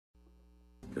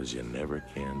'cause you never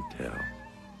can tell.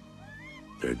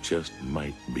 There just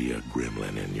might be a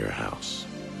gremlin in your house.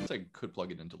 I could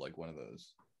plug it into like one of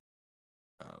those,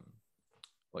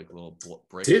 like little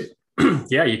breaks. Dude,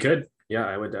 yeah, you could. Yeah,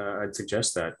 I would. I'd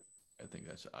suggest that. I think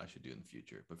I should do in the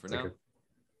future. But for now,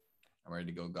 I'm ready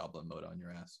to go Goblin Mode on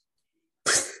your ass.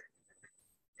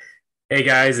 Hey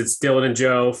guys, it's Dylan and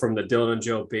Joe from the Dylan and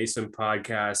Joe Basement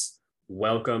Podcast.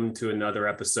 Welcome to another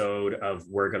episode of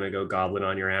We're Gonna Go Goblin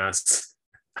on Your Ass.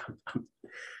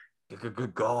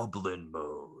 Goblin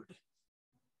Mode.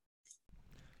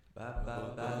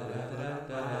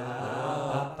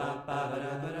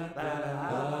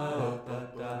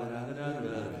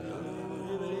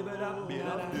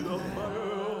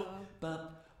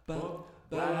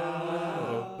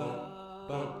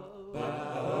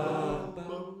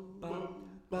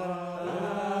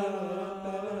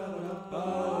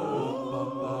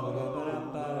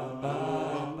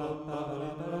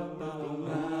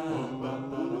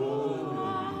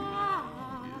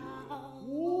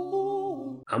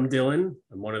 I'm Dylan.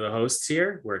 I'm one of the hosts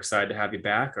here. We're excited to have you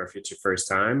back, or if it's your first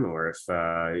time, or if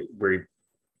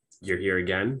you're here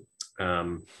again.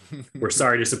 We're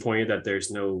sorry to disappoint you that there's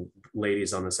no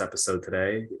ladies on this episode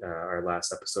today. Our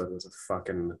last episode was a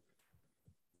fucking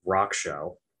rock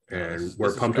show, and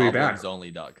we're pumped to be back.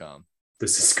 Goblinsonly.com.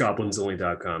 This is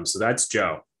goblinsonly.com. So that's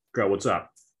Joe. Joe, what's up?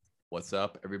 What's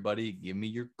up, everybody? Give me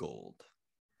your gold.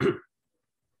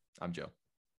 I'm Joe.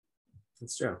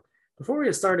 It's Joe. Before we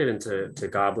get started into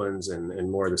goblins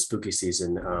and more of the spooky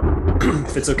season,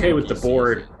 if it's okay with the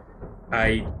board,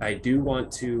 I do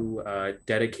want to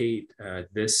dedicate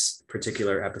this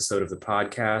particular episode of the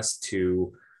podcast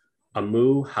to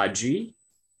Amu Haji.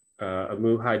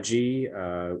 Amu Haji,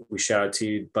 we shout out to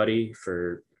you, buddy,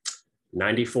 for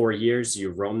 94 years.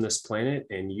 You roamed this planet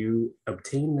and you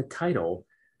obtained the title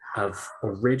of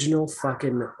original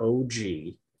fucking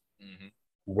OG,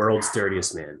 world's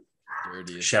dirtiest man.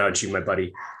 Shout out to you, my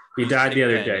buddy. He died the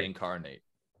other day. Incarnate.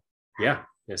 Yeah,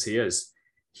 yes, he is.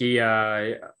 He,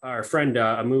 our friend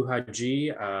Amu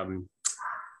Haji,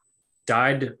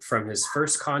 died from his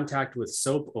first contact with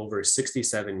soap over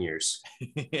 67 years.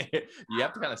 You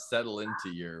have to kind of settle into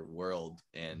your world,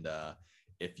 and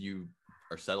if you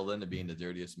are settled into being the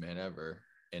dirtiest man ever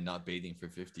and not bathing for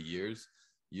 50 years,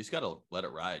 you just gotta let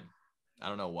it ride. I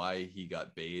don't know why he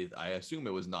got bathed. I assume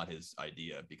it was not his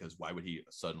idea, because why would he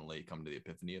suddenly come to the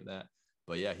epiphany of that?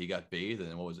 But yeah, he got bathed, and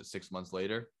then what was it, 6 months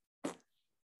later?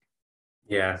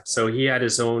 Yeah, so he had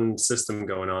his own system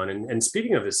going on. And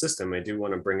speaking of his system, I do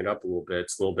want to bring it up a little bit.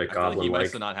 It's a little bit goblin-like. Like he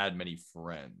must have not had many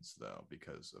friends, though,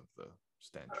 because of the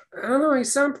stench. I don't know. He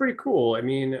sounded pretty cool. I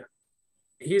mean,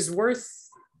 he's worth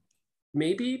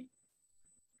maybe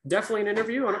definitely an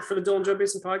interview on it for the Dylan Joe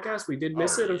Basement Podcast. We did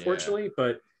miss it, unfortunately,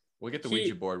 but we'll get the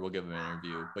Ouija board. We'll give him an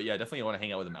interview. But yeah, definitely want to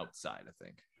hang out with him outside, I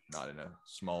think. Not in a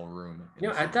small room.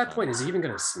 At that point, is he even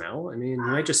going to smell? I mean, he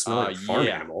might just smell like a farm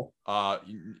animal.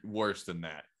 Worse than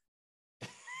that.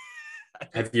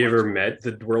 Have you ever met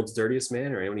the world's dirtiest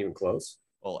man, or anyone even close?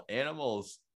 Well,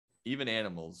 even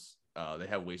animals, they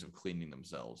have ways of cleaning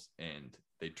themselves, and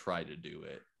they try to do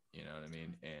it. You know what I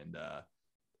mean? And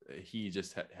he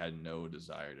just had no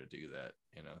desire to do that,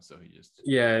 so he just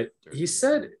he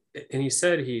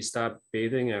said he stopped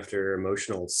bathing after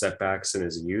emotional setbacks in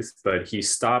his youth, but he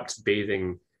stopped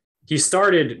bathing. He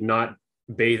started not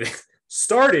bathing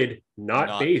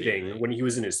when he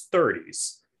was in his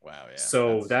 30s. Wow. Yeah,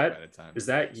 so is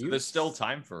that you? So there's still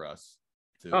time for us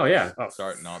to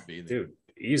start not bathing, dude.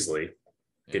 Easily.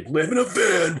 Could live in a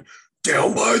van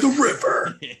down by the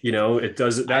river. It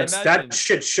doesn't. That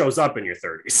shit shows up in your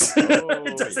 30s.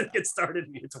 It doesn't get started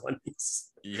in your 20s.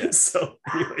 Yeah. So,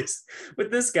 anyways, with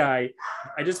this guy,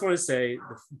 I just want to say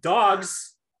the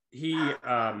dogs.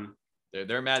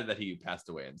 They're mad that he passed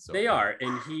away, and so they are,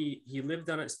 and he lived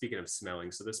on it. Speaking of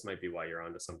smelling, so this might be why you're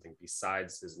onto something.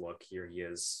 Besides his look, here he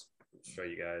is. I'll show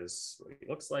you guys what he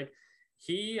looks like.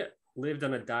 He lived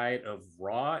on a diet of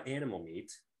raw animal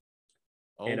meat.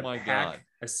 Oh my God.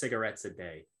 Of cigarettes a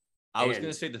day. I was going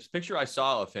to say, this picture I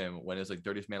saw of him when it was like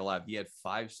dirtiest man alive, he had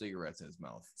 5 cigarettes in his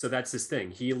mouth. So that's his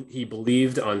thing. He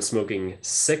believed on smoking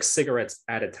 6 cigarettes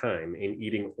at a time and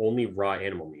eating only raw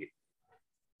animal meat.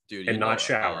 Dude, and not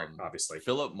showering, obviously.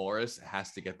 Philip Morris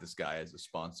has to get this guy as a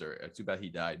sponsor. It's too bad he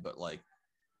died, but like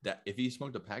that, if he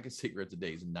smoked a pack of cigarettes a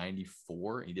day, he's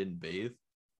 94 and he didn't bathe.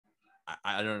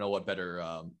 I don't know what better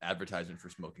advertisement for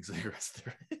smoking cigarettes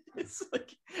there is.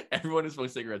 Like, everyone who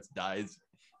smokes cigarettes dies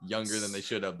younger than they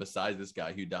should have, besides this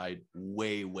guy who died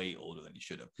way, way older than he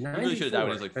should have. He really should have died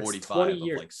when he was like 45 of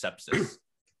like sepsis.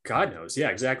 God knows. Yeah,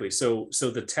 exactly. So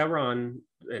the Tehran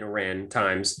in Iran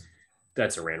times,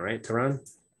 that's Iran, right? Tehran?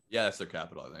 Yeah, that's their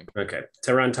capital, I think. Okay.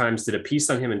 Tehran Times did a piece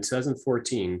on him in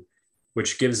 2014,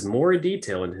 which gives more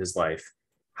detail into his life.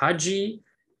 Haji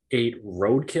ate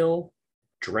roadkill,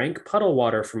 drank puddle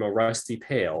water from a rusty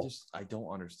pail. I don't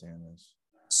understand this.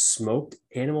 Smoked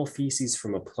animal feces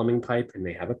from a plumbing pipe, and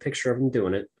they have a picture of him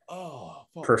doing it. Oh,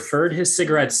 preferred his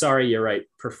cigarettes. Sorry, you're right.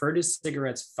 Preferred his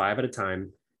cigarettes 5 at a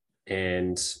time,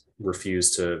 and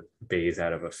refused to bathe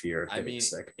out of a fear of getting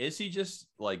sick. Is he just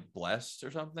like blessed or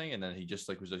something? And then he just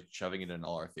like was like shoving it in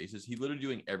all our faces. He literally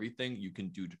doing everything you can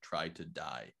do to try to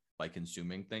die by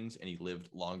consuming things, and he lived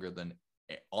longer than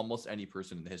almost any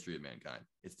person in the history of mankind.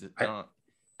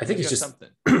 I think he's just something.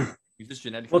 He's just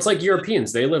genetically. Well, it's like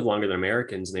Europeans. They live longer than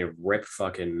Americans, and they rip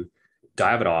fucking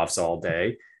Davidoffs all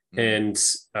day, and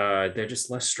they're just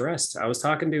less stressed. I was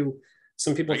talking to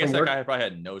some people. I guess that guy probably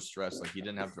had no stress. Like he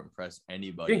didn't have to impress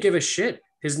anybody. He didn't give a shit.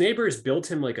 His neighbors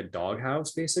built him like a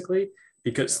doghouse, basically,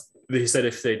 because they said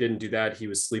if they didn't do that, he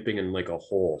was sleeping in like a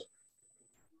hole.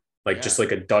 Just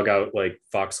like a dugout, like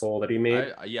foxhole that he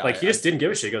made. He just didn't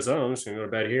give a shit. He goes, "Oh, I'm just gonna go to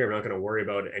bed here. I'm not gonna worry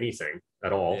about anything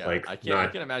at all." Yeah, I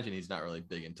can imagine he's not really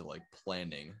big into like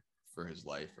planning for his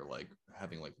life or like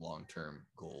having like long-term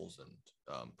goals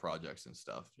and projects and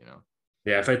stuff. You know.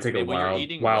 Yeah, if I take a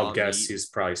wild guess, he's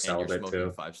probably celibate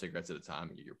too. 5 cigarettes at a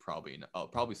time, you're probably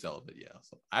celibate. Yeah,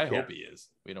 so I hope he is.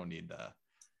 We don't need that.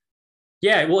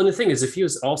 Yeah, well, and the thing is, if he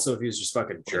was just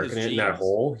fucking jerking it in that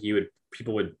hole,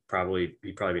 people would probably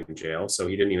be in jail. So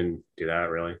he didn't even do that,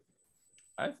 really.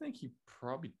 I think he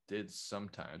probably did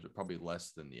sometimes, but probably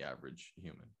less than the average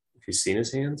human. Have you seen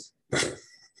his hands? Have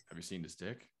you seen his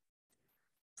dick?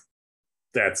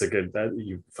 That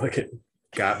you fucking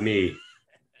got me.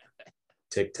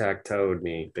 Tic-tac-toed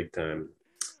me big time.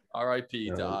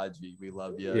 R.I.P. to Haji. We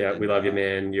love you. Yeah, we love you,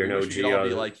 man. You're no G. We all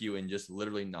be like you and just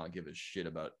literally not give a shit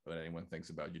about what anyone thinks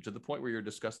about you, to the point where you're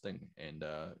disgusting and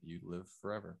you live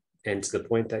forever. And to the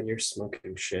point that you're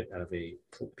smoking shit out of a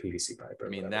PVC pipe. I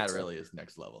mean, that really is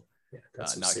next level. Yeah,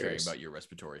 that's not caring about your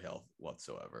respiratory health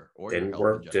whatsoever. Or didn't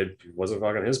work. Wasn't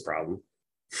fucking his problem.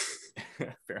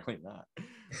 Apparently not.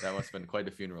 That must have been quite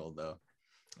a funeral, though.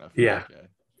 Yeah.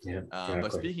 Yeah. Exactly.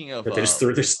 But speaking of, you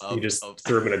just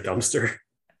threw him in a dumpster.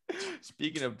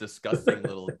 Speaking of disgusting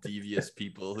little devious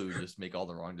people who just make all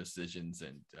the wrong decisions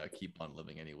and keep on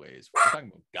living anyways, we're talking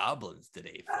about goblins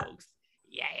today, folks.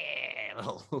 Yeah,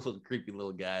 little creepy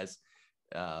little guys.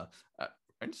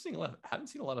 Interesting. Haven't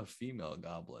seen a lot of female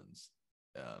goblins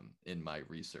in my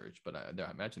research, but I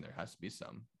imagine there has to be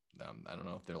some. I don't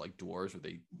know if they're like dwarves or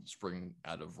they spring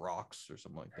out of rocks or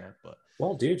something like that. But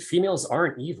well, dude, females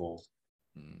aren't evil.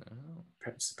 No.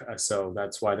 So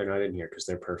that's why they're not in here, because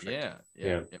they're perfect.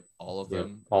 Yeah. All of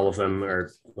them. All of them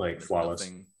are like flawless.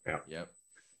 Yep.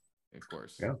 Of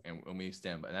course. Yeah. And we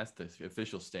stand by. That's the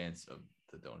official stance of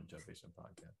the Don't Jump Jason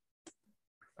podcast.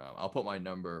 I'll put my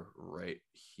number right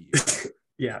here.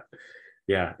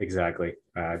 Yeah. Exactly.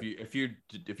 If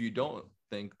you don't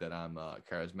think that I'm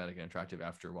charismatic and attractive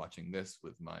after watching this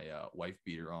with my wife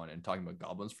beater on and talking about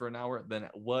goblins for an hour, then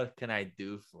what can I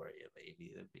do for you,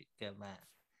 baby? Come on.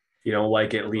 If you don't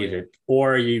like it, leave it.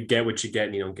 Or you get what you get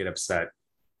and you don't get upset.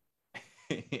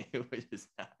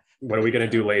 What are we going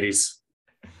to do, ladies?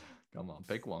 Come on,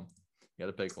 pick one. You got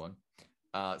to pick one.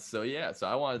 So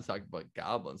I wanted to talk about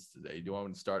goblins today. Do you want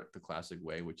me to start the classic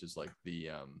way, which is like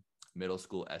the middle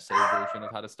school essay version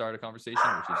of how to start a conversation,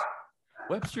 which is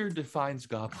Webster defines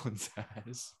goblins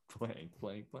as blank.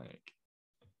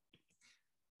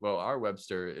 Well, our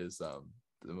Webster is the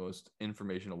most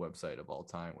informational website of all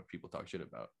time where people talk shit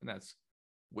about, and that's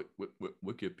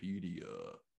Wikipedia.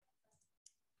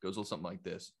 Goes a little something like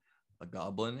this. A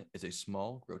goblin is a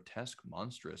small, grotesque,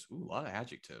 monstrous, a lot of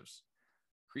adjectives,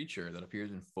 creature that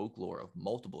appears in folklore of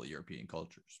multiple European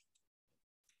cultures.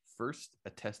 First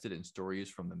attested in stories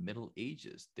from the Middle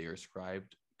Ages, they are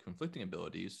ascribed conflicting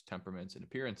abilities, temperaments, and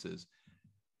appearances.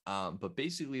 But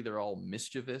basically, they're all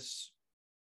mischievous,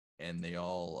 and they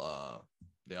all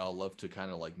love to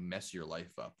kind of like mess your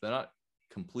life up. They're not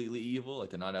completely evil, like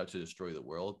they're not out to destroy the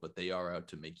world, but they are out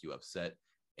to make you upset,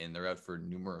 and they're out for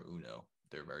numero uno.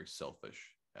 They're very selfish,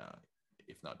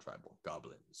 if not tribal.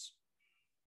 Goblins.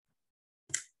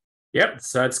 Yep,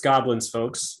 so that's goblins,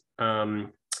 folks.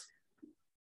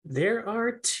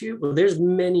 There's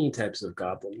many types of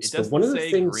goblins. It doesn't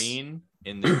say green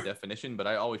in the definition, but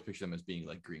I always picture them as being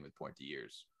like green with pointy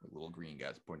ears, like little green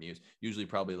guys with pointy ears. Usually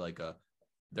probably like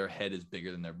their head is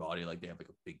bigger than their body, like they have like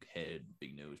a big head,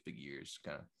 big nose, big ears,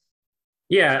 kind of.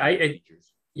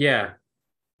 Yeah,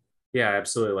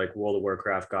 absolutely. Like World of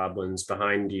Warcraft goblins.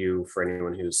 Behind you, for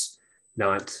anyone who's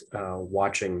not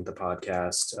watching the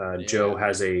podcast, Joe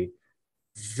has a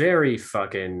very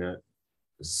fucking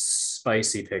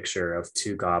spicy picture of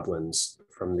two goblins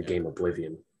from the game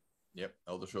Oblivion. Yep,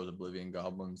 Elder Scrolls Oblivion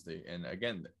goblins. And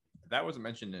again, that wasn't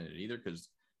mentioned in it either, because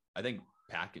I think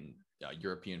back in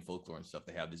European folklore and stuff,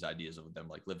 they have these ideas of them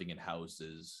like living in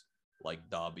houses, like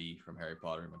Dobby from Harry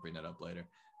Potter. I'm gonna bring that up later.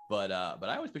 But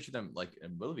I always picture them like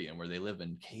in Oblivion, where they live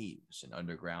in caves and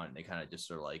underground, and they kind of just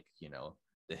are like, you know,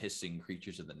 the hissing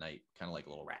creatures of the night, kind of like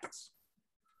little rats.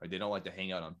 Like they don't like to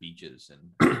hang out on beaches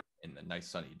and in the nice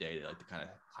sunny day. They like to kind of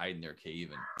hide in their cave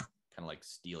and kind of like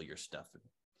steal your stuff. And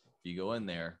if you go in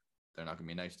there, they're not gonna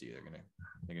be nice to you. They're gonna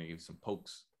give you some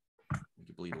pokes, make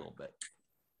you bleed a little bit.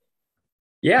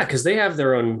 Yeah, because they have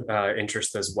their own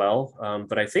interest as well.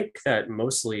 But I think that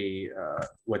mostly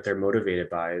what they're motivated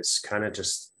by is kind of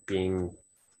just being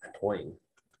annoying,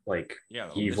 like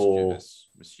evil,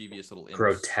 mischievous little imps.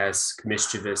 grotesque,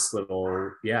 mischievous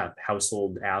little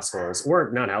household assholes,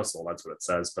 or not household. That's what it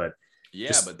says, but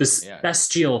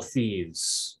bestial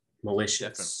thieves,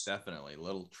 malicious, definitely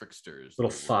little tricksters,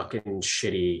 little fucking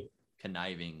shitty,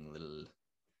 conniving little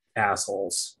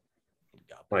assholes.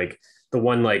 Like the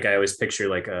one, like I always picture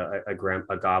like a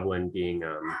goblin being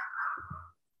I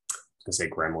can say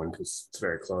gremlin because it's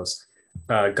very close.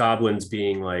 Goblins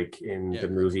being like in the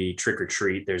movie Trick or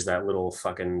Treat. There's that little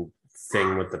fucking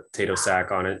thing with the potato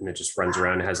sack on it, and it just runs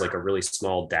around. It has like a really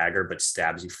small dagger, but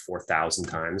stabs you 4,000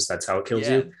 times. That's how it kills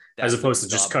you, as opposed to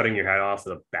just cutting your head off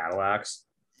with a battle axe.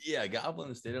 Yeah,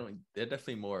 goblins. They're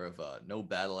definitely more of no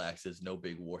battle axes, no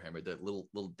big warhammer. They're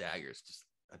little daggers, just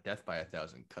a death by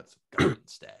 1,000 cuts of gun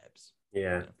stabs. Yeah.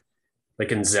 You know?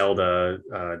 Like in Zelda,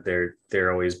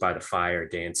 they're always by the fire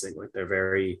dancing. Like they're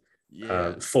very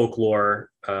folklore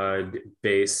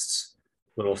based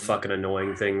little fucking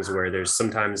annoying things where there's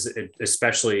sometimes,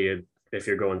 especially if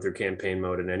you're going through campaign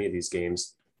mode in any of these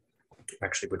games,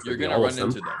 actually, which you're gonna run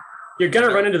into them. You're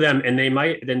gonna run into them, and they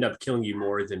might end up killing you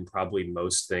more than probably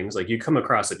most things. Like you come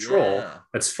across a troll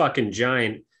that's fucking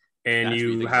giant, and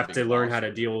you have to learn how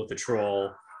to deal with the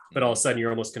troll. But all of a sudden,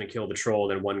 you're almost going to kill the troll.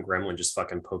 Then one gremlin just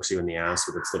fucking pokes you in the ass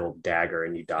with its little dagger,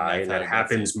 and you die. And that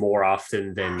happens more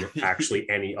often than actually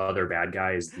any other bad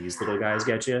guy. Is these little guys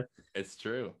get you? It's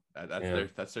true.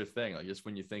 That's their thing. Like just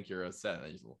when you think you're upset,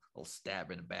 they just will stab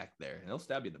in the back there, and they'll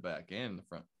stab you in the back and in the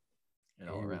front, and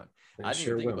all around. I didn't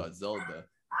even think about Zelda,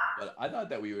 but I thought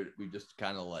that we just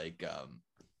kind of like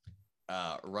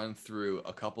run through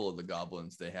a couple of the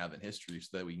goblins they have in history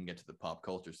so that we can get to the pop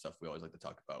culture stuff we always like to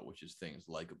talk about, which is things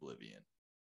like Oblivion,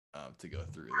 to go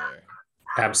through there.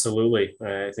 Absolutely.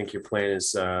 I think your plan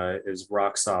is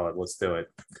rock solid. Let's do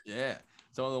it. Yeah.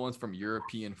 Some of the ones from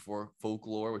European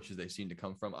folklore, which is they seem to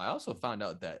come from. I also found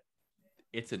out that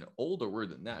it's an older word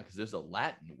than that, because there's a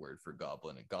Latin word for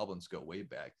goblin, and goblins go way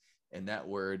back. And that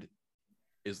word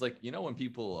is like, you know, when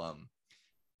people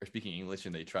are speaking English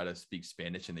and they try to speak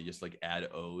Spanish and they just like add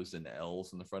O's and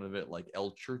L's in the front of it, like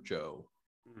El Churcho.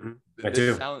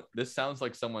 Mm-hmm. This sounds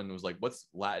like someone was like, what's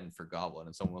Latin for goblin?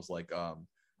 And someone was like,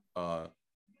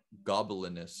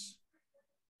 goblininus,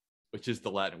 which is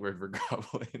the Latin word for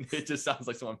goblin. It just sounds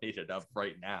like someone made it up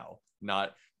right now,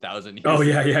 not 1,000 years ago.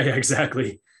 Yeah,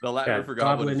 exactly. The Latin word for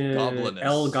goblin is goblinus.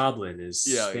 El Goblin is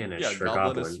Spanish for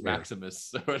goblin.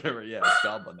 Maximus, or whatever. Yeah, it's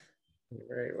goblin.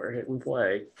 Right, we're hitting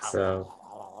play. So,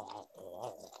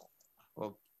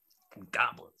 well,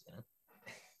 goblins. You know?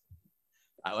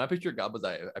 When I picture goblins,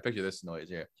 I picture this noise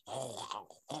here,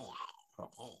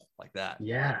 like that.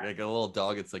 Yeah, like a little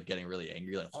dog. It's like getting really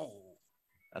angry. Like,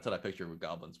 that's what I picture what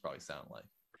goblins probably sound like.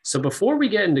 So before we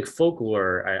get into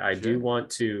folklore, I do want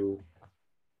to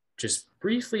just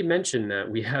briefly mention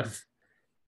that we have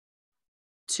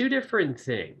two different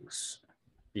things,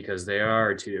 because they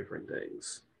are two different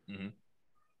things. Mm-hmm.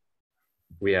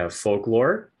 We have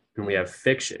folklore and we have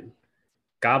fiction.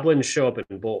 Goblins show up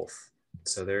in both,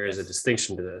 so there is a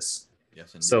distinction to this.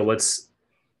 Yes, indeed. So let's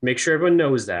make sure everyone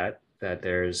knows that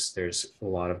there's a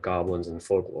lot of goblins in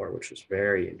folklore, which is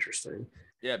very interesting.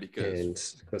 Yeah,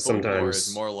 because sometimes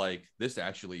it's more like this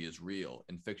actually is real,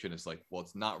 and fiction is like, well,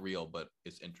 it's not real, but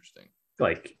it's interesting.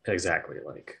 Like exactly,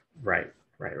 like right.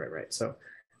 So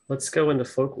let's go into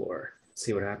folklore.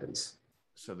 See what happens.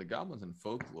 So the goblins in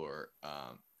folklore,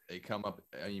 they come up.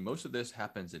 I mean, most of this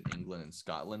happens in England and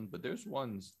Scotland, but there's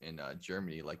ones in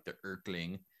Germany, like the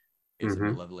Erkling is a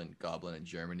malevolent goblin in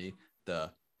Germany.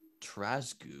 The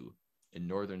Trasgu in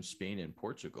northern Spain and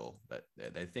Portugal, that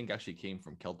I think actually came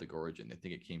from Celtic origin. I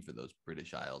think it came from those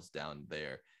British Isles down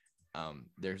there.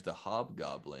 There's the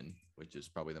Hobgoblin, which is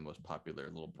probably the most popular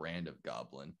little brand of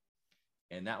goblin,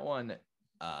 and that one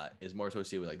is more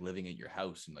associated with like living at your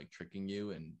house and like tricking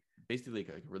you, and basically like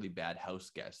a really bad house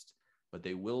guest. But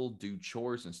they will do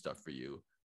chores and stuff for you.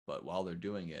 But while they're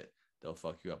doing it, they'll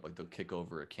fuck you up. Like they'll kick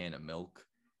over a can of milk,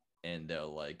 and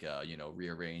they'll like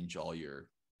rearrange all your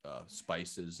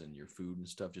spices and your food and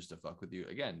stuff just to fuck with you.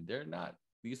 Again, they're not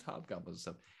these hobgoblins and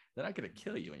stuff. They're not going to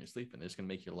kill you when you're sleeping. They're just going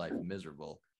to make your life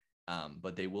miserable.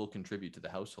 But they will contribute to the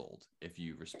household if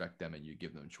you respect them and you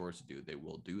give them chores to do. They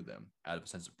will do them out of a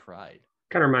sense of pride.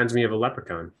 Kind of reminds me of a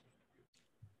leprechaun.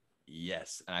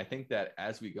 Yes, and I think that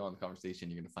as we go on the conversation,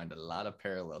 you're going to find a lot of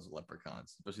parallels with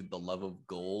leprechauns, especially the love of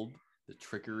gold, the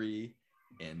trickery,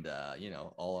 and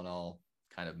all in all,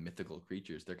 kind of mythical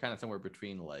creatures. They're kind of somewhere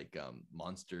between like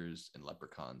monsters and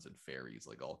leprechauns and fairies,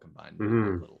 like all combined in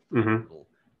a little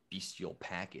bestial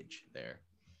package there.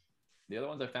 The other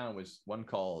ones I found was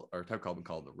type goblin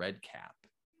called the red cap,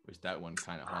 which that one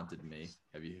kind of haunted me.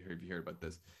 Have you heard about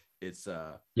this? It's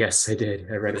yes, I did.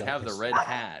 I read. They have the red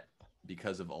hat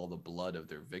because of all the blood of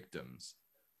their victims,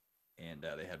 and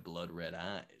they had blood red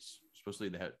eyes. Supposedly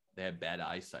they had bad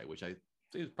eyesight, which I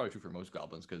think is probably true for most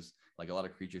goblins, because like a lot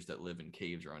of creatures that live in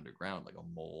caves or underground, like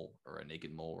a mole or a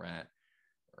naked mole rat,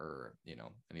 or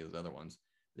any of those other ones,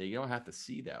 they don't have to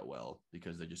see that well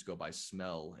because they just go by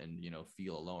smell and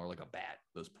feel alone, or like a bat,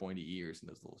 those pointy ears and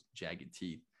those little jagged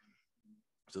teeth.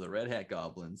 So the red hat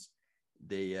goblins,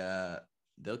 they'll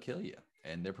kill you,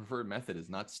 and their preferred method is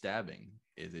not stabbing.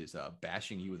 It is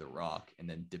bashing you with a rock and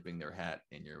then dipping their hat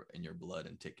in your blood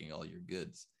and taking all your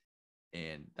goods.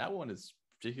 And that one is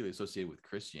particularly associated with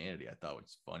Christianity, I thought, which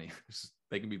is funny.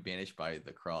 They can be banished by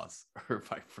the cross or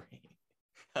by praying.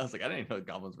 I was like, I didn't even know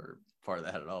goblins were part of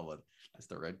that at all, but that's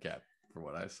the red cap from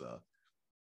what I saw.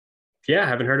 Yeah, I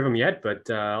haven't heard of them yet, but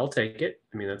I'll take it.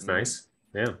 I mean, that's nice.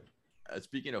 Yeah.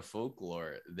 Speaking of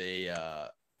folklore,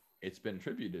 it's been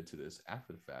attributed to this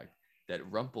after the fact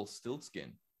that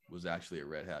Rumpelstiltskin was actually a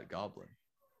red hat goblin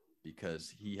because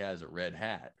he has a red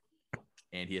hat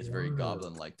and he has very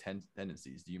goblin-like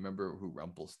tendencies. Do you remember who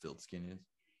Rumpelstiltskin is?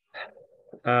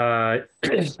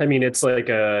 I mean, it's like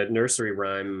a nursery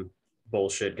rhyme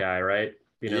bullshit guy, right?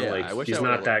 He's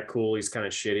not that cool. He's kind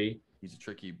of shitty. He's a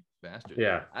tricky bastard.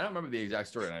 Yeah. I don't remember the exact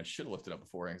story, and I should have looked it up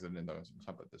beforehand because I didn't know it was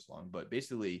talking about this long. But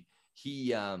basically, he's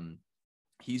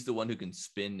the one who can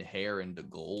spin hair into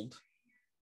gold.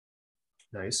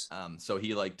 Nice. So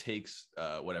he like takes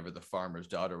whatever, the farmer's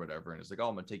daughter or whatever, and it's like, oh,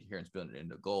 I'm gonna take your hair and spin it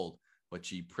into gold. But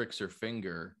she pricks her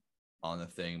finger on the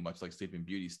thing, much like Sleeping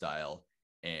Beauty style,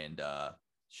 and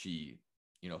she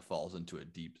falls into a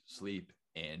deep sleep.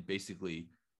 And basically,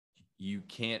 you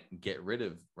can't get rid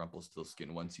of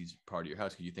Rumpelstiltskin once he's part of your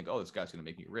house, because you think, oh, this guy's gonna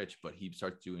make me rich, but he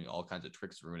starts doing all kinds of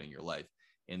tricks, ruining your life.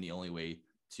 And the only way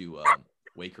to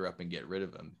wake her up and get rid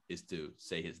of him is to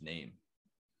say his name.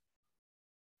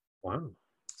 Wow.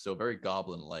 So very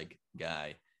goblin-like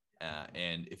guy.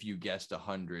 And if you guessed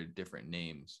 100 different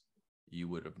names, you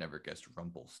would have never guessed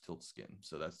Rumpelstiltskin.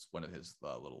 So that's one of his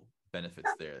little benefits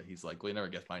there. He's like, well, you never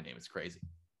guessed my name. It's crazy.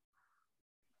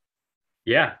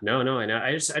 Yeah, no. And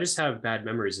I just have bad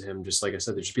memories of him. Just like I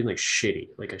said, they're just being like shitty,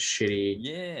 like a shitty.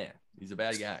 Yeah, he's a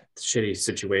bad guy. Shitty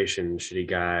situation, shitty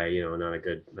guy. Not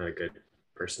a good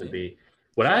person to be.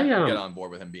 What so I get on board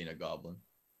with him being a goblin.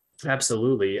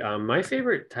 Absolutely. My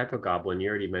favorite type of goblin, you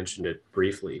already mentioned it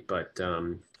briefly, but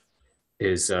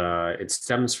it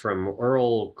stems from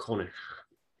Earl Konig,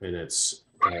 and it's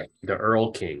the Earl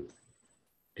King.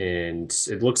 And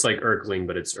it looks like Erkling,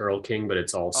 but it's Earl King, but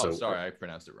it's also... Oh, sorry, I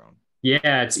pronounced it wrong.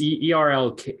 Yeah, it's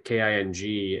Erlking,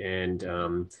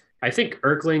 and I think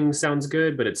Erkling sounds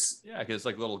good, but it's... Yeah, because it's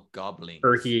like little goblin.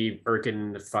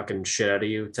 Erkin the fucking shit out of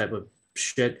you type of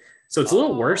shit. So it's a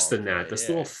little worse than that. This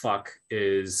little fuck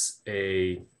is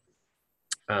a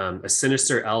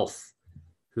sinister elf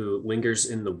who lingers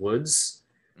in the woods,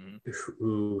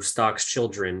 who stalks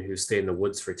children who stay in the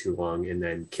woods for too long and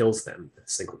then kills them with a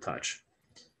single touch.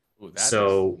 Ooh,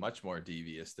 is much more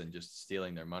devious than just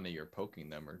stealing their money or poking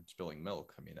them or spilling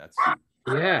milk. I mean, that's...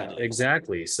 Yeah,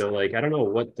 exactly. So like, I don't know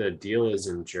what the deal is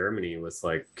in Germany with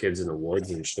like kids in the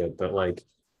woods and shit, but like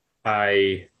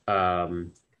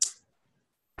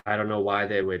I don't know why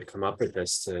they would come up with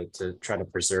this to try to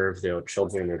preserve their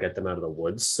children or get them out of the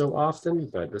woods so often,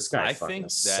 but this guy fucking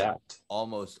sucked.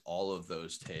 Almost all of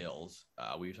those tales,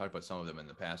 we've talked about some of them in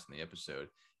the past in the episode,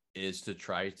 is to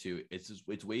try to it's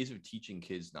ways of teaching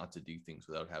kids not to do things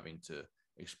without having to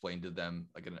explain to them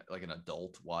like an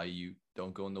adult why you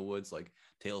don't go in the woods, like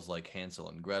tales like Hansel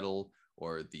and Gretel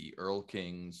or the Earl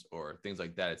Kings or things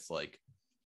like that. It's like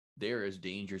there is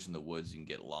dangers in the woods. You can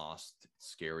get lost. It's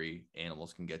scary.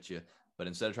 Animals can get you. But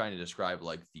instead of trying to describe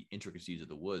like the intricacies of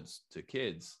the woods to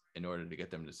kids in order to get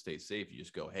them to stay safe, you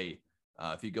just go, hey,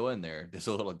 if you go in there, there's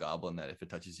a little goblin that if it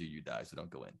touches you, you die. So don't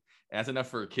go in. And that's enough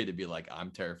for a kid to be like,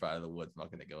 I'm terrified of the woods. I'm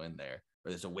not going to go in there. Or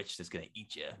there's a witch that's going to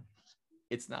eat you.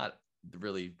 It's not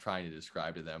really trying to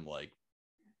describe to them, like,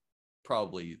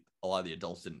 probably a lot of the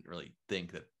adults didn't really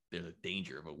think that there's a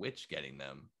danger of a witch getting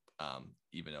them,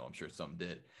 even though I'm sure some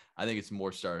did. I think it's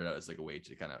more started out as like a way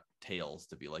to kind of tales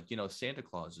to be like, Santa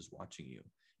Claus is watching you,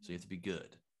 so you have to be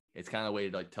good. It's kind of a way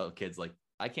to like tell kids, like,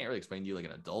 I can't really explain to you like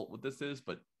an adult what this is,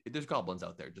 but if there's goblins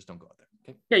out there, just don't go out there.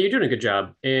 Okay. Yeah, you're doing a good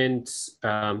job. And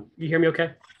you hear me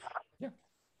okay? Yeah.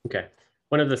 Okay.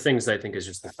 One of the things I think is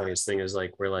just the funniest thing is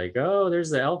like, we're like, oh, there's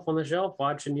the elf on the shelf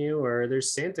watching you, or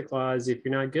there's Santa Claus. If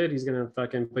you're not good, he's going to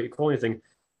fucking put you cool anything.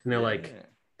 And they're like,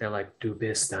 du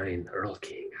bist ein Earl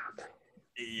King.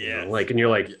 Yeah. And you're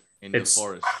like, in the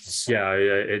forest. Yeah.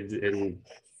 And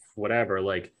whatever.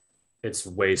 Like, it's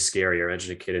way scarier.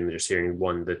 Imagine a kid and just hearing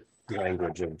the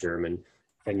language of German.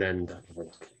 And then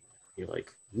you're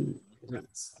like, I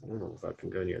don't know if I can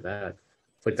go near that.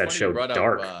 It's like that show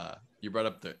Dark. You brought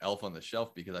up the elf on the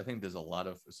shelf because I think there's a lot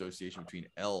of association between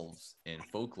elves and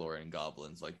folklore and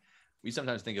goblins. Like, we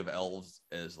sometimes think of elves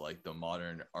as like the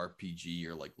modern RPG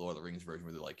or like Lord of the Rings version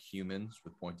where they're like humans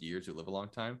with pointy ears who live a long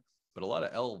time. But a lot of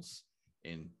elves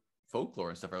in folklore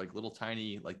and stuff are like little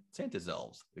tiny, like Santa's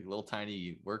elves, like little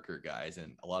tiny worker guys.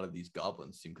 And a lot of these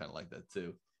goblins seem kind of like that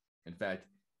too. In fact,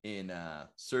 in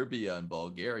Serbia and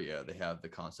Bulgaria, they have the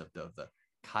concept of the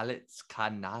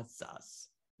Kalitskanazzas,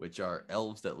 which are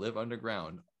elves that live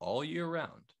underground all year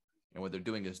round. And what they're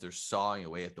doing is they're sawing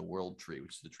away at the world tree,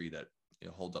 which is the tree that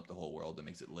holds up the whole world and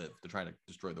makes it live. They're trying to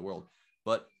destroy the world.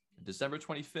 But December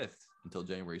 25th until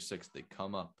January 6th, they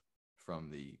come up from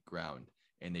the ground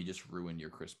and they just ruin your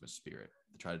Christmas spirit.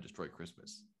 They try to destroy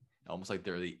Christmas. Almost like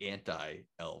they're the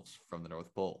anti-elves from the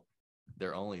North Pole.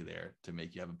 They're only there to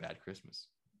make you have a bad Christmas.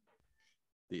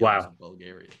 The elves in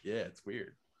Bulgaria. Yeah, it's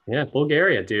weird. Yeah,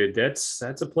 Bulgaria, dude. That's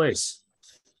a place.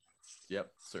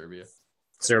 Yep,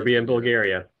 Serbia And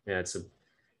Bulgaria. Yeah, it's a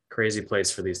crazy place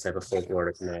for these type of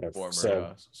folklore to come out of.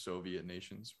 Former Soviet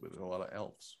nations with a lot of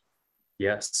elves.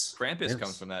 Yes. Krampus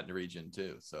comes from that region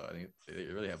too, so I think they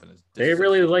really have They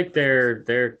really like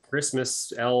their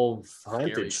Christmas elf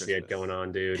haunted shit going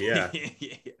on, dude. Yeah.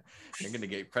 Yeah. You're gonna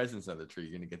get presents on the tree.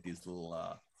 You're gonna get these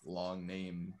little long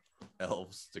name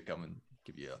elves to come and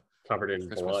give you a covered in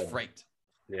Christmas blood. fright.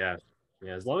 Yeah.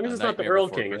 As long as it's not the Earl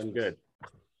King, I'm good.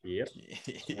 Yep.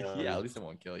 Yeah, at least it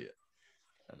won't kill you.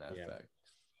 On that fact.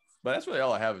 But that's really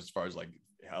all I have as far as like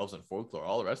elves and folklore.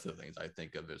 All the rest of the things I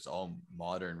think of as all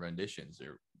modern renditions.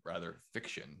 They're rather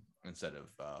fiction instead of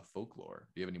folklore.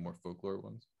 Do you have any more folklore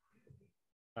ones?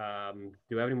 Do I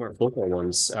have any more folklore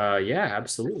ones? Yeah,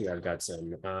 absolutely. I've got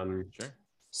some. Sure.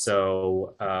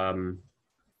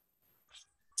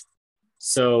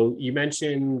 So you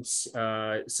mentioned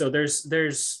so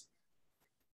there's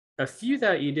a few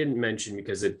that you didn't mention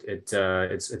because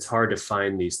it's hard to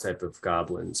find these type of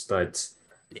goblins, but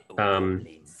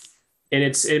and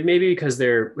it may be because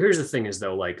here's the thing is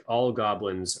though, like all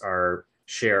goblins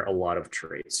share a lot of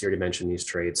traits. You already mentioned these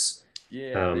traits.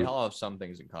 Yeah, they all have some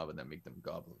things in common that make them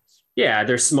goblins. Yeah,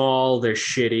 they're small, they're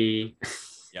shitty.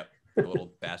 Yep,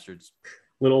 little bastards.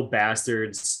 Little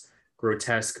bastards,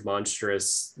 grotesque,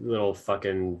 monstrous little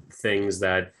fucking things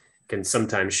that can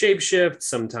sometimes shapeshift,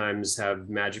 sometimes have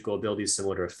magical abilities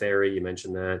similar to a fairy. You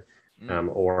mentioned that.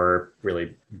 Or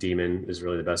really demon is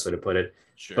really the best way to put it.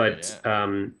 Sure, but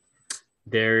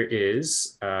there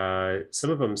is some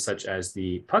of them such as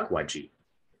the Pukwudgie.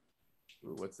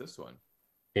 Ooh, what's this one?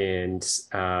 And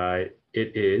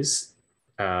it is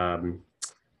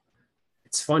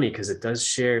it's funny because it does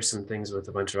share some things with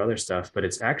a bunch of other stuff, but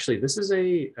it's actually this is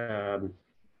a it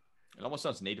almost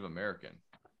sounds Native American.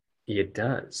 It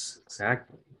does,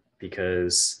 exactly,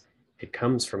 because it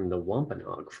comes from the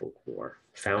Wampanoag folklore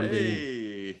found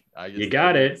in you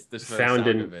got it found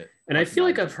in it. And I feel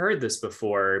like I've heard this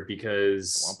before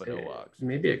because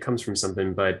maybe it comes from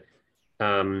something, but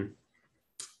and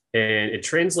it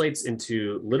translates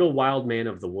into little wild man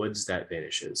of the woods that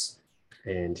vanishes.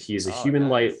 And he's a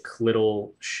human-like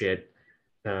little shit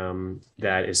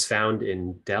that is found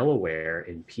in Delaware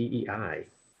in PEI.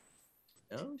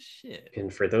 Oh, shit.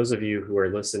 And for those of you who are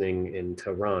listening in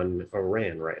Tehran,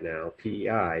 Iran right now,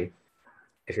 PEI,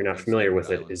 if you're not familiar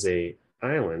with it, is a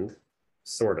island,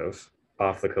 sort of,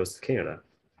 off the coast of Canada.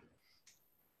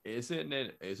 Is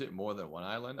it more than one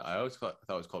island? I always thought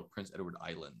it was called Prince Edward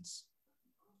Islands.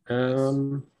 It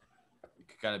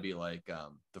could kind of be like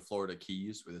the Florida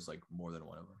Keys, where there's like more than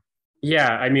one of them.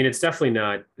 Yeah, I mean, it's definitely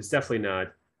not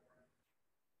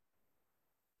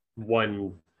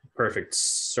one perfect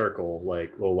circle,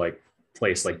 like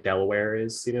place like Delaware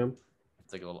is, you know?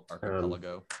 It's like a little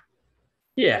archipelago.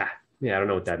 Yeah, I don't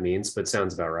know what that means, but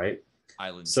sounds about right.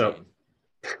 Island. So,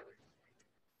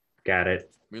 got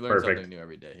it. We learn Perfect. something new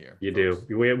every day here. You folks.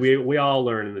 do. We all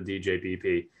learn in the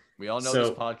DJBP. We all know this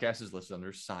podcast is listed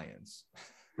under science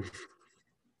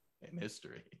and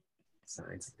history.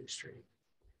 Science and history.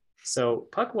 So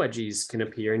puck wedgies can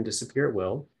appear and disappear at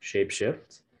will,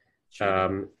 shapeshift.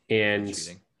 Cheating. And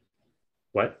Cheating.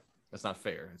 What? That's not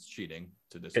fair. It's cheating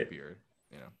to disappear.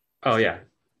 Oh yeah,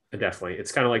 definitely.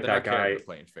 It's kind of like that guy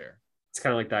playing fair. It's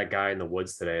kind of like that guy in the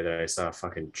woods today that I saw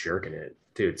fucking jerking it,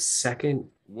 dude. Second.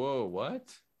 Whoa,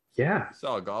 what? Yeah. You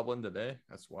saw a goblin today?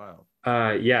 That's wild.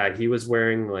 Yeah, he was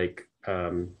wearing like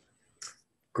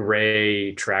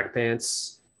gray track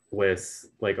pants with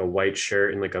like a white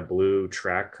shirt and like a blue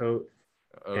track coat.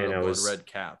 And I was red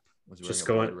cap. Was he just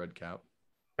wearing a going red cap?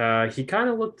 He kind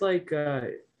of looked like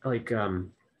I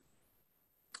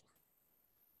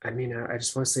mean, I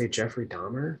just want to say Jeffrey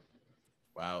Dahmer.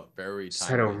 Wow, very just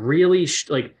had a really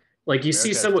like you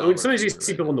see someone. Sometimes you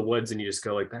see people in the woods and you just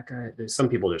go like, that guy. Some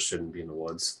people just shouldn't be in the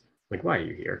woods. Like, why are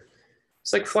you here?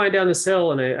 It's like flying down this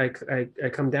hill, and I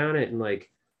come down it, and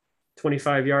like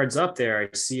 25 yards up there, I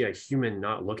see a human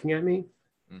not looking at me,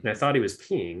 and I thought he was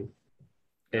peeing,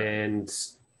 and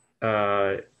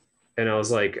I was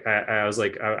like,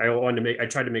 I wanted to make, I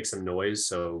tried to make some noise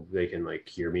so they can like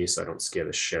hear me, so I don't scare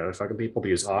the shit out of fucking people. But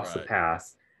he was off the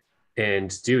path,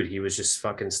 and dude, he was just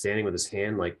fucking standing with his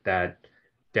hand like that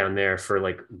down there for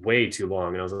like way too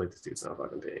long, and I was like, this dude's not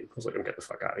fucking peeing. I was like, I'm getting the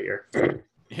fuck out of here.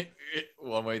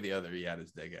 One way or the other, he had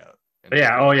his dig out.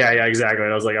 Yeah. Oh yeah. Yeah. Exactly.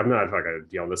 And I was like, I'm not fucking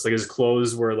dealing this. Like his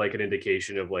clothes were like an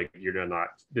indication of like you're not.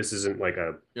 This isn't like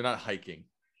a. You're not hiking.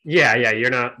 Yeah. Yeah. You're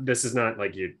not. This is not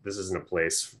like you. This isn't a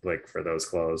place like for those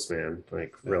clothes, man.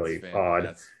 Like really odd.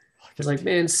 I was like,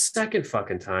 man, second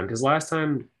fucking time, because last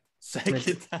time.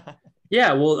 Second time.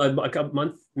 Yeah. Well, like a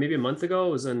month, maybe a month ago, I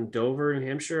was in Dover, New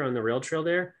Hampshire, on the rail trail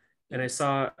there, and I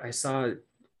saw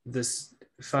this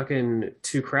fucking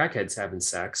two crackheads having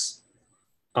sex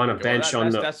on a bench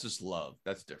that's just love.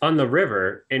 That's different. On the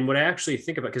river. And what I actually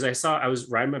think about, because I was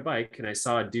riding my bike and I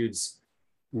saw a dude's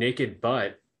naked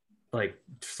butt like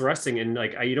thrusting, and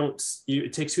like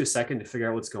it takes you a second to figure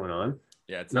out what's going on.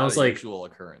 Yeah, it's not a usual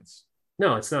occurrence.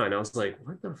 No, it's not. And I was like,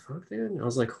 what the fuck, dude? And I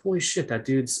was like, holy shit, that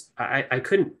dude's I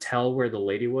couldn't tell where the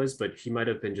lady was, but he might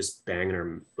have been just banging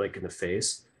her like in the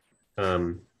face.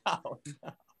 Oh no.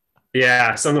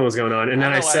 Yeah, something was going on. And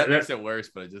then I said, that makes it worse,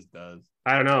 but it just does.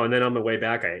 I don't know. And then on the way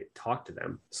back, I talked to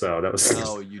them. So that was.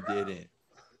 No, you didn't.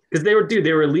 Because they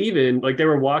were leaving, like they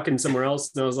were walking somewhere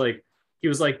else. And I was like, he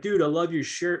was like, dude, I love your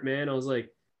shirt, man. I was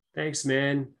like, thanks,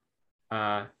 man.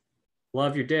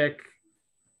 Love your dick.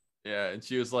 Yeah. And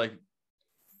she was like,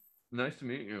 nice to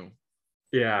meet you.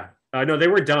 Yeah. No, they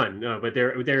were done. No, but they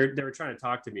were trying to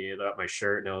talk to me about my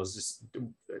shirt. And I was just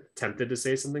tempted to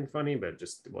say something funny, but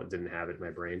just didn't have it in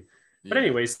my brain. But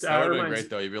anyways, that would have been great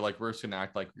though. You'd be like, we're just gonna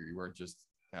act like we weren't just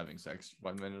having sex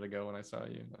 1 minute ago when I saw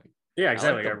you. Like, yeah,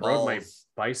 exactly. I rode my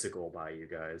bicycle by you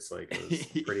guys. Like it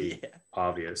was pretty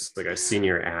obvious. Like I seen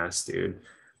your ass, dude.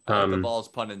 The balls,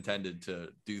 pun intended, to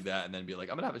do that and then be like,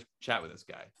 I'm gonna have a chat with this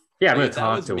guy. Yeah, I'm gonna talk to him.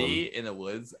 If that was me in the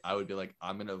woods, I would be like,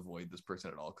 I'm gonna avoid this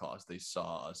person at all costs. They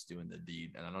saw us doing the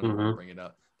deed, and I don't even want to bring it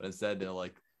up. But instead, they're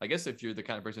like, I guess if you're the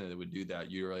kind of person that would do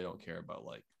that, you really don't care about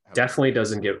like. Definitely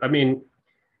doesn't give. I mean.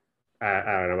 I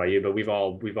don't know about you, but we've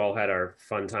all had our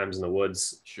fun times in the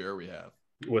woods. Sure, we have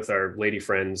with our lady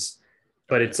friends,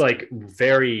 but it's like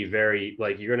very, very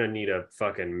like you're gonna need a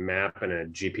fucking map and a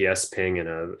GPS ping and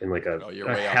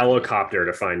a helicopter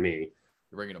to find me.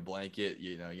 You're bringing a blanket,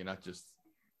 you're not just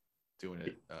doing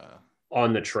it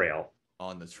on the trail.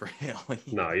 On the trail.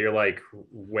 No, you're like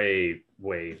way,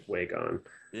 way, way gone.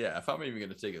 Yeah, if I'm even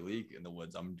gonna take a leak in the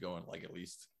woods, I'm going like at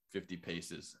least 50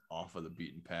 paces off of the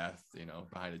beaten path,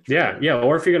 behind a tree. Yeah.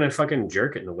 Or if you're gonna fucking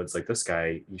jerk it in the woods like this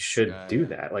guy, you should do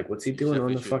that. Like, what's he doing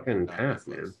on the fucking path,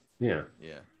 man? Yeah.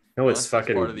 No, it's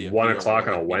fucking 1 o'clock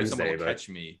on a Wednesday, but catch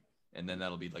me, and then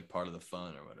that'll be like part of the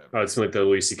fun or whatever. Oh, it's like the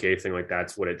Louis C.K. thing. Like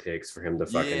that's what it takes for him to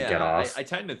fucking get off. I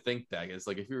tend to think that it's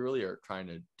like if you really are trying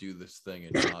to do this thing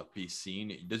and not be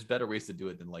seen, there's better ways to do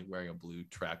it than like wearing a blue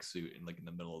tracksuit and like in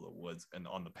the middle of the woods and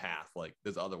on the path. Like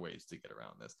there's other ways to get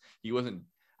around this.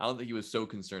 I don't think he was so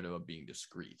concerned about being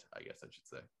discreet, I guess I should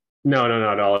say. No,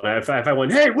 not at all. If I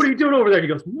went, hey, what are you doing over there? He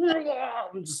goes,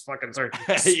 and just fucking starts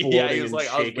exploding. Yeah, he was like,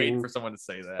 shaking, I was waiting for someone to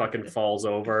say that. Fucking falls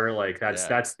over. Like that's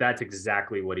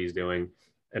exactly what he's doing.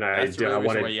 And that's the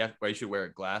reason why you should wear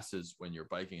glasses when you're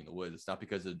biking in the woods. It's not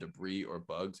because of debris or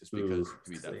bugs. It's because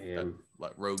that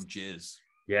like rogue jizz.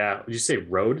 Yeah. Did you say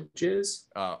road jizz?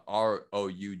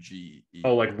 ROUGE.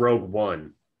 Oh, like Rogue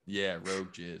One. Yeah,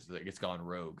 rogue jizz. Like it's gone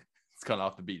rogue. It's kind of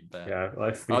off the beaten path. Yeah,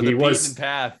 well, On he the was beaten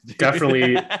path. Dude.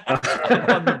 definitely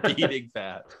on the beating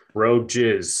path. road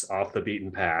jizz off the beaten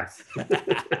path.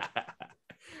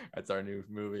 That's our new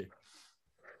movie.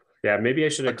 Yeah, maybe I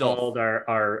should have Adult. called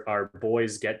our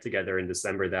boys get together in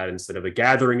December that instead of a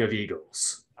gathering of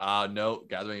eagles. No,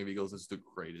 Gathering of Eagles is the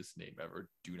greatest name ever.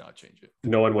 Do not change it.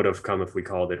 No one would have come if we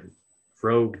called it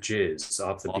rogue jizz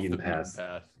off the beaten path.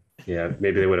 Yeah,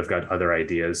 maybe they would have got other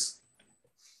ideas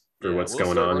for what's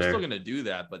going on we're there. We're still gonna do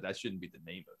that, but that shouldn't be the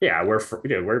name of it. Yeah, we're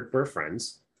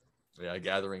friends. Yeah,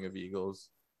 Gathering of Eagles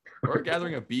or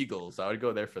Gathering of Beagles. I would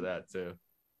go there for that too.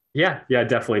 Yeah,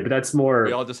 definitely. But that's more.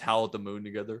 We all just howl at the moon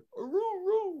together.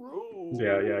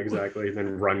 Yeah, exactly. And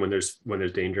then run when there's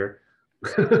danger.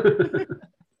 I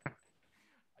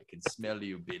can smell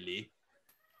you, Billy.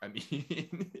 I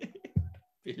mean,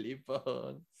 Billy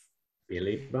Bones.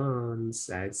 Billy Bones,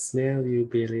 I smell you,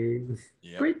 Billy.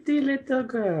 Yep. Pretty little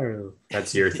girl.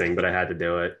 That's your thing, but I had to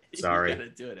do it. Sorry. You gotta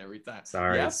do it every time.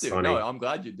 Sorry, you have it's to. funny. No, I'm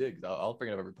glad you did. I'll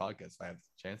bring it up every podcast if I have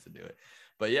the chance to do it.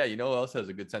 But yeah, you know what else has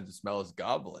a good sense of smell is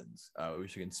goblins. We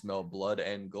can smell blood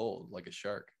and gold like a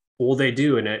shark. Well, they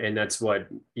do, and that's what,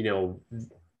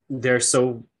 they're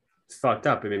so fucked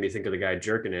up. It made me think of the guy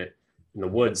jerking it in the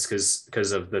woods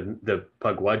because of the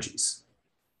pugwudgies.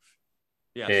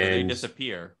 Yeah, so they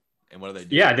disappear. And what do they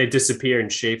do? Yeah, they disappear and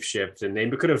shapeshift, and they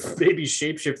could have maybe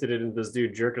shapeshifted it into this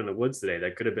dude jerking in the woods today.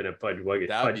 That could have been a pugwudgie.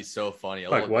 That would be so funny. A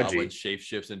little goblin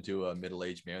shapeshifts into a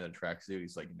middle-aged man in a tracksuit.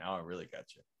 He's like, now I really got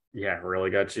you. Yeah, really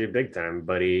got you big time,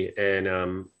 buddy.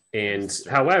 And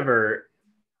however,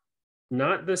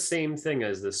 not the same thing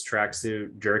as this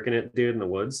tracksuit jerking it dude in the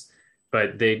woods,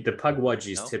 but the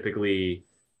pugwudgies typically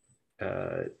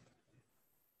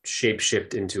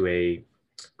shapeshift into a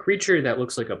creature that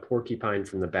looks like a porcupine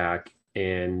from the back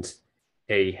and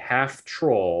a half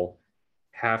troll,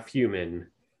 half human,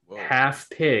 half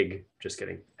pig. Just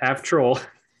kidding. Half troll.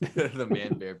 The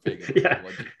man, bear, pig. Yeah.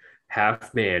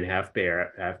 Half man, half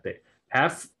bear,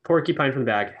 half porcupine from the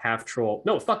back, half troll.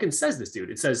 No, it fucking says this, dude.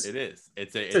 It says it is.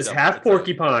 It says half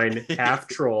porcupine, half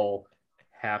troll,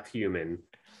 half human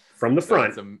from the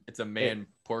front. It's a man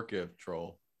porca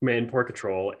troll. Man porca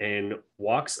troll, and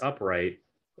walks upright.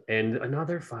 And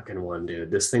another fucking one,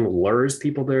 dude. This thing lures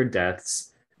people to their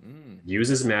deaths,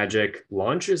 uses magic,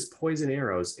 launches poison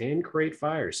arrows, and create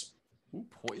fires. Ooh,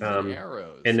 poison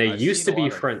arrows. And they used to be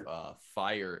friends.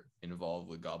 Fire involved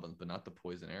with goblins, but not the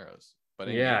poison arrows. But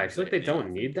yeah, I feel like they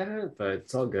don't need that, but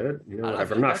it's all good.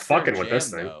 Whatever. I'm not fucking with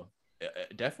this thing.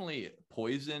 Definitely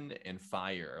poison and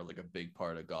fire are like a big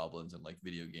part of goblins and like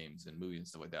video games and movies and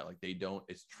stuff like that. Like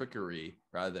it's trickery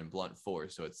rather than blunt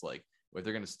force. So it's like if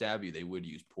they're gonna stab you, they would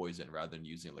use poison rather than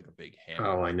using like a big hammer.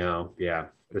 Oh, I know. Yeah,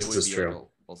 this is true.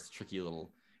 Like a tricky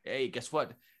little. Hey, guess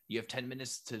what? You have 10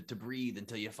 minutes to breathe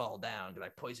until you fall down. Because I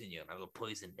poison you. I'm a little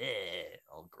poison.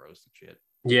 All gross and shit.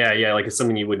 Yeah. Like it's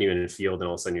something you wouldn't even feel, then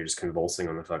all of a sudden you're just convulsing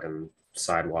on the fucking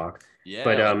sidewalk. Yeah,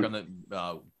 but like on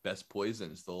the best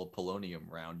poisons, the little polonium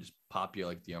round, just pop you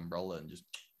like the umbrella and just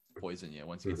poison you.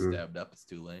 Once you get stabbed up, it's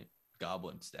too late.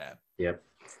 Goblin stab. Yep.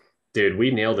 Dude,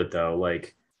 we nailed it though.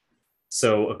 Like,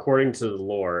 so according to the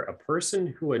lore, a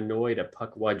person who annoyed a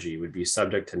pugwudgie would be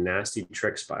subject to nasty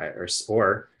tricks by it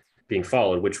or being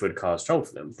followed, which would cause trouble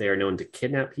for them. They are known to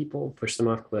kidnap people, push them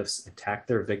off cliffs, attack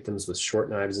their victims with short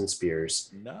knives and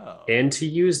spears, and to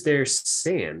use their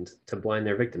sand to blind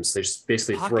their victims. So they just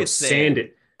basically throw sand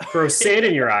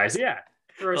in your eyes. Yeah,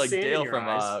 throw like sand Dale in your from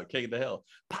eyes. King of the Hill.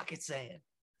 Pocket sand,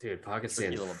 dude. Pocket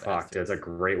sand. Fuck, dude, that's a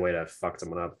great way to fuck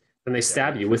someone up. And they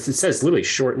stab you with, it says literally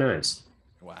short knives.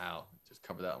 Wow, just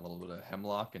cover that in a little bit of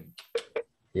hemlock and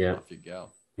off you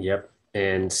go. Yep.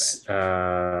 And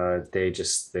they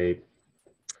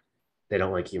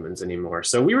don't like humans anymore.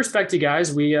 So we respect you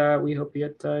guys. We hope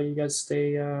you guys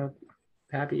stay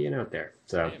happy and out there.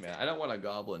 So hey man, I don't want a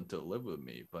goblin to live with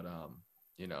me, but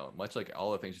much like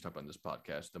all the things you talk about in this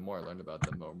podcast, the more I learn about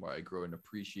them, the more I grow an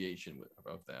appreciation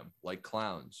of them. Like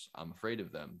clowns, I'm afraid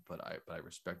of them, but I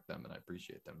respect them and I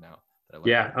appreciate them now.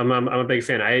 Yeah, I'm a big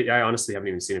fan. I honestly haven't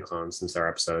even seen a clown since our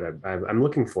episode. I'm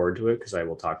looking forward to it because I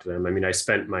will talk to them. I mean, I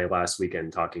spent my last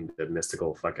weekend talking to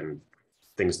mystical fucking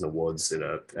things in the woods at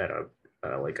a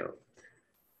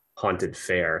haunted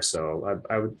fair. So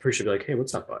I would appreciate like, hey,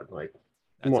 what's up, bud? Like,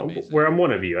 I'm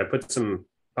one of you. I put some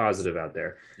positive out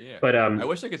there. Yeah, but I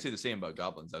wish I could say the same about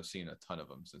goblins. I've seen a ton of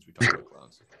them since we talked about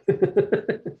clowns.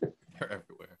 They're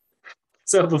everywhere.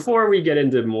 So before we get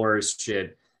into more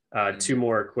shit. Two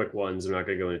more quick ones. I'm not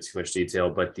going to go into too much detail,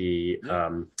 but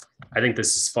I think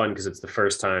this is fun because it's the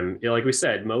first time, like we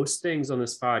said, most things on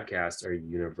this podcast are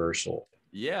universal.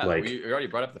 Yeah, like we already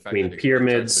brought up the fact that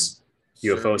pyramids,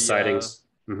 UFO sightings.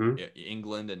 Mm-hmm.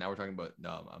 England, and now we're talking about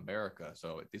America.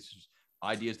 So this is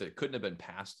ideas that couldn't have been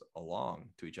passed along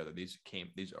to each other. These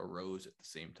arose at the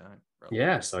same time.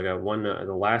 Yeah, so I got one,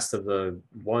 the last of the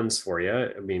ones for you.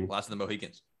 I mean, Last of the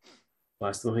Mohicans.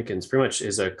 Last of the Mohicans pretty much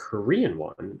is a Korean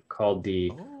one called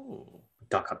the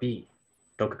Dokkaebi.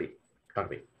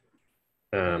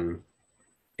 And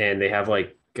they have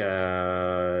like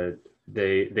they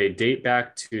date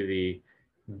back to the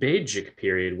Bajik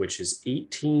period, which is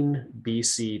 18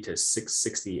 BC to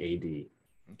 660 AD.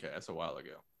 Okay, that's a while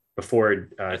ago. Before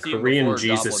Korean before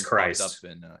Jesus Goblin Christ.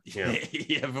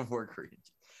 Yeah, before Korean.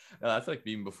 That's like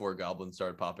even before goblins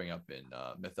started popping up in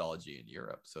mythology in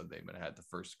Europe. So they might have had the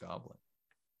first goblin.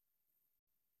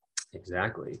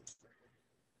 Exactly.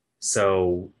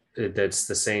 So that's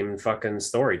the same fucking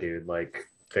story, dude. Like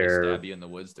they stab you in the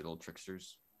woods, they're little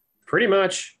tricksters. Pretty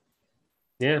much.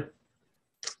 Yeah.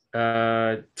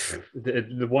 The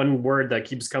one word that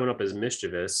keeps coming up is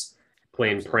mischievous,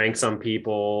 playing Absolutely. Pranks on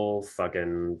people,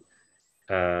 fucking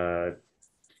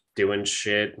doing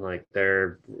shit. Like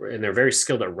they're very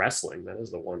skilled at wrestling. That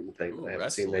is the one thing that I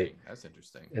haven't seen. That's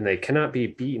interesting. And they cannot be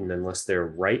beaten unless their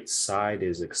right side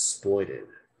is exploited.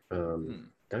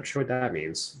 Not sure what that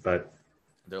means, but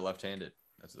they're left-handed.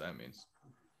 That's what that means.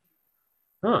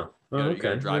 Huh. You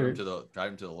gotta drive them to the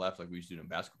left, like we used to do in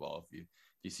basketball. If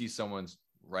you see someone's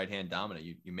right hand dominant,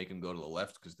 you make them go to the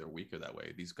left because they're weaker that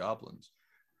way. These goblins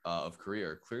of Korea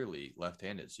are clearly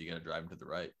left-handed, so you gotta drive them to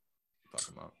the right. Fuck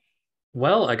them up.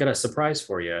 Well, I got a surprise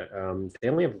for you. They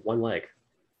only have one leg.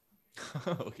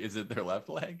 Is it their left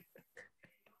leg?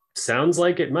 Sounds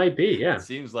like it might be, yeah. It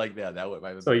seems like that would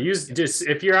might be. So just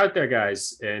if you're out there,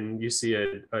 guys, and you see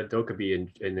a Dokkaebi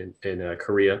in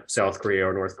Korea, South Korea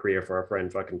or North Korea, for our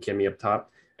friend fucking Kimmy up top.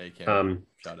 Hey Kim,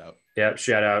 shout out. Yep,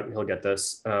 shout out. He'll get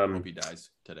this. Hope he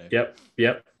dies today.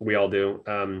 Yep. We all do.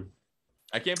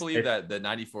 I can't believe that the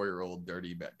 94-year-old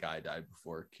dirty guy died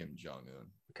before Kim Jong-un.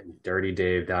 Dirty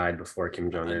Dave died before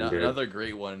Kim Jong-un. Another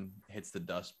great one hits the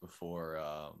dust before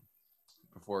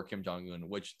Kim Jong-un,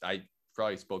 which I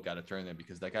probably spoke out of turn there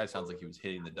because that guy sounds like he was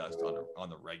hitting the dust on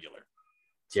the regular.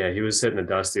 Yeah, he was hitting the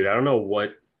dust, dude. I don't know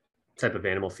what type of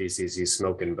animal feces he's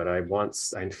smoking, but I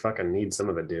fucking need some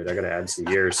of it, dude. I gotta add some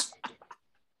years.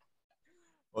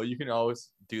 Well, you can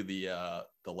always do the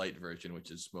light version, which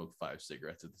is smoke 5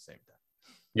 cigarettes at the same time.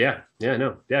 Yeah,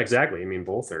 exactly. I mean,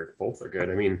 both are good.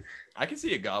 I mean, I can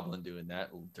see a goblin doing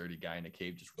that. Little dirty guy in a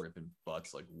cave just ripping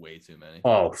butts like way too many.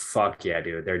 Oh fuck yeah,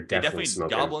 dude! They're definitely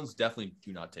smoking. Goblins definitely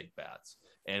do not take baths,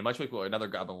 and much like another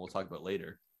goblin we'll talk about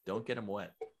later, don't get them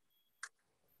wet.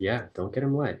 Yeah, don't get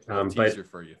them wet.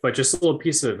 For you. But just a little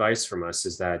piece of advice from us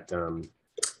is that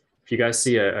if you guys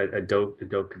see a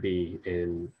Dokkaebi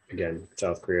in, again,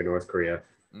 South Korea, North Korea,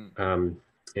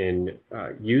 and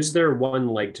use their one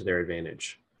leg to their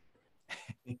advantage.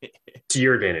 To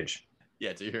your advantage.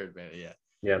 Yeah, to your advantage. Yeah.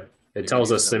 Yep. It tells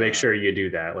us to make sure you do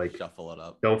that. Like, shuffle it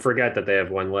up. Don't forget that they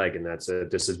have one leg, and that's a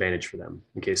disadvantage for them.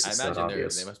 In case it's not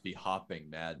obvious. They must be hopping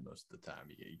mad most of the time.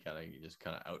 You just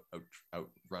kind of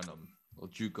outrun them. We'll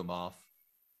juke them off.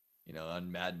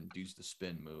 On Madden, use the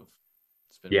spin move.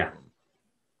 Move.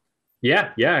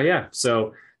 Yeah.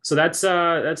 So that's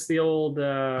the old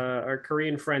our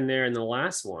Korean friend there, and the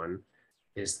last one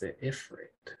is the Ifrit.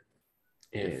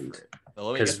 And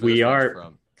because we are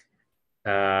from.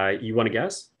 You want to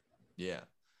guess? Yeah.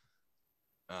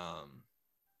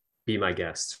 Be my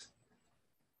guest.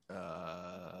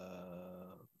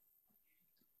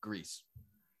 Greece.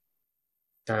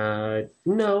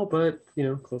 No, but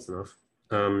close enough.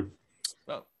 I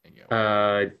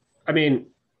mean,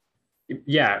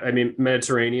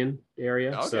 Mediterranean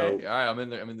area. Okay. So all right, I'm in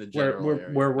the general area.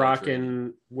 We're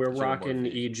rocking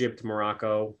Egypt,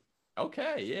 Morocco.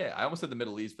 Okay, yeah. I almost said the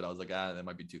Middle East, but I was like, that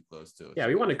might be too close to it. Yeah,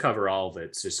 we want to cover all of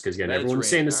it, just because again, everyone's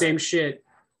saying the same shit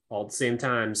all at the same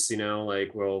times.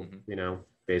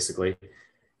 Basically,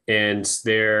 and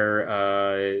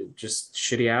they're just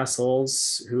shitty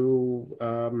assholes who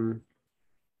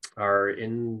are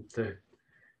in the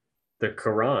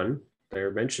Quran.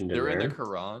 They're mentioned in there. They're in the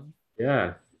Quran.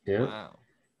 Yeah. Wow.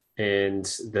 And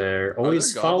they're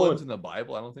always goblins in the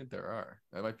Bible. I don't think there are.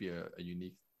 That might be a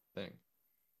unique thing.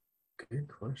 Good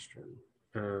question.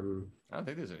 I don't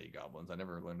think there's any goblins. I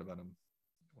never learned about them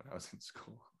when I was in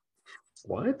school.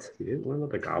 What? You didn't learn about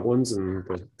the goblins in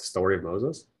the story of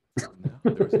Moses? No,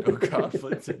 there was no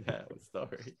goblins in that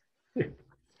story.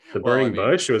 The burning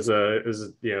bush was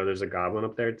there's a goblin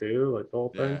up there too, like the whole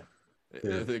thing.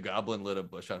 Yeah. The goblin lit a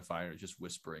bush on fire and was just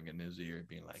whispering in his ear,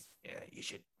 being like, "Yeah, you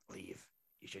should leave.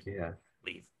 You should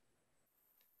leave.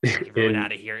 Get everyone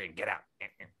out of here and get out."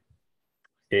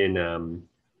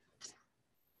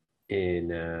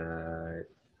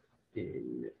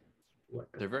 in what?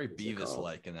 They're very is it called?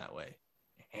 Beavis-like in that way.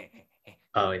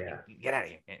 Oh yeah. Get out of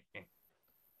here.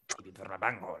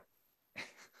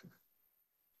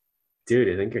 Dude,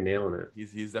 I think you're nailing it.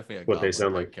 He's definitely a What they Goblin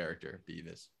sound type like. character,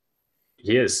 Beavis.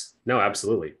 He is. No,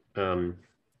 absolutely.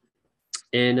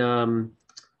 In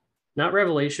not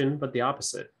Revelation, but the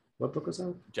opposite. What book was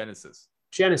that? Genesis.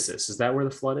 Genesis. Is that where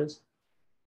the flood is?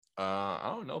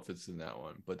 I don't know if it's in that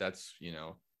one, but that's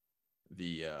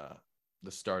the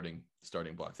starting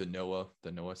block, the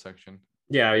Noah section.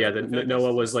 Yeah. I feel like Noah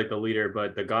that's- was like the leader,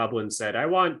 but the goblin said, "I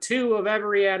want 2 of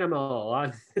every animal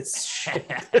on this ship."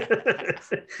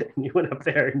 And he went up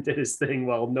there and did his thing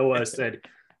while Noah said,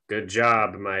 "Good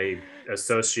job, my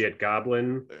associate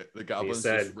goblin." The goblin's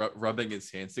said- just rubbing his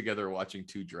hands together, watching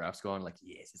 2 giraffes go on, like,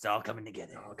 Yes, it's all coming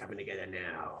together. All coming together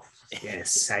now.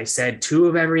 Yes, I said 2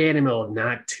 of every animal,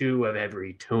 not 2 of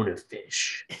every tuna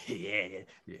fish. Yeah.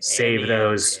 Save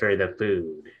those for the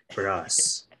food for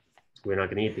us. We're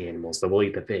not gonna eat the animals, but we'll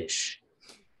eat the fish.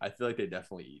 I feel like they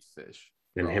definitely eat fish.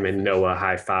 And Raw him and fish. Noah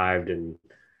high-fived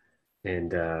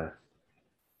and I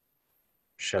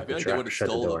shut feel the like they would have shut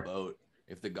the stole the door. boat.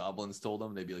 If the goblins told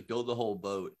them, they'd be like, build the whole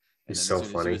boat. And It's then so as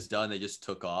soon as funny. it was done, they just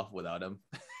took off without him.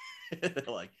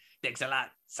 Like, Thanks a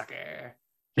lot, sucker.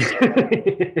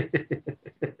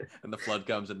 and the flood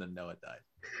comes, and then Noah died.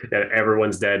 And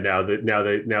everyone's dead now. The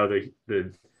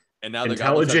And now the goblins have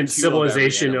intelligent 2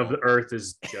 civilization every of the animal. Earth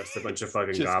is just a bunch of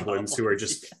fucking Just goblins who are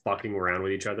goblins, just fucking around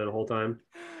with each other the whole time.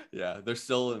 Yeah, they're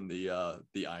still in the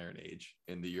Iron Age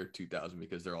in the year 2000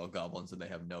 because they're all goblins and they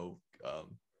have no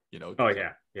Oh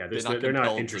yeah. They're not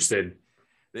compelled to- interested.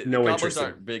 The No goblins interest in-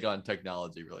 aren't big on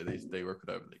technology, really. They work with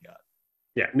whatever they got.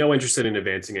 Yeah, no interested in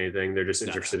advancing anything. They're just No.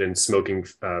 interested in smoking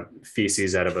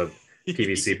feces out of a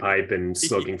PVC pipe and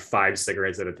smoking 5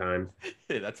 cigarettes at a time.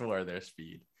 Hey, that's more their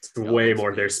speed. It's way Goblin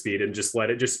more their speed. speed, and just let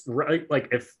it just like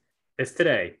if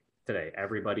today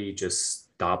everybody just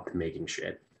stopped making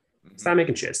shit. Stop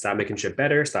making shit. Stop making shit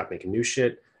better. Stop making new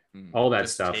shit. All that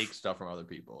Just stuff. Take stuff from other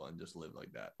people and just live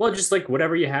like that. Well, just like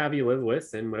whatever you have, you live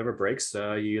with, and whatever breaks,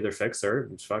 you either fix or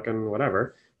it's fucking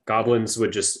whatever. Goblins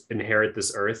would just inherit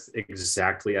this earth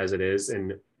exactly as it is,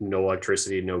 and no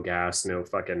electricity, no gas, no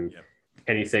fucking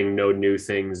anything, no new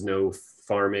things, no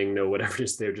farming, no whatever.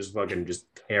 Just they're just fucking just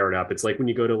tear it up. It's like when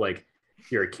you go to like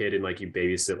you're a kid and like you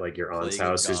babysit like your aunt's Plague of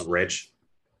house who's rich,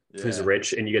 Yeah.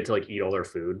 and you get to like eat all their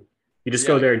food. You just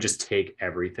go there and just take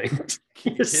everything.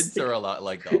 Kids are a lot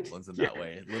like goblins in that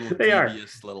way. Little They are.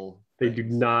 devious little. They do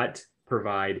things. not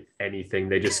provide anything.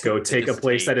 They just go take a just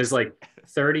place take. that is like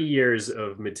 30 years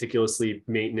of meticulously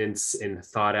maintenance and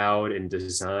thought out and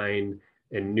design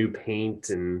and new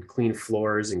paint and clean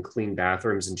floors and clean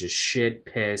bathrooms and just shit,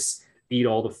 piss, eat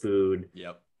all the food,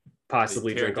 Yep.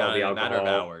 possibly They tear drink all down the in a matter of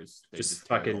alcohol, hours. They just tear the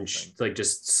fucking whole thing. like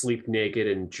just sleep naked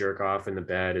and jerk off in the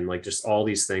bed and like just all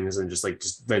these things and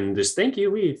just then just thank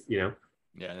you, leave, Yeah,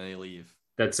 and then they leave.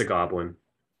 That's a goblin.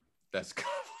 That's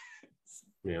goblins.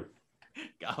 Yeah.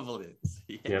 Goblins.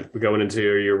 Yeah. Yeah, going into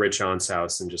your rich aunt's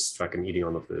house and just fucking eating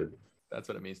all the food. That's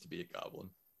what it means to be a goblin.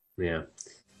 Yeah.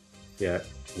 Yep.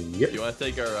 Do you want to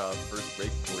take our first break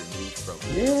before we move from?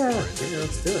 Yeah,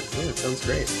 let's do it. Yeah, it sounds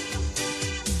great.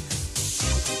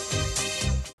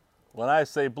 When I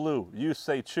say blue, you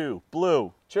say chew.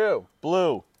 Blue. Chew.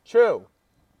 Blue. Chew.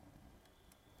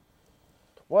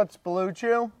 What's Blue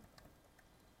Chew?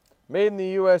 Made in the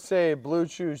USA, Blue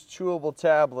Chew's chewable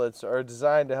tablets are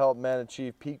designed to help men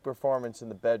achieve peak performance in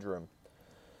the bedroom.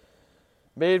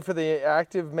 Made for the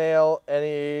active male, any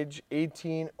age,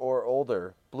 18 or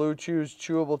older. Blue Chew's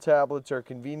chewable tablets are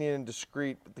convenient and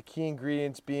discreet, with the key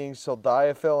ingredients being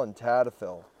sildenafil and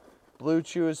tadalafil. Blue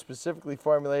Chew is specifically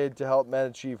formulated to help men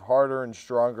achieve harder and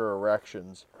stronger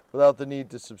erections without the need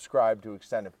to subscribe to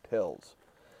extended pills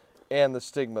and the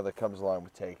stigma that comes along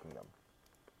with taking them.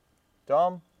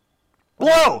 Dom?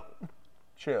 Blue.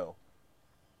 Chew.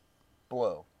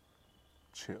 Blue.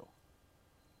 Chew.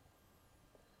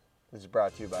 This is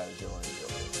brought to you by the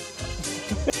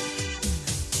Dylan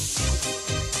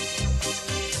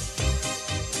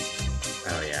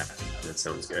Oh yeah, that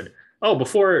sounds good. Oh,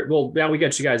 now we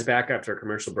got you guys back after a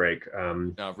commercial break.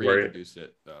 No, reintroduce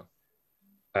it though.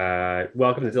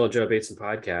 Welcome to Dylan Joe Bateson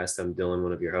podcast. I'm Dylan,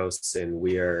 one of your hosts, and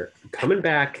we are coming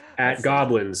back at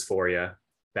Goblins for you.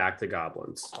 Back to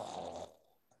Goblins.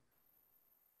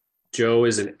 Joe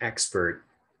is an expert.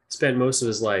 Spent most of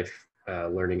his life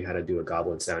learning how to do a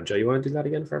goblin sound. Joe, you want to do that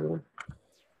again for everyone?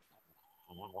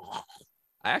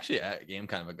 I actually am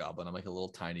kind of a goblin. I'm like a little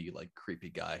tiny, like creepy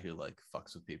guy who like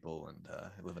fucks with people and I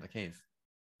live in a cave.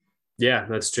 Yeah,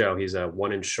 that's Joe. He's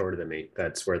 1 inch shorter than me.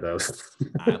 That's where those.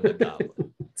 I'm a goblin.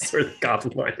 That's where the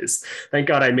goblin line is. Thank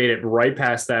God I made it right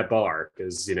past that bar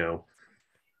because,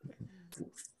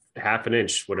 half an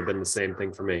inch would have been the same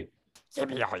thing for me. Give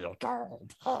me all your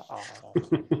gold.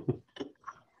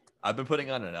 I've been putting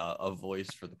on a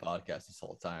voice for the podcast this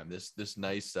whole time. This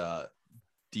nice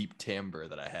deep timbre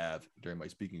that I have during my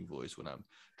speaking voice when I'm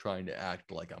trying to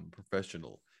act like I'm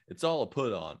professional. It's all a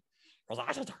put on.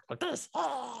 I should talk like this.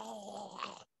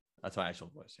 That's my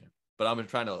actual voice, yeah. But I'm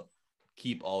trying to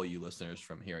keep all you listeners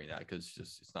from hearing that because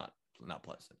it's not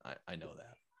pleasant. I know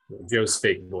that. Joe's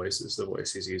fake voice is the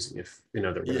voice he's using. If in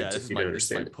other words, Yeah, if you don't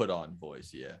understand, this is my put on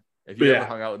voice. Yeah, if you ever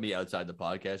hung out with me outside the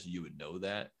podcast, you would know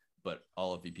that. But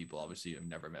all of you people obviously have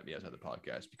never met me outside the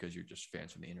podcast because you're just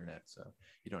fans from the internet, so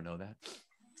you don't know that.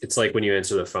 It's like when you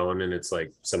answer the phone and it's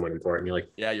like someone important. You're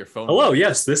like, yeah, your phone. Hello,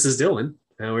 yes, this is Dylan.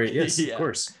 How are you? Yes, Yeah. Of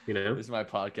course. This is my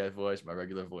podcast voice. My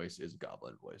regular voice is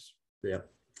Goblin voice. Yeah.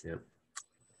 And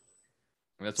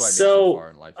that's why I made it so far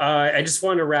in life. I just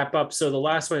want to wrap up. So the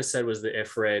last one I said was the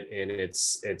Ifrit, and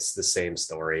it's the same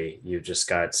story. You just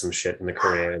got some shit in the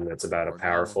Quran that's about a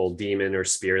powerful demon or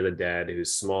spear of the dead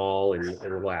who's small and a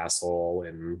little asshole,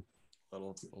 and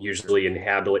usually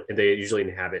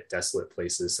inhabit desolate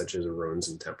places such as ruins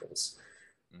and temples.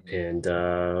 Mm-hmm. And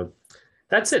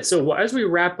that's it. So as we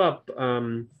wrap up,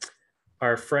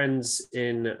 our friends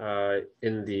in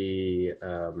the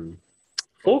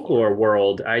folklore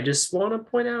world, I just want to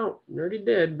point out, I already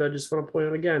did, but I just want to point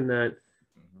out again that,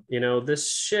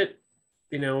 this shit,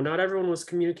 not everyone was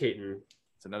communicating.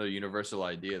 It's another universal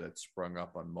idea that sprung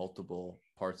up on multiple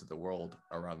parts of the world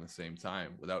around the same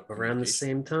time without without,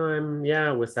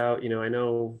 I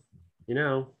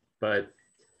know, but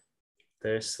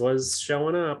this was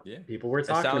showing up. Yeah. People were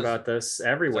talking about this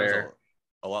everywhere.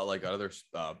 A lot like other,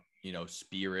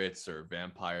 spirits or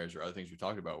vampires or other things we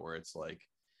talked about, where it's like,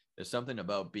 there's something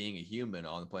about being a human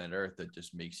on the planet Earth that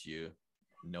just makes you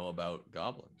know about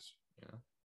goblins,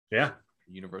 Yeah.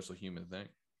 Universal human thing.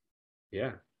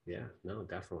 Yeah. No,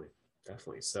 definitely.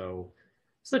 So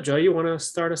Joe, you want to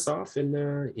start us off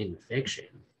in fiction?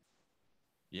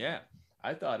 Yeah.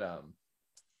 I thought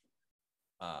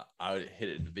I would hit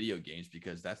it in video games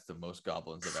because that's the most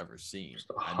goblins I've ever seen. It's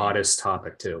the hottest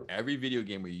topic too. Every video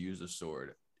game where you use a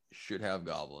sword should have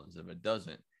goblins. If it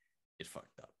doesn't, it's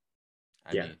fucked up.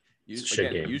 I mean,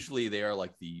 usually they are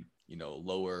like the,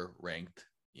 lower ranked,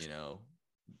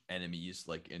 enemies,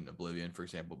 like in Oblivion, for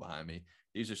example, behind me.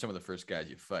 These are some of the first guys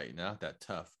you fight. Not that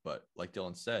tough, but like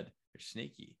Dylan said, they're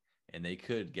sneaky and they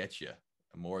could get you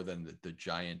more than the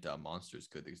giant monsters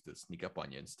could. They could sneak up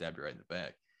on you and stab you right in the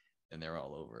back, and they're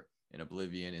all over. In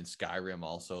Oblivion, in Skyrim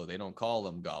also, they don't call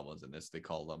them goblins in this. They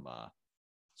call them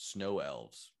snow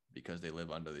elves, because they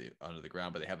live under the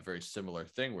ground, but they have a very similar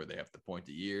thing where they have the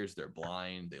pointy ears, they're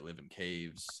blind, they live in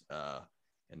caves,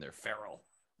 and they're feral,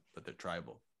 but they're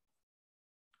tribal.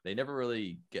 They never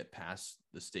really get past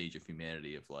the stage of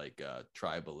humanity of like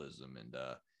tribalism and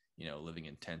living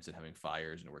in tents and having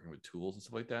fires and working with tools and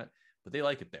stuff like that. But they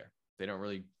like it there. They don't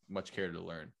really much care to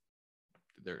learn.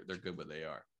 They're good where they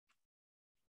are.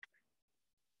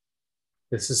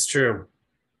 This is true.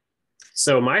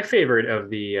 So my favorite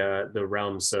of the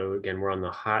realm. So again, we're on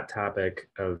the hot topic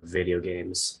of video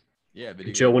games. Yeah,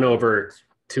 Joe went over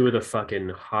two of the fucking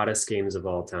hottest games of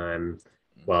all time.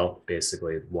 Well,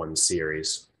 basically one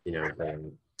series.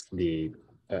 The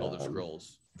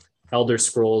Elder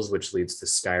Scrolls, which leads to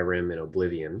Skyrim and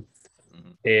Oblivion,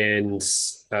 and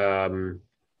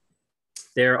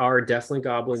there are definitely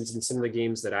goblins in some of the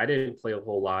games that I didn't play a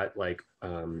whole lot, like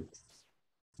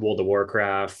World of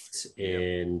Warcraft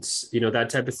and that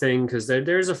type of thing, because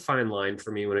there's a fine line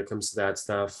for me when it comes to that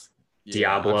stuff.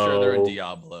 Diablo, I'm sure they're in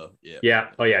Diablo.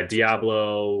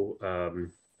 Diablo,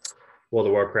 World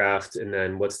of Warcraft, and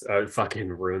then what's fucking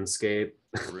RuneScape.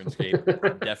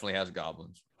 RuneScape definitely has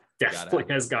goblins. Definitely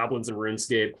has goblins in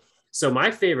RuneScape. So my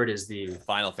favorite is the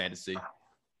Final Fantasy.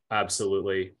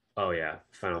 Absolutely. Oh yeah,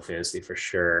 Final Fantasy for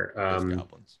sure.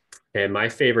 Goblins. And my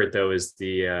favorite though is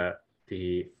the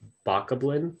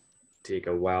Bokoblin. Take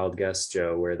a wild guess,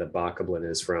 Joe, where the Bokoblin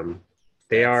is from.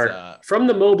 They are from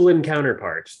the Moblin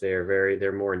counterpart.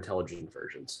 They're more intelligent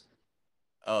versions.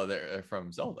 Oh, they're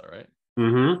from Zelda, right?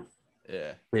 Mm-hmm.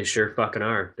 Yeah. They sure fucking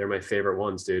are. They're my favorite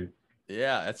ones, dude.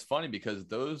 Yeah, it's funny because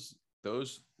those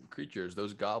creatures,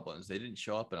 those goblins, they didn't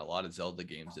show up in a lot of Zelda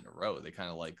games in a row. They kind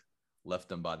of like left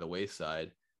them by the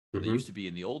wayside. They used to be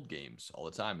in the old games all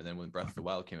the time. And then when Breath of the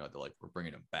Wild came out, they're like, we're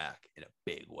bringing them back in a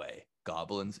big way.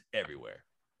 Goblins everywhere.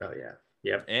 Oh, yeah.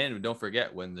 Yep. And don't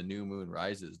forget, when the new moon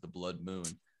rises, the blood moon,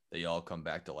 they all come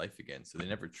back to life again. So they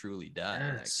never truly die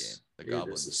in that game. The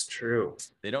goblins. This is true.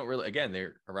 They don't really, again,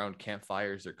 they're around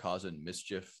campfires. They're causing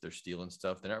mischief. They're stealing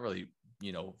stuff. They're not really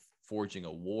forging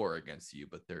a war against you,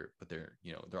 but they're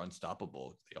they're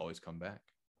unstoppable. They always come back.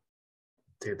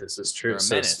 Dude, this is true. They're a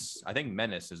menace. I think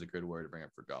menace is a good word to bring up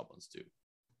for goblins too.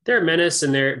 They're a menace,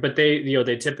 and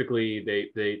they typically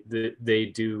they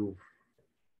do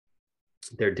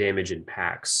their damage in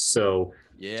packs. So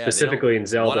yeah, specifically in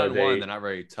Zelda, one-on-one, they're not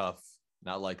very tough.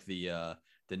 Not like the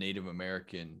Native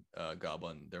American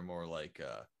goblin. They're more like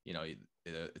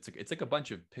it's like a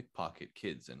bunch of pickpocket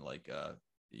kids in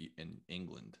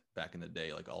England back in the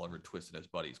day, like Oliver Twist and his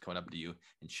buddies coming up to you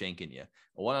and shanking you.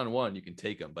 A one-on-one, you can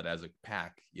take them, but as a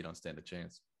pack, you don't stand a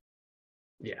chance.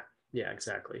 Yeah,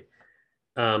 exactly.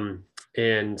 And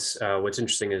what's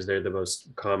interesting is they're the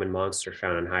most common monster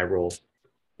found in Hyrule,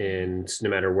 and no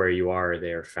matter where you are,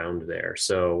 they are found there.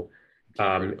 So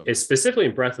it's specifically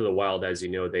in Breath of the Wild, as you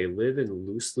know, they live in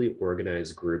loosely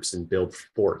organized groups and build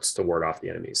forts to ward off the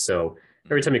enemies. So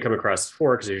every time you come across the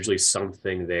forks, there's usually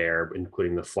something there,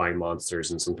 including the flying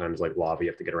monsters and sometimes like lava you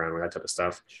have to get around with, that type of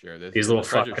stuff. Sure. These little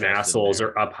fucking assholes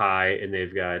are up high, and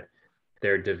they've got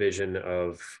their division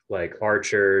of like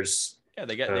archers. Yeah,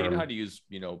 they know how to use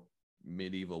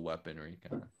medieval weaponry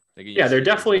kind of. They're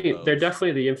definitely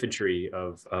the infantry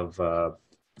of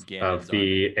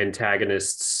the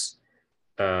antagonists.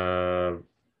 Ganon.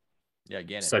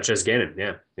 Such as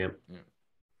Ganon.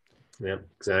 Yeah,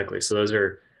 exactly. So those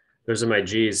are my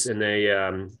G's, and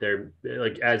they're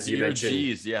like, as you mentioned.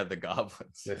 G's, yeah, the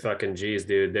goblins. The fucking G's,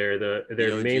 dude.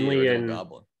 They're mainly in.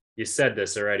 Goblin. You said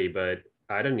this already, but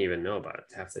I didn't even know about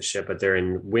half the shit. But they're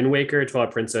in Wind Waker,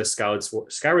 Twilight Princess,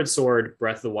 Skyward Sword,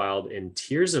 Breath of the Wild, and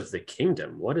Tears of the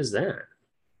Kingdom. What is that?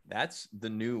 That's the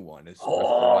new one.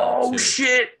 Oh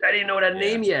shit! I didn't know that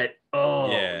name yet. Oh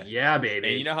yeah, baby.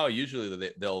 And you know how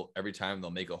usually they'll every time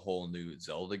they'll make a whole new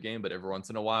Zelda game, but every once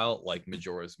in a while, like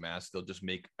Majora's Mask, they'll just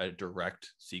make a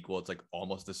direct sequel. It's like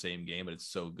almost the same game, but it's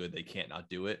so good they can't not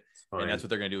do it. And that's what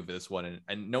they're gonna do for this one.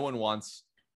 And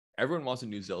everyone wants a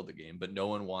new Zelda game, but no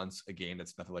one wants a game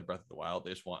that's nothing like Breath of the Wild.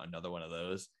 They just want another one of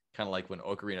those. Kind of like when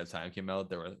Ocarina of Time came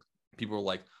out, people were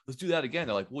like, let's do that again.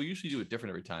 They're like, we'll usually do it different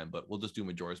every time, but we'll just do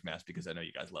Majora's Mask because I know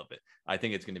you guys love it. I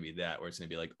think it's going to be that, where it's going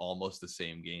to be like almost the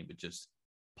same game, but just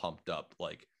pumped up,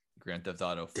 like Grand Theft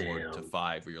Auto 4 to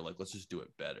 5, where you're like, let's just do it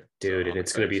better. Dude, and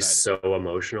it's going to be so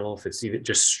emotional. If it's even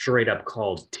just straight up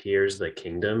called Tears of the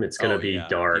Kingdom, it's going to be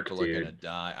dark, people dude. Are going to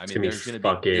die. I mean, there's going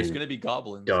to be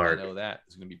goblins. Dark. I know that.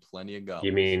 There's going to be plenty of goblins.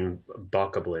 You mean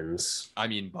bokoblins? I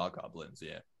mean bokoblins,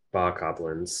 yeah.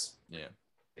 Bokoblins. Yeah.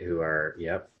 Who are,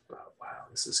 yep. Oh, wow,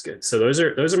 this is good. So those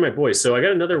are my boys. So I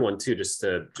got another one too, just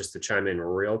to chime in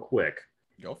real quick.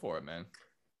 Go for it, man.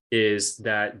 Is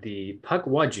that the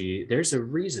Pukwudgie? There's a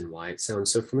reason why it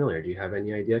sounds so familiar. Do you have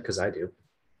any idea? Because I do.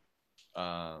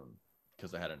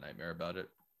 Because I had a nightmare about it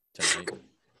tonight.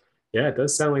 Yeah, it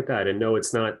does sound like that. And no,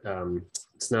 it's not.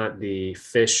 It's not the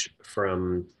fish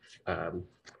from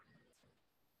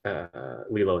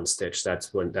Lilo and Stitch.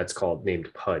 That's called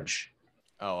named Pudge.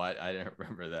 Oh, I didn't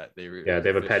remember that. They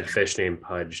have a pet fish named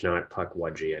Pudge, not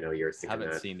Pukwudgie. I know you're thinking that. I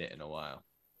haven't seen it in a while.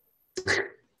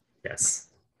 Yes.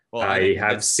 Well, I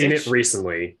have seen it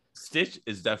recently. Stitch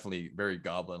is definitely very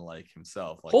goblin-like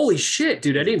himself. Like, holy shit,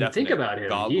 dude! I didn't even think about him.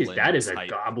 That is a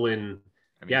goblin.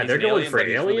 I mean, they're going for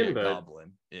alien, but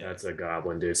goblin. Yeah. That's a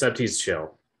goblin, dude. Except he's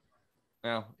chill.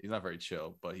 No, he's not very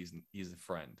chill, but he's a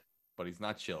friend. But he's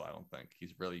not chill. I don't think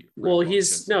he's really. Well,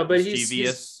 he's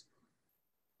devious.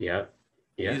 Yeah.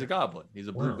 He's a goblin. He's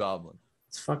a blue goblin.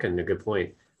 It's fucking a good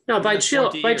point. No, by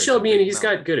chill meaning he's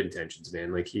got good intentions,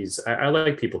 man. Like I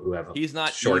like people who have he's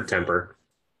not short evil. Temper.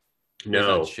 No, he's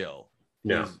not chill.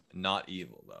 No, he's not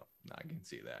evil though. No, I can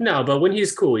see that. No, but when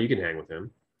he's cool, you can hang with him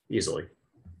easily.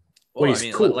 Well,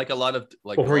 he's cool. Like a lot of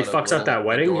before he fucks up that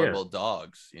wedding. Adorable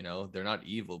dogs, they're not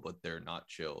evil, but they're not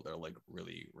chill. They're like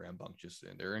really rambunctious,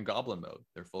 and they're in Goblin Mode.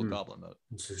 They're full Goblin Mode.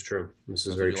 This is true. This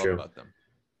is very true about them.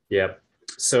 Yep.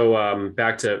 So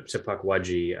back to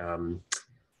Pukwudgie.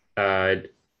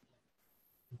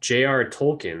 J.R.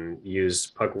 Tolkien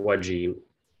used Pukwudgie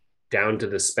down to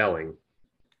the spelling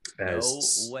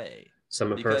as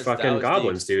some of her fucking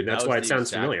goblins, dude. That's why it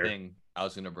sounds familiar. Thing I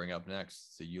was going to bring up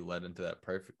next, so you led into that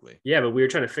perfectly. Yeah, but we were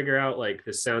trying to figure out like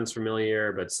this sounds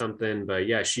familiar, but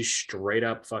yeah, she straight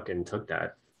up fucking took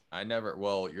that.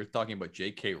 Well, you're talking about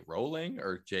J.K. Rowling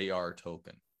or J.R.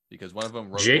 Tolkien? Because one of them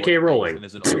wrote J.K. Rowling and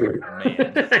is an old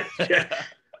man.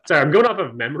 Sorry, I'm going off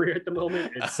of memory at the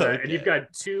moment. It's Okay. and you've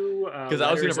got two. Because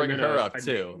I was going to letters bring and then her a- up a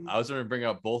too. name. I was going to bring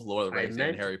up both Lord of the I Rings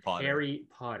meant and Harry Potter. Harry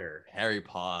Potter. Harry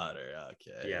Potter.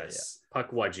 Okay. Yes,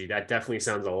 Pukwudgie. That definitely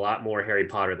sounds a lot more Harry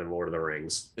Potter than Lord of the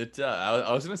Rings. It.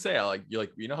 I was going to say, you're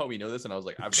like, you know how we know this, and I was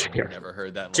like, I've J.R. never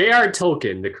heard that. J.R.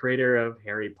 Tolkien, the creator of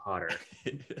Harry Potter.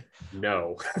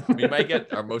 No. We might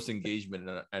get our most engagement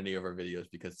in any of our videos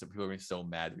because some people are gonna be so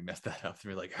mad we messed that up.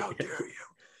 They're like, "How dare you!"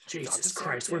 Jesus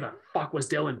Christ, where the fuck was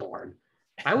Dylan born?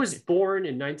 I was born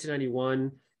in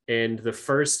 1991, and the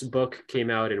first book came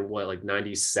out in what, like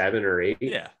 97 or 8?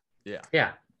 Yeah. Yeah.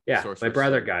 Sorcerer's My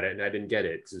brother Stone. got it, and I didn't get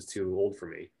it. It was too old for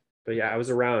me. But yeah, I was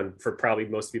around for probably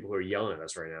most people who are yelling at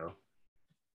us right now.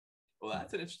 Well,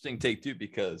 that's an interesting take too,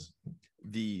 because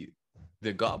the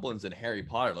goblins in Harry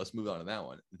Potter. Let's move on to that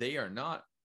one. They are not.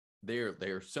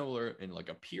 They're similar in like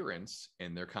appearance,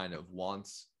 and they're kind of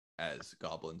wants as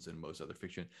goblins in most other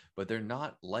fiction, but they're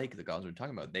not like the goblins we're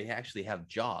talking about. They actually have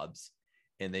jobs,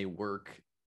 and they work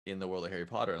in the world of Harry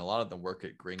Potter, and a lot of them work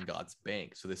at Gringotts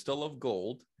Bank. So they still love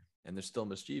gold, and they're still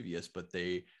mischievous, but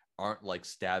they aren't like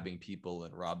stabbing people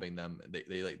and robbing them.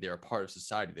 They're a part of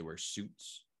society. They wear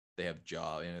suits. They have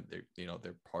job, and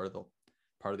they're part of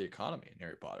the economy in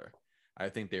Harry Potter. I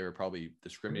think they were probably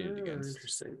discriminated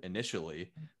against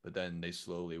initially, but then they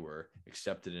slowly were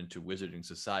accepted into wizarding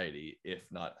society, if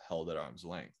not held at arm's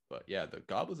length. But yeah, the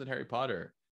goblins in Harry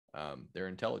Potter, they're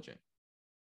intelligent.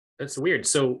 That's weird.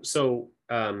 So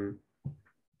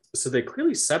they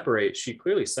clearly separate. She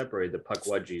clearly separated the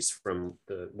Pukwudgies from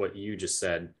what you just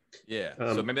said. Yeah.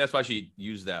 So maybe that's why she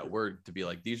used that word to be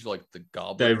like, these are like the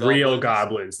the real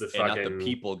goblins, the fucking, and not the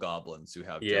people goblins who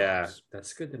have yeah, jobs.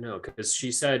 That's good to know, because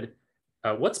she said,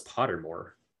 what's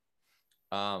Pottermore?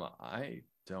 I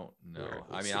don't know. Yeah,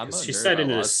 I mean, I'm she nerd said about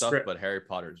in a lot a of stuff, script, but Harry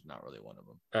Potter's not really one of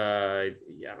them.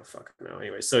 Yeah, I don't fucking know.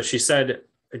 Anyway, so she said,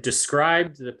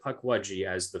 described the Pukwudgie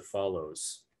as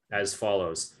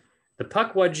follows. The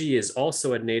Pukwudgie is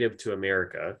also a native to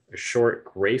America, a short,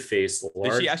 gray-faced,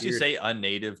 large. Did she actually say a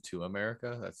native to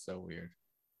America? That's so weird.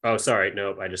 Oh, sorry.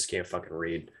 Nope. I just can't fucking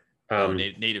read.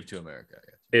 Native to America.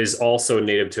 Yeah. Is also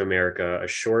native to America, a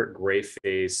short,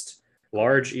 gray-faced,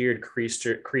 large-eared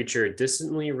creature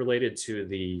distantly related to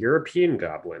the European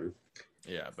goblin.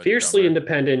 Yeah, but Fiercely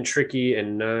independent, tricky,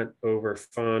 and not over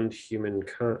fond of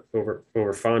humankind.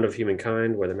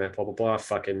 Where the map, blah blah blah.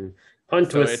 Fucking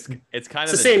hunt so with. It's kind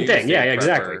of the same thing. Yeah,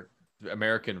 exactly.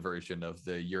 American version of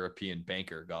the European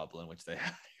banker goblin, which they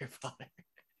have here.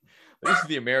 This is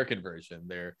the American version.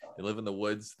 They live in the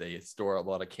woods. They store a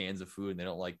lot of cans of food, and they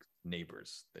don't like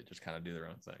neighbors. They just kind of do their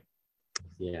own thing.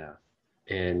 Yeah,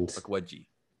 and Pukwudgie.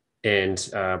 And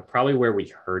probably where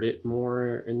we heard it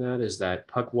more in that is that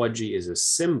Pukwudgie is a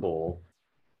symbol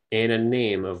and a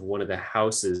name of one of the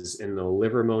houses in the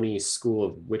Livermore School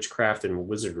of Witchcraft and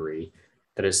Wizardry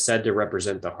that is said to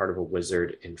represent the heart of a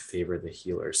wizard and favor the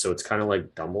healer. So it's kind of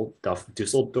like Dumbledore.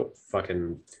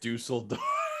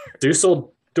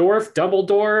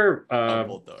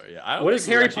 Yeah. What is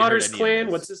Harry Potter's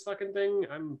clan? What's his fucking thing?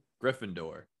 I'm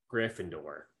Gryffindor.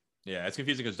 Yeah, it's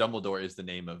confusing because Dumbledore is the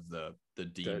name of the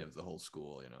dean of the whole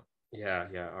school, you know. Yeah,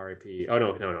 R.I.P. Oh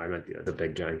no, I meant the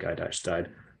big giant guy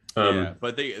died. Yeah,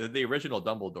 but the original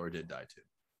Dumbledore did die too.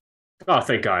 Oh,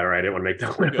 thank God! All right, I didn't want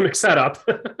to make that up.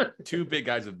 Two big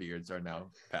guys with beards are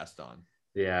now passed on.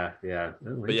 Yeah. Oh,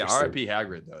 but yeah, R.I.P.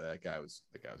 Hagrid though. That guy was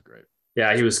great.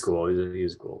 Yeah, he was cool. He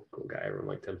was a cool guy. Everyone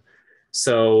liked him.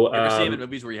 So you ever see him in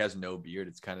movies where he has no beard?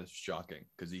 It's kind of shocking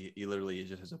because he literally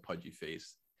just has a pudgy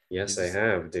face. Yes, I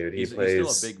have, dude. He's still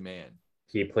a big man.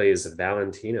 He plays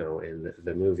Valentino in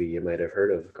the movie you might have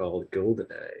heard of called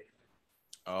GoldenEye.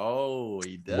 Oh,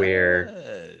 he does.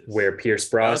 Where Pierce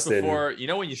Brosnan. Before, you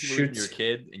know, when you see movies when you're a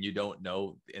kid and you don't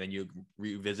know, and then you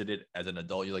revisit it as an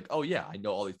adult, you're like, oh yeah, I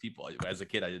know all these people. As a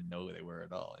kid, I didn't know who they were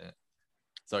at all. Yeah.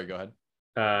 Sorry, go ahead.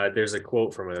 There's a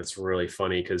quote from it that's really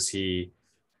funny because he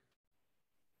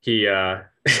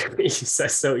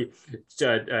says so.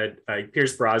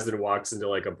 Pierce Brosnan walks into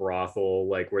like a brothel,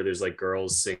 like where there's like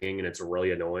girls singing, and it's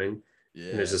really annoying.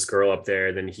 Yeah. And there's this girl up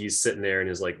there. Then he's sitting there in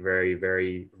his like very,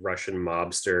 very Russian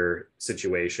mobster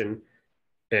situation,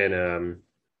 and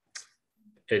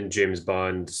James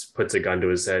Bond puts a gun to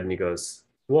his head and he goes,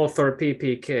 "Walther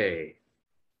PPK.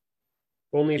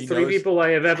 Only three people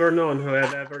I have ever known who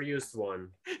have ever used one."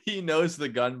 He knows the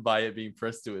gun by it being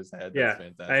pressed to his head. That's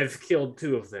fantastic. I've killed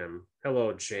 2 of them.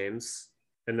 Hello, James.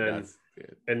 And then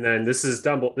this is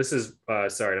Dumbledore. This is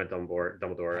sorry, not Dumbledore.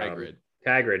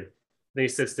 Hagrid. Then he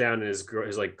sits down and his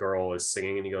like girl is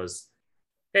singing and he goes,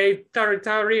 "Hey,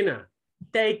 Tarina,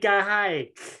 take a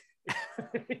hike."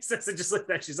 He says it just like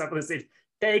that. She's up on the stage.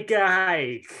 Take a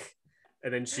hike.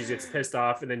 and then she gets pissed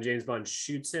off, and then James Bond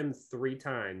shoots him 3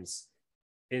 times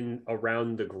in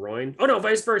around the groin. Oh no,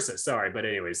 vice versa. Sorry, but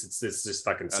anyways, it's just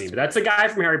fucking scene. But that's the guy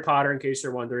from Harry Potter, in case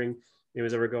you're wondering. He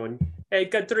was ever going, "Hey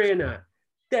Katrina,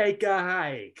 take a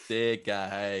hike." Take a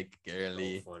hike,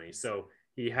 girly. So funny. So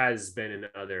he has been in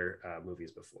other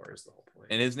movies before. Is the whole point.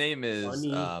 And his name is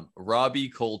Robbie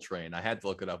Coltrane. I had to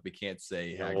look it up. We can't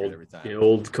say Hagrid every time. The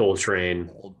old Coltrane.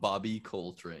 Old Bobby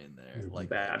Coltrane there. Like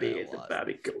Bobby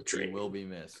Coltrane. He will be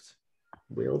missed.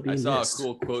 I saw a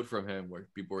cool quote from him where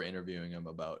people were interviewing him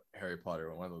about Harry Potter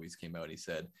when one of the movies came out. He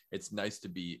said, "It's nice to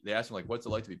be." They asked him like, "What's it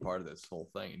like to be part of this whole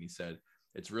thing?" And he said,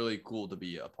 "It's really cool to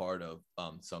be a part of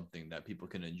something that people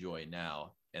can enjoy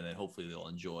now, and then hopefully they'll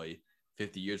enjoy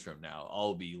 50 years from now.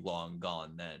 I'll be long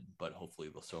gone then, but hopefully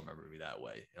they'll still remember me that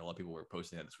way." And a lot of people were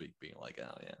posting that this week, being like,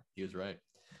 "Oh yeah, he was right."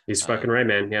 He's fucking right,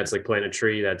 man. Yeah, it's like planting a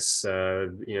tree. That's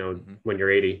when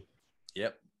you're 80.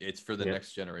 Yep. It's for the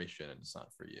next generation, and it's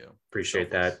not for you.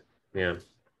 Appreciate that. Yeah.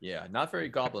 Yeah, not very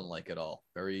goblin-like at all.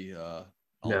 Very No.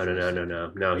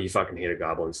 He fucking hated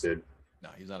goblins, dude. No,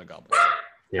 he's not a goblin.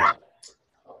 Yeah.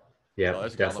 Yeah,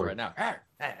 there's a definitely. goblin right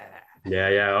now.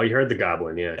 Yeah. Oh, you heard the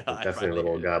goblin. Yeah, I definitely a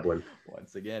little goblin.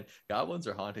 Once again, goblins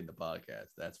are haunting the podcast.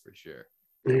 That's for sure.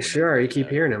 Sure, you keep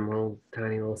hearing him, little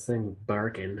tiny little thing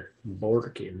barking. Well,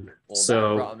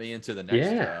 that brought me into the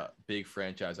next big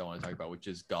franchise I want to talk about, which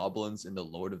is Goblins in the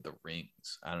Lord of the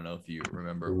Rings. I don't know if you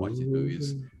remember watching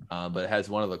movies, but it has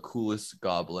one of the coolest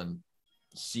goblin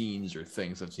scenes or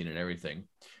things I've seen in everything,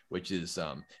 which is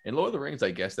in Lord of the Rings, I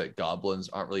guess that goblins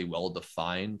aren't really well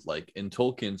defined. Like in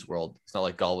Tolkien's world, it's not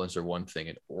like goblins are one thing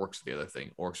and orcs are the other thing.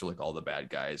 Orcs are like all the bad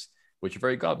guys, which are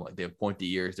very goblin-like. They have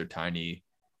pointy ears, they're tiny,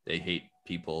 they hate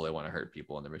people, they want to hurt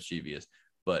people, and they're mischievous.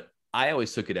 But I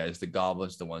always took it as the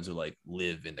goblins, the ones who like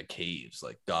live in the caves,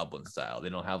 like goblin style. They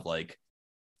don't have like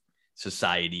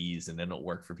societies and they don't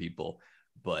work for people.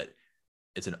 But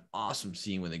it's an awesome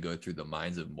scene when they go through the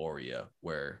mines of Moria,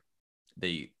 where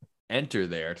they enter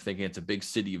there thinking it's a big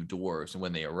city of dwarves, and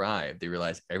when they arrive, they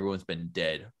realize everyone's been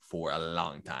dead for a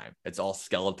long time. It's all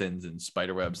skeletons and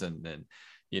spider webs, and then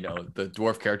the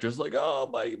dwarf character is like, "Oh,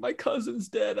 my cousin's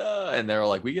dead," and they're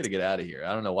like, "We got to get out of here.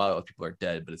 I don't know why all people are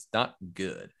dead, but it's not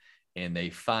good." And they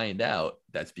find out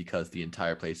that's because the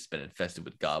entire place has been infested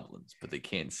with goblins, but they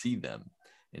can't see them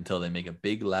until they make a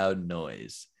big loud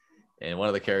noise. And one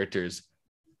of the characters,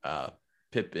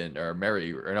 Pippin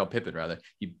rather,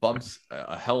 he bumps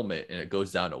a helmet and it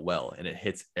goes down a well, and it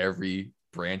hits every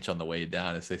branch on the way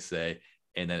down, as they say.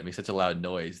 And then it makes such a loud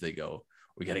noise, they go,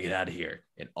 "We got to get out of here."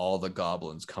 And all the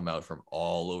goblins come out from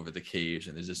all over the caves,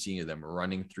 and there's a scene of them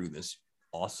running through this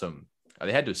awesome.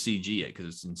 They had to CG it because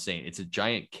it's insane. It's a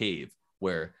giant cave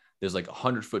where there's like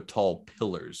 100-foot tall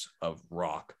pillars of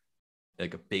rock,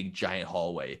 like a big giant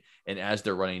hallway. And as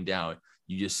they're running down,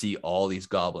 you just see all these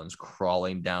goblins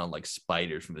crawling down like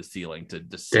spiders from the ceiling to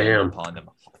descend upon them.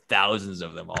 Thousands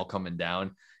of them all coming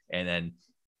down. And then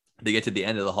they get to the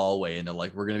end of the hallway and they're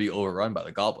like, "We're going to be overrun by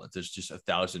the goblins." There's just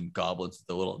 1,000 goblins with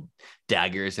the little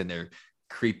daggers and their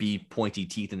creepy pointy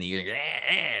teeth in the ear.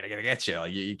 They're going to get you.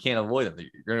 Like, you can't avoid them.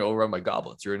 You're going to overrun by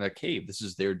goblins. You're in a cave. This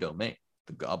is their domain,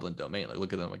 the goblin domain. Like,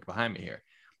 look at them like behind me here.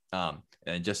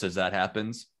 And just as that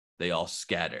happens, they all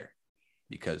scatter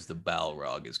because the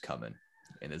Balrog is coming,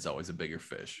 and there's always a bigger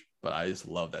fish. But I just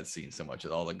love that scene so much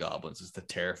with all the goblins. It's the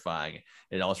terrifying.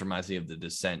 It also reminds me of The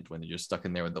Descent, when they're just stuck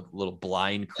in there with the little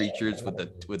blind creatures with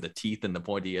the teeth and the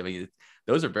pointy. I mean,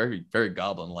 those are very, very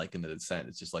goblin-like in The Descent.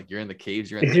 It's just like you're in the caves,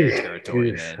 you're in their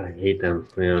territory, man. I hate them.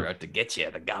 Yeah. They're out to get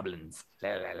you, the goblins.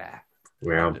 La, la, la.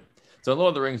 Yeah. So in Lord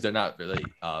of the Rings, they're not really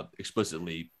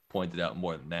explicitly pointed out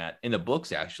more than that. In the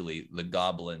books, actually, the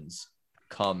goblins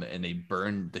come and they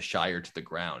burn the Shire to the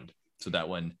ground so that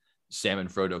when Sam and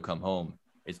Frodo come home,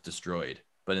 it's destroyed.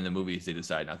 But in the movies, they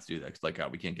decide not to do that. It's like,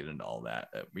 we can't get into all that.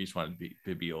 We just want it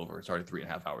to be over. It's already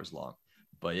 3.5 hours long.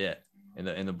 But yeah,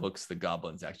 in the books, the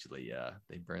goblins actually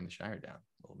they burn the Shire down.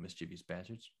 Little mischievous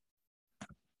bastards.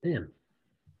 Damn.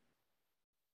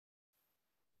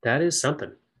 That is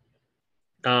something.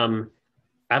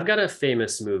 I've got a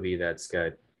famous movie that's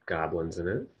got goblins in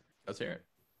it. Let's hear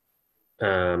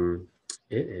it.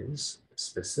 It is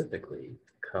specifically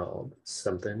called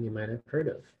something you might have heard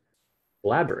of.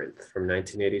 Labyrinth from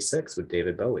 1986 with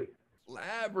David Bowie.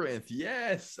 Labyrinth,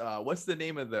 yes. What's the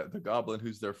name of the goblin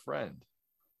who's their friend?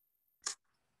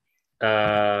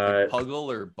 Like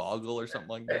Puggle or Boggle or something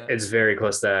like that? It's very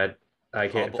close to that. I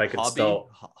can't. Hobble, if I could Hobby? spell.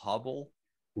 Hobble?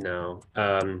 No.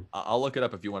 I'll look it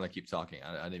up if you want to keep talking.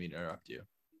 I didn't mean to interrupt you.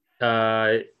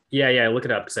 Yeah. Look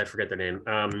it up because I forget their name.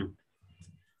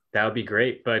 That would be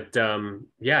great. But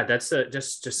yeah, that's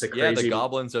just a crazy. Yeah, the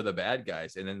goblins are the bad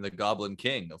guys, and then the Goblin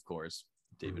King, of course,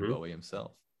 David Bowie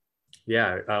himself.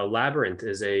 Yeah, Labyrinth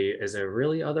is a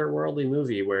really otherworldly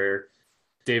movie where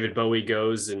David Bowie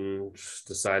goes and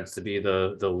decides to be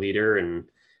the leader and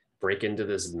break into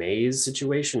this maze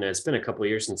situation. It's been a couple of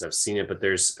years since I've seen it, but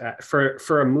there's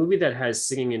for a movie that has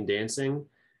singing and dancing,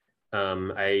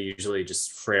 I usually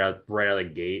just right out of the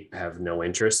gate have no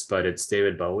interest. But it's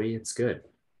David Bowie. It's good.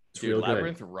 It's Dude, real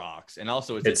Labyrinth good. rocks, and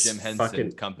also it's a Jim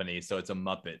Henson company, so it's a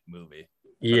Muppet movie.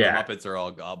 Yeah, the Muppets are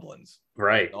all goblins.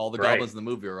 right. All the goblins in the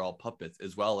movie are all puppets,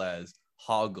 as well as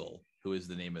Hoggle, who is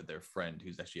the name of their friend,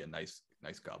 who's actually a nice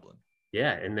goblin.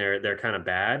 Yeah, and they're kind of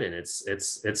bad, and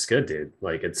it's good, dude.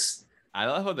 Like it's. I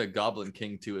love how the Goblin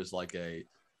King too is like a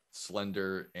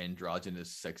slender,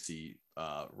 androgynous, sexy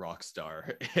rock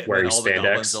star. And Wearing all the spandex.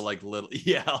 goblins are like little,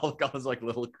 yeah, all the goblins are like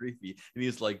little creepy. And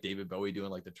he's like David Bowie doing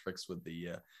like the tricks with the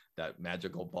that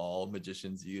magical ball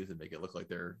magicians use and make it look like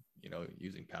they're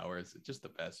using powers. It's just the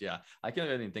best. Yeah, I can't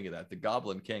even think of that. The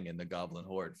Goblin King and the Goblin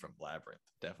Horde from Labyrinth,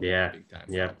 definitely big time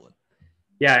goblin.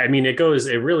 Yeah, I mean, it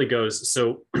really goes.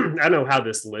 So I don't know how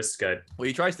this list got. Well,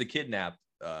 he tries to kidnap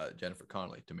Jennifer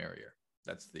Connelly to marry her.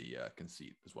 That's the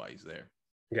conceit, is why he's there.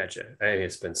 Gotcha. I mean,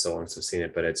 it's been so long since I've seen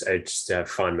it, but I just have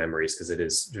fond memories because it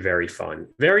is very fun,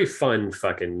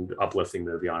 fucking uplifting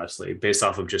movie, honestly, based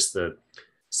off of just the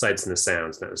sights and the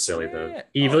sounds, not necessarily the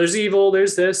evil. There's evil,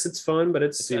 there's this. It's fun, but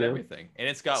it's got everything, and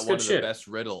it's got one of the best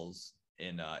riddles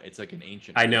in. It's like an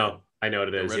ancient. I know what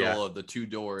it is. The riddle of the two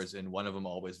doors, and one of them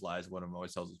always lies, one of them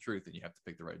always tells the truth, and you have to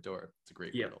pick the right door. It's a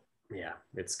great riddle. Yeah,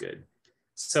 it's good.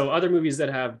 So other movies that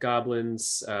have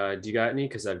goblins, do you got any?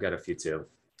 Because I've got a few too.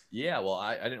 Yeah, well,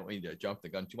 I didn't want you to jump the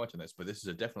gun too much on this, but this is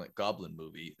a definite goblin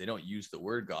movie. They don't use the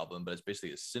word goblin, but it's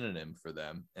basically a synonym for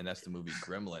them, and that's the movie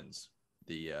Gremlins.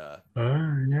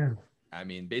 I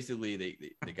mean, basically,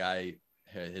 the guy,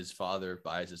 his father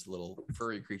buys this little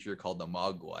furry creature called the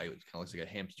Mogwai, which kind of looks like a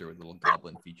hamster with little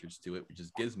goblin features to it, which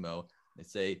is Gizmo. They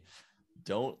say,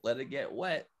 don't let it get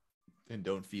wet, and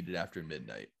don't feed it after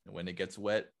midnight. And when it gets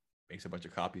wet, makes a bunch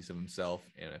of copies of himself,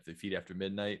 and if they feed after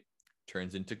midnight,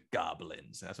 turns into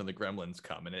goblins. That's when the gremlins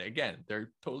come. And again, they're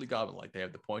totally goblin-like. They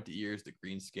have the pointy ears, the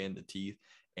green skin, the teeth,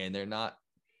 and they're not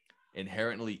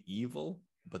inherently evil,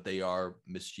 but they are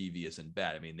mischievous and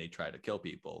bad. I mean, they try to kill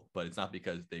people, but it's not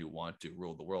because they want to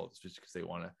rule the world. It's just because they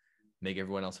want to make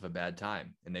everyone else have a bad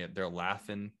time. And they're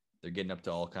laughing. They're getting up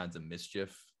to all kinds of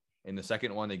mischief. In the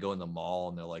second one, they go in the mall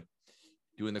and they're like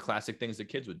doing the classic things that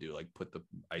kids would do, like put the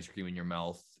ice cream in your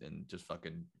mouth and just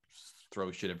fucking throw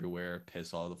shit everywhere,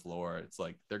 piss all over the floor. It's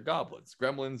like they're goblins.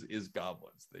 Gremlins is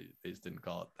goblins. They just didn't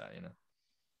call it that,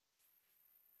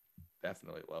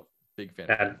 Definitely love. Big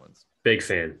fan of Gremlins. Big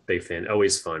fan.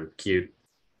 Always fun, cute.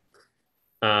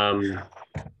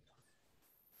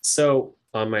 So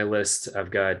on my list,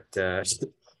 I've got.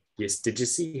 Yes, did you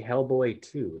see Hellboy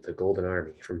 2: The Golden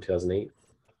Army from 2008?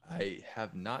 I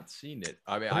have not seen it.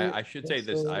 I mean, I should say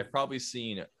this. I've probably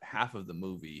seen half of the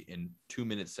movie in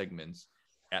 2-minute segments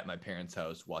at my parents'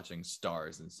 house watching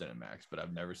Stars and Cinemax, but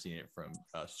I've never seen it from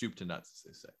soup to nuts, as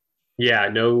they say. Yeah,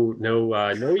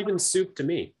 no even soup to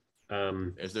me.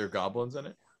 Is there goblins in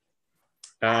it?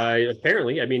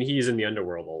 Apparently, I mean, he's in the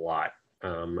underworld a lot.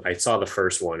 I saw the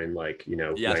first one in I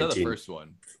saw the first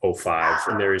one. 05,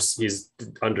 and he's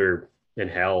under in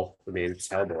hell. I mean, it's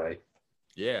Hellboy.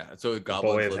 Yeah, so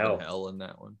goblins live in hell in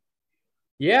that one.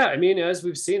 Yeah, I mean, as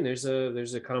we've seen, there's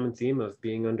a common theme of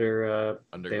being under.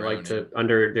 They like to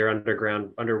they're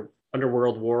underground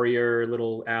underworld warrior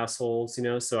little assholes,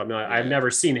 So I've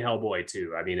never seen Hellboy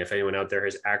 2. I mean, if anyone out there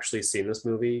has actually seen this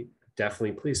movie,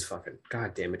 definitely please fucking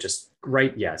god damn it, just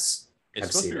write yes. It's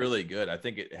supposed to be really good. I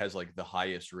think it has like the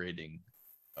highest rating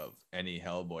of any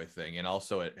Hellboy thing, and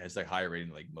also it has like higher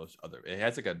rating like most other. It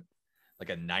has like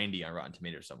a 90 on Rotten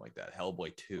Tomatoes or something like that.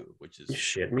 Hellboy 2, which is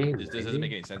shit me. This doesn't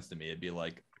make any sense to me. It'd be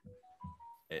like,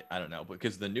 I don't know,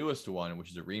 because the newest one, which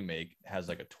is a remake, has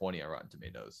like a 20 on Rotten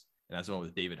Tomatoes, and that's the one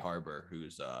with David Harbour,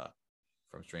 who's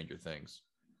from Stranger Things.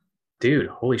 Dude,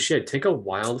 holy shit! Take a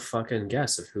wild fucking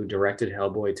guess of who directed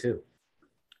Hellboy 2.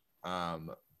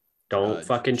 Don't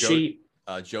fucking cheat.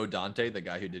 Joe Dante, the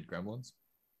guy who did Gremlins.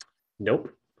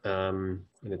 Nope. And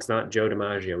it's not Joe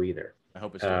DiMaggio either. I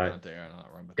hope it's Joe Dante. I'm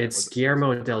not wrong. It's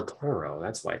Guillermo del Toro.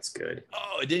 That's why it's good.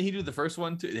 Oh, didn't he do the first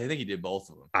one too? I think he did both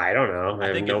of them. I don't know. I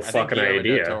have no fucking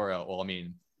idea. Well, I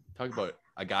mean, talk about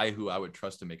a guy who I would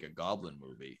trust to make a Goblin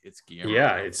movie. It's Guillermo.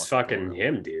 Yeah, it's fucking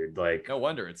him, dude. Like, no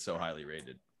wonder it's so highly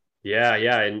rated. Yeah,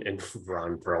 and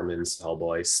Ron Perlman's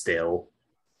Hellboy still.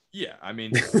 Yeah, I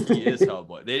mean, he is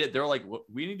Hellboy. They're like,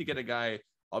 we need to get a guy.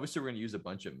 Obviously, we're going to use a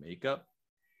bunch of makeup,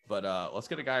 But let's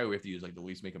get a guy who we have to use like the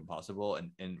least make him possible.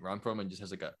 And Ron Perlman just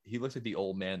has he looks like the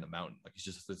old man in the mountain. Like he's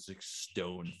just this like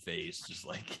stone face, just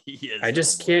like he is. I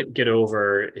just can't get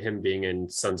over him being in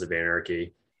Sons of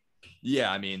Anarchy.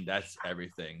 Yeah, I mean that's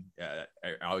everything.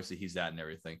 Obviously he's that and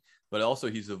everything. But also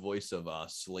he's the voice of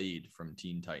Slade from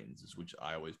Teen Titans, which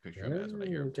I always picture him as when I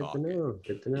hear him talk.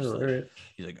 Good to know. All right.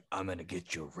 He's like, I'm gonna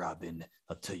get you, Robin.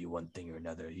 I'll tell you one thing or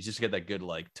another. He's just got that good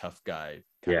like tough guy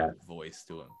kind of voice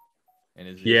to him. And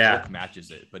his look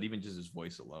matches it, but even just his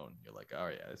voice alone, you're like, oh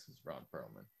yeah, this is Ron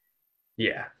Perlman.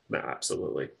 Yeah, no,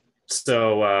 absolutely.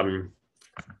 So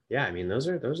I mean those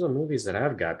are the movies that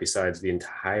I've got. Besides, the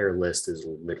entire list is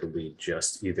literally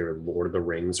just either Lord of the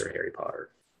Rings or Harry Potter.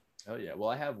 Oh yeah, well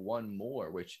I have one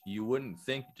more, which you wouldn't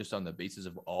think just on the basis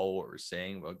of all what we're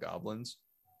saying about goblins,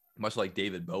 much like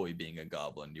David Bowie being a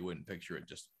goblin, you wouldn't picture it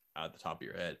just out the top of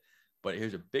your head. But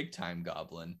here's a big time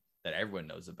goblin that everyone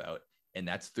knows about. And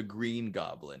that's the Green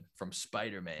Goblin from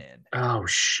Spider-Man. Oh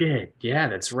shit! Yeah,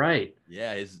 that's right.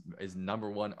 Yeah, his number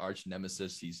one arch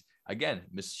nemesis. He's again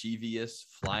mischievous,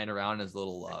 flying around his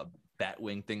little bat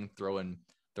wing thing, throwing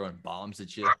bombs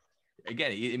at you.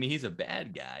 Again, he's a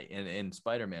bad guy. And in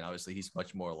Spider-Man, obviously, he's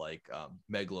much more like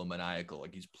megalomaniacal,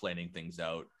 like he's planning things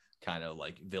out, kind of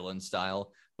like villain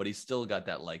style. But he's still got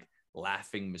that like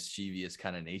laughing, mischievous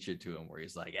kind of nature to him, where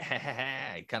he's like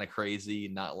kind of crazy,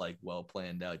 not like well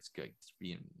planned out. It's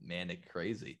being manic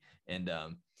crazy. And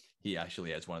he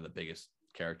actually has one of the biggest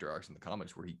character arcs in the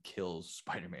comics where he kills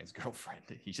Spider-Man's girlfriend.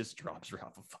 He just drops her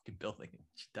off a fucking building and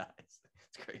she dies.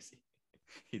 It's crazy.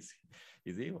 He's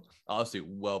evil. Obviously,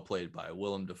 well played by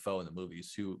Willem Dafoe in the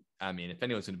movies. Who, I mean, if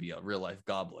anyone's going to be a real life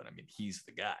goblin, I mean, he's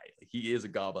the guy. Like, he is a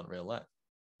goblin in real life.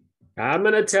 I'm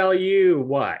gonna tell you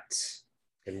what.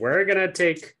 And we're going to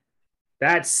take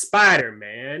that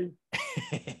Spider-Man.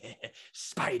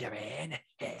 Spider-Man.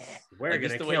 We're going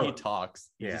to kill him. The way he talks,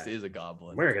 he just is a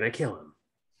goblin. We're going to kill him.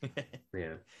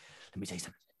 Yeah. Let me say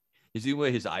something. You see the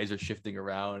way his eyes are shifting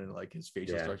around and like his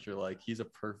facial structure, like he's a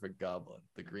perfect goblin,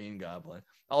 the Green Goblin.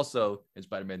 Also, in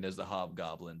Spider-Man, there's the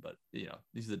Hobgoblin, but you know,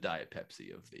 he's the Diet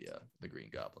Pepsi of the Green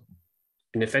Goblin.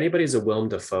 And if anybody's a Willem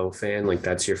Dafoe fan, like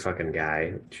that's your fucking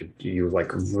guy. You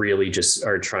like really just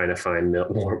are trying to find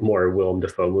more Willem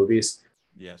Dafoe movies.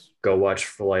 Yes. Go watch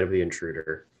Flight of the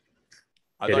Intruder.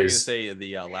 I thought you were going to say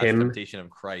the Last Temptation of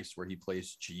Christ, where he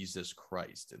plays Jesus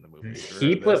Christ in the movie.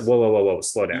 He played. Whoa!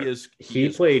 Slow down. He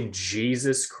played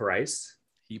Jesus Christ.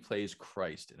 He plays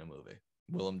Christ in a movie.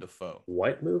 Willem Dafoe.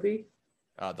 What movie?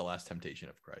 The Last Temptation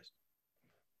of Christ.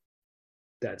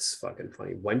 That's fucking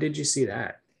funny. When did you see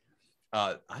that?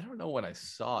 I don't know when I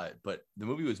saw it, but the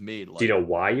movie was made. Like, do you know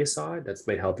why you saw it? That's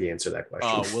might help you answer that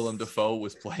question. Willem Dafoe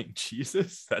was playing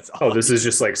Jesus. That's all. Oh, this is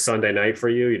just like Sunday night for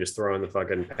you. You just throw on the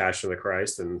fucking Passion of the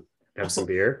Christ and have some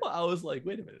beer. Well, I was like,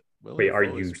 wait a minute. Wait, are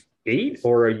you 8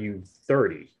 or are you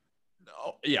 30?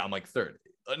 No, yeah, I'm like 30.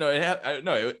 No,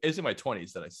 it was in my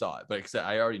 20s that I saw it, but except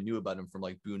I already knew about him from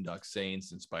like Boondock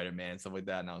Saints and Spider-Man and stuff like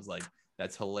that, and I was like,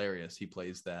 that's hilarious. He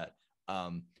plays that.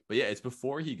 But yeah, it's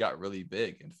before he got really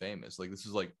big and famous. Like this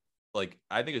is like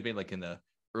I think it was made like in the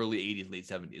early 80s, late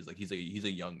 70s. Like he's a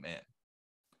young man,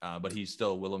 but he's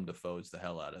still Willem Dafoe's the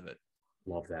hell out of it.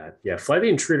 Love that. Yeah, Flight of the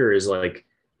Intruder is like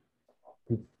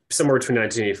somewhere between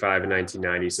 1985 and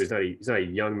 1990. So he's not a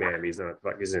young man. He's in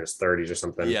his 30s or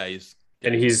something. Yeah, he's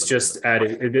just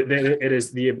adding. It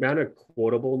is the amount of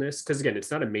quotableness, because again,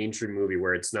 it's not a mainstream movie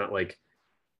where it's not like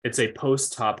it's a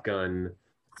post Top Gun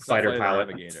fighter pilot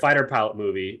movie. Fighter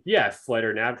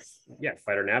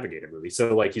navigator movie.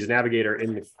 So like he's a navigator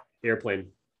in the airplane,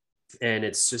 and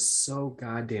it's just so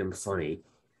goddamn funny.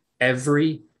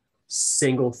 Every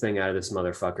single thing out of this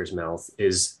motherfucker's mouth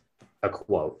is a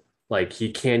quote. Like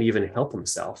he can't even help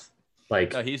himself.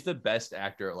 Like no, he's the best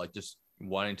actor. Like just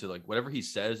wanting to like whatever he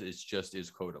says is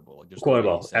quotable. Like just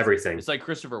quotable. Everything. It's like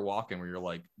Christopher Walken, where you're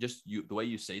like just the way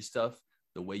you say stuff.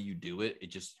 The way you do it, it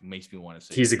just makes me want to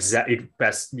say. He's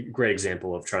great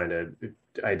example of trying to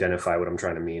identify what I'm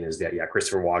trying to mean is that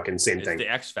Christopher Walken, same thing.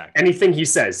 The X Factor. Anything he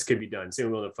says could be done. Same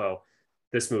with Willem Dafoe.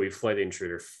 This movie, Flight of the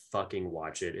Intruder, fucking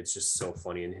watch it. It's just so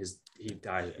funny, and he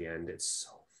dies at the end. It's so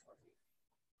funny.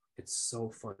 It's so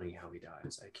funny how he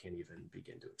dies. I can't even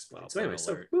begin to explain. So anyway,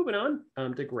 so moving on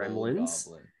to Gremlins.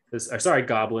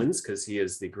 Goblins, because he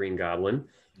is the Green Goblin.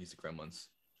 He's the Gremlins.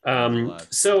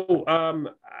 That's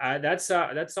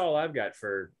all I've got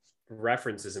for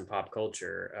references in pop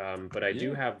culture. But I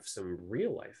do have some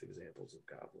real life examples of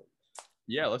goblins.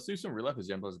 Yeah, let's do some real life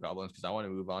examples of goblins because I want to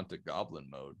move on to Goblin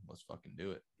Mode. Let's fucking do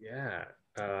it. Yeah.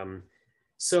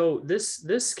 So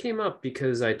this came up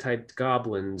because I typed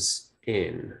goblins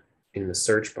in the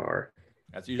search bar,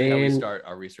 That's usually how we And- start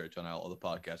our research on all the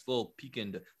podcasts. A little peek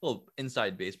into, little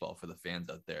inside baseball for the fans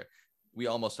out there. We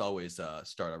almost always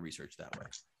start our research that way.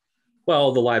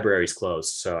 Well, the library's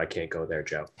closed, so I can't go there,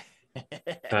 Joe.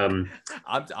 I'm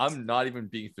not even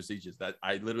being facetious. That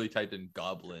I literally typed in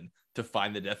goblin to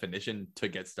find the definition to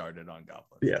get started on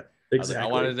goblin. Yeah, I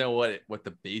exactly. want to know what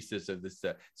the basis of this.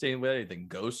 Saying with anything,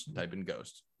 ghost. Type in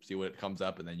ghost. See what comes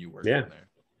up, and then you work from there.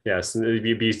 Yes, and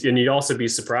you'd also be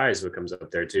surprised what comes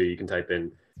up there too. You can type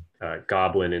in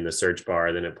goblin in the search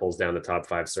bar, then it pulls down the top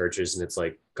 5 searches, and it's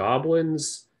like goblin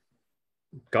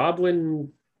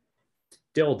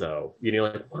dildo. You know,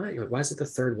 like why is it the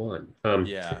third one?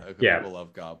 People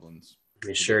love goblins.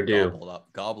 They sure do.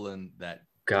 Goblin that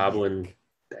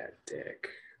dick.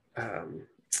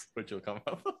 Which will come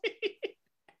up.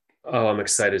 Oh, I'm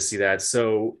excited to see that.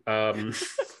 So,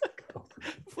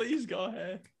 please go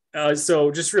ahead.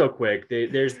 So just real quick,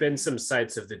 there's been some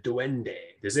sites of the duende.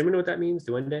 Does anyone know what that means?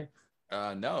 Duende?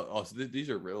 No. Oh, so these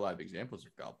are real life examples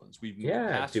of goblins. We've moved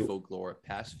past folklore,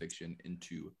 past fiction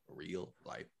into real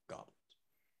life goblins.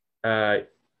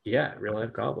 Real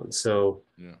life goblins. So,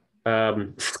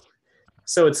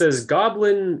 so it says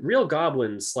real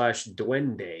goblin /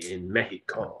 duende in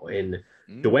Mexico. And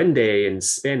duende in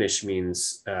Spanish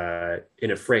means,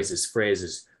 in a phrase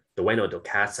is dueño de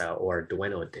casa or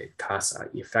dueño de casa,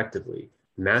 effectively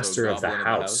master of the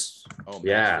house. Oh,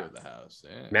 master of the house.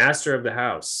 Yeah. Master of the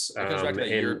house. It comes back to that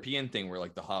European thing where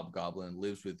like the hobgoblin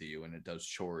lives with you and it does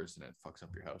chores and it fucks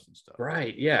up your house and stuff.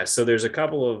 Right. Yeah. So there's a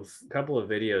couple of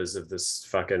videos of this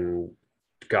fucking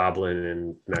goblin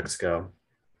in Mexico,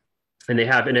 and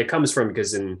it comes from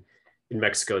because in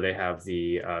Mexico they have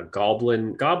the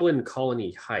goblin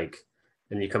colony hike.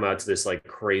 And you come out to this like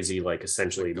crazy, like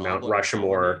essentially Mount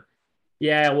Rushmore. Colony.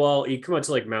 Yeah, well, you come out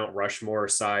to like Mount Rushmore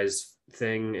size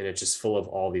thing, and it's just full of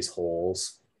all these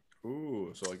holes.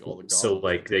 Ooh, so like all the goblins. So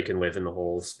like they can live in the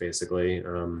holes basically.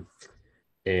 But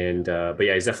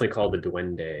yeah, he's definitely called the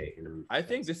duende. I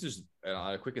think this is,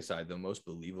 on a quick aside, the most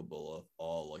believable of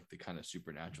all like the kind of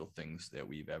supernatural things that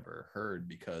we've ever heard,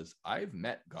 because I've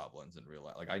met goblins in real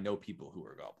life. Like I know people who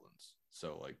are goblins,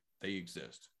 so like they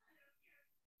exist.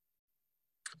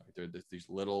 They're these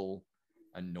little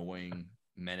annoying,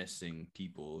 menacing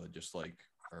people that just like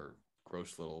are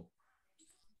gross little.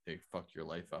 They fuck your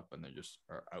life up and they just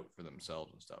are out for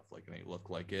themselves and stuff. Like, and they look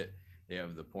like it. They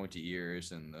have the pointy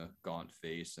ears and the gaunt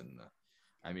face and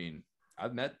I mean,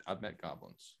 I've met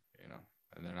goblins, you know,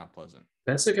 and they're not pleasant.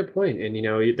 That's a good point. And you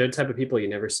know, they're the type of people you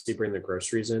never see bring their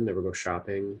groceries in, never go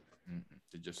shopping. Mm-hmm.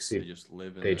 They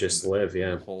just live. In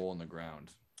a hole in the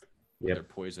ground. Yep. Their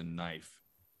poison knife.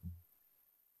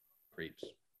 Creeps.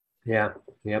 Yeah.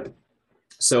 Yep.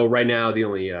 So right now, the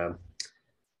only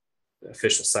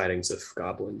official sightings of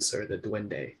goblins are the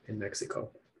duende in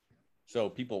Mexico. So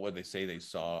people, what they say, they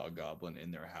saw a goblin in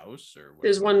their house, or what?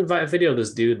 There's one video of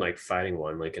this dude like fighting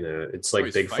one, like it's like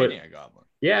Bigfoot. Fighting a goblin.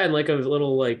 Yeah, in like a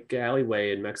little like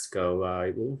alleyway in Mexico.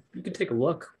 You can take a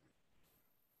look.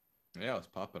 Yeah, let's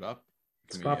pop it up.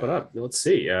 Pop it up. Let's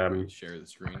see. Share the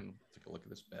screen. Take a look at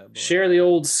this bad boy. Share the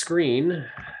old screen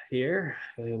here,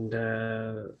 and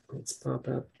let's pop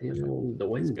up the old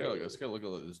duende. Let's go look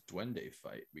at this duende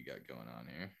fight we got going on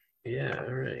here. Yeah.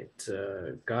 All right.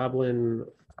 Goblin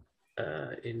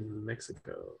in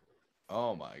Mexico.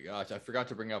 Oh my gosh, I forgot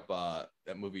to bring up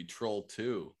that movie Troll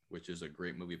 2, which is a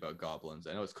great movie about goblins.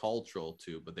 I know it's called Troll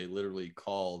 2, but they literally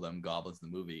call them goblins in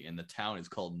the movie, and the town is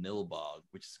called Nilbog,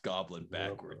 which is goblin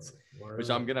backwards. Wow. Which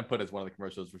I'm gonna put as one of the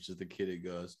commercials, which is the kid who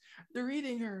goes, "They're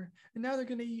eating her, and now they're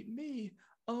gonna eat me.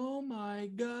 Oh my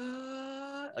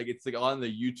god!" Like it's like on the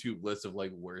YouTube list of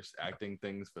like worst acting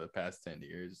things for the past 10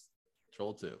 years.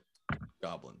 Troll 2,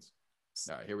 goblins.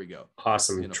 All right, here we go.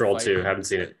 Awesome. Troll 2. Haven't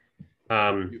seen it.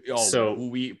 So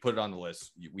we put it on the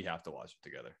list. We have to watch it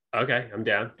together. Okay, I'm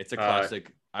down. It's a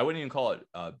classic. I wouldn't even call it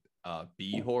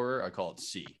B horror. I call it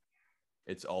C.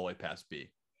 It's all the way past B.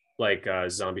 Like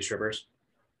zombie strippers.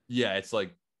 Yeah, it's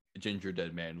like Ginger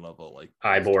Dead Man level, like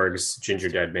Iborgs, Ginger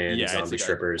Dead Man, zombie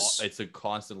strippers. It's a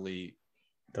constantly.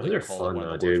 Those are fun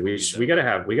though, dude. We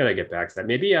gotta get back to that.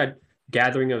 Maybe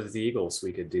Gathering of the Eagles,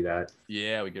 we could do that.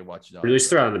 Yeah, we could watch it. Or at least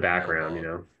throw it in the background, you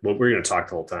know. Well, we're gonna talk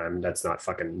the whole time. That's not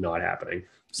fucking not happening.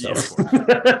 So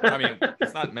yeah, I mean,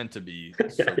 it's not meant to be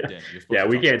so dense. Yeah,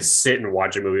 we can't sit and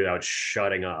watch a movie without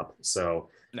shutting up. So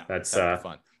no, that's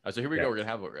fun. So here we go. We're gonna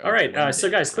have all right. So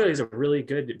guys, clearly it's a really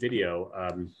good video.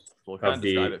 We'll kind of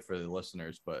describe it for the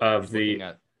listeners, but we've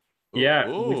got a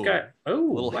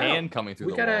little hand coming through.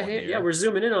 We got a hand. Yeah, we're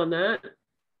zooming in on that.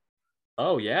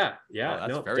 Oh yeah.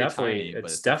 No, definitely. Tiny,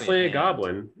 it's definitely a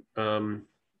goblin.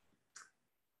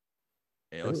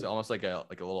 It looks almost like a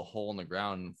little hole in the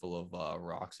ground full of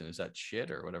rocks, and is that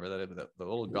shit or whatever that is? The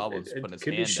little goblin's putting his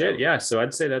could hand be shit. out. Yeah, so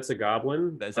I'd say that's a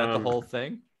goblin. Is that the whole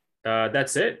thing?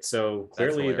 That's it. So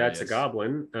clearly that's a hilarious.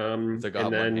 goblin. It's a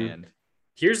goblin and then hand.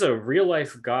 here's a real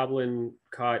life goblin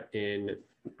caught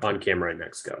on camera in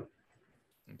Mexico.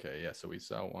 Okay, yeah. So we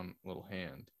saw one little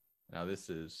hand. Now this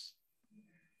is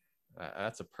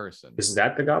that's a person. Is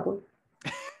that the goblin?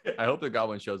 I hope the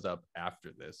goblin shows up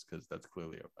after this because that's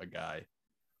clearly a guy.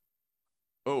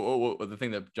 Oh, the thing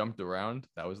that jumped around,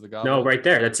 that was the goblin? No, right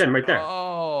there. That's him right there.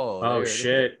 Oh,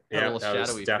 Shit. Yeah, Yeah,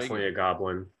 that was definitely a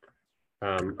goblin.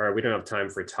 All right, we don't have time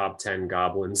for top 10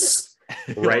 goblins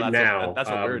right now. That's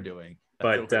what we're doing.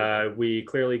 But we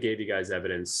clearly gave you guys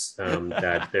evidence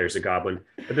that there's a goblin.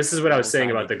 But this is what I was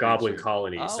saying about the goblin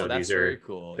colony. So that's these are very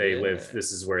cool. They live.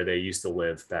 This is where they used to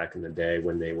live back in the day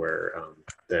when they were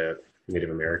the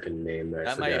Native American name.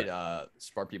 That might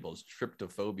spark people's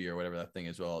tryptophobia or whatever that thing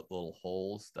is. Well, little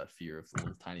holes, that fear of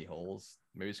little tiny holes.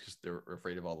 Maybe it's because they're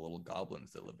afraid of all the little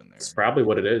goblins that live in there. It's probably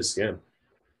what it is. Yeah.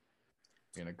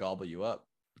 They're gonna gobble you up,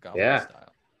 goblin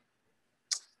style.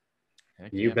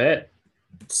 Heck You yeah. bet.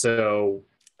 So,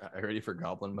 are you ready for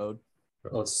goblin mode?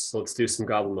 Let's do some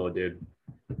goblin mode, dude.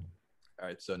 All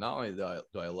right. So not only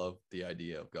do I love the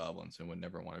idea of goblins and would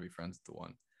never want to be friends with the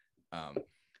one,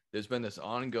 there's been this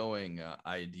ongoing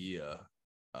idea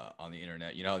on the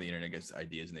internet. You know how the internet gets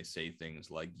ideas and they say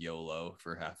things like YOLO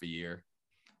for half a year.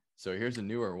 So here's a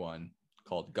newer one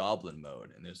called Goblin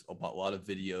Mode, and there's a lot of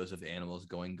videos of animals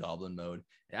going Goblin Mode.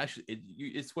 And actually,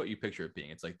 it's what you picture it being.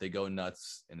 It's like they go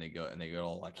nuts and they go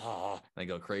all like and they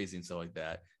go crazy and stuff like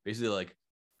that. Basically, like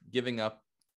giving up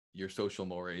your social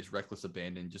mores, reckless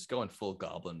abandon, just going full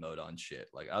Goblin Mode on shit.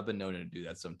 Like I've been known to do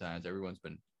that sometimes.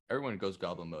 Everyone goes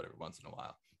Goblin Mode every once in a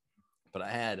while. But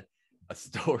I had a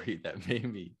story that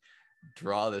made me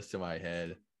draw this to my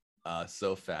head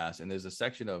so fast. And there's a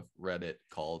section of Reddit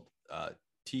called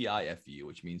TIFU,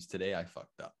 which means today I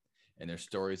fucked up. And there's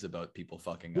stories about people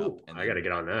fucking up. And I got to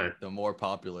get on that. The more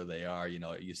popular they are,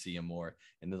 you see them more.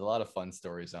 And there's a lot of fun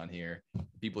stories on here.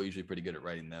 People are usually pretty good at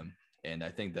writing them. And I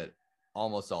think that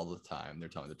almost all the time they're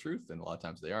telling the truth. And a lot of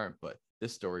times they aren't. But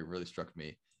this story really struck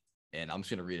me. And I'm just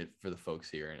going to read it for the folks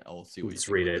here. And I'll see what you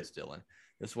think of this, Dylan.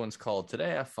 This one's called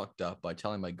Today I Fucked Up by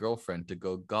Telling My Girlfriend to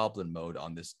Go Goblin Mode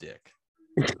on This Dick.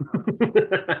 It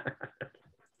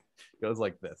goes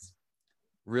like this.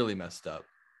 Really messed up.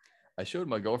 I showed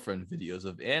my girlfriend videos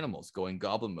of animals going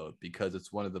Goblin Mode because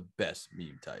it's one of the best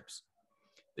meme types.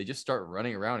 They just start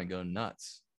running around and go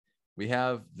nuts. We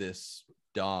have this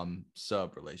Dom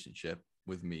sub relationship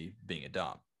with me being a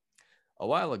Dom. A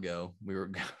while ago, we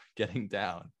were getting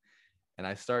down and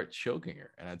I start choking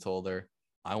her and I told her,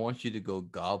 I want you to go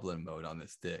Goblin Mode on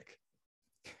this dick.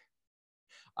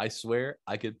 I swear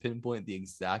I could pinpoint the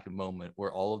exact moment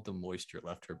where all of the moisture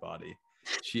left her body.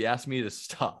 She asked me to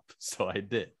stop, so I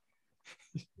did.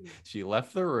 She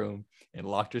left the room and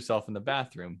locked herself in the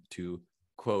bathroom to,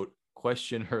 quote,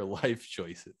 question her life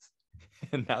choices.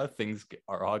 And now things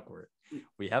are awkward.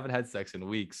 We haven't had sex in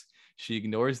weeks. She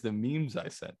ignores the memes I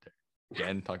sent her.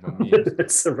 Again, talking about memes.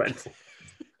 It's a red.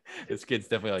 This kid's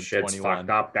definitely like Shit's 21. fucked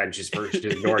up and she's first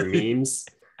ignoring memes.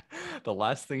 The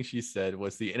last thing she said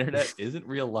was the internet isn't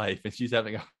real life and she's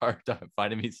having a hard time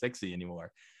finding me sexy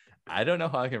anymore. I don't know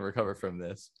how I can recover from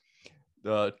this.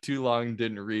 The too long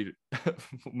didn't read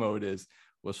mode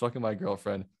was fucking my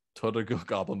girlfriend, told her to go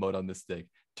Goblin Mode on this dick.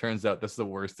 Turns out that's the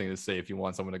worst thing to say if you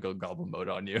want someone to go Goblin Mode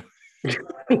on you.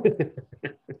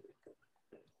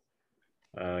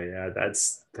 Yeah,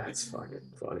 that's fucking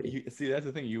funny. See, that's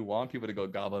the thing. You want people to go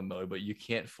Goblin Mode, but you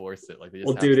can't force it. Like, they just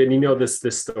Well, dude, and you know this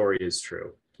story is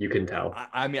true. You can tell.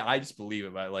 I mean, I just believe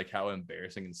it by like how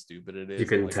embarrassing and stupid it is. You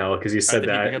can tell because you said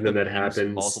that, and then that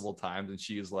happens multiple times, and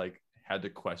she's like had to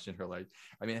question her life.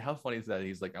 I mean, how funny is that?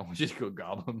 He's like, I want you to go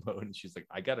Goblin Mode, and she's like,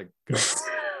 I gotta go.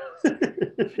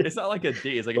 It's not like a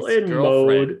date. It's like his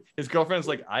girlfriend. Mode. His girlfriend's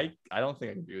like, I don't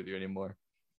think I can be with you anymore.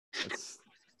 It's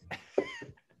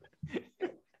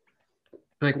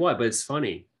like what? But it's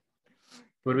funny.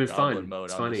 Would have been fun. Mode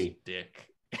it's funny. Dick.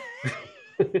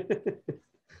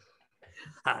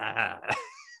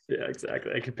 Yeah,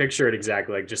 exactly. I can picture it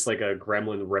exactly like just like a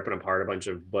gremlin ripping apart a bunch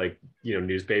of like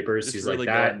newspapers. Just He's really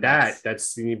like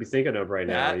that's you need to be thinking of right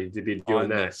now. You need to be doing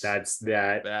that. That's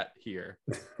that here.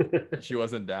 She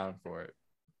wasn't down for it.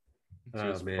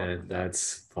 Oh man,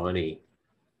 that's funny.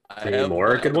 Any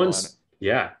more good ones?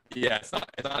 Yeah. Yeah, it's not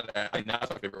I know it's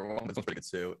my favorite one. This one's pretty good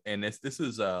too. And this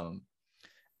is one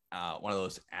of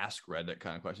those ask Reddit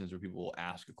kind of questions where people will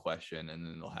ask a question and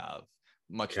then they'll have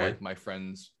much like my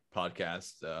friend's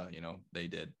podcast, they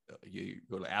did. You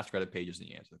go to Ask Reddit pages and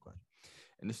you answer the question.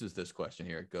 And this question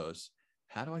here. It goes,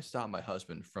 how do I stop my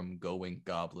husband from going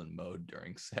goblin mode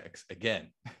during sex?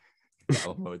 Again,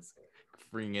 goblin mode's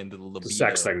freeing into the libido. The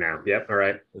sex thing now. Yep. All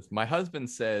right. My husband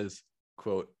says,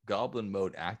 quote, goblin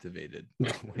mode activated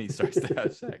when he starts to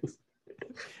have sex.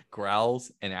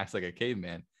 Growls and acts like a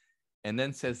caveman. And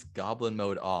then says goblin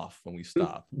mode off when we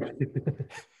stop.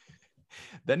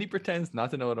 Then he pretends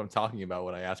not to know what I'm talking about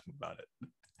when I ask him about it.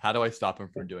 How do I stop him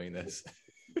from doing this?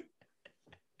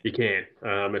 You can't.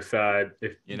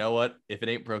 If you know what? If it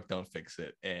ain't broke, don't fix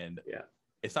it. And yeah,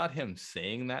 it's not him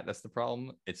saying that. That's the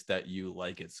problem. It's that you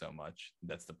like it so much.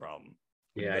 That's the problem.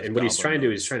 Yeah. And what he's trying to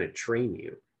do is trying to train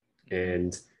you.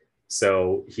 And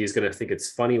so he's going to think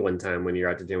it's funny one time when you're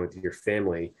out to dinner with your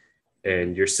family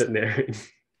and you're sitting there.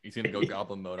 He's going to go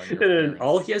goblin mode on your parents.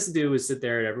 All he has to do is sit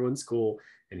there and everyone's cool.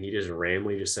 And he just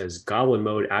randomly just says goblin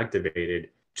mode activated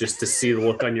just to see the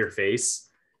look on your face.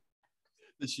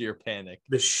 The sheer panic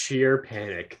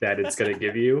that it's going to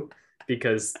give you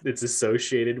because it's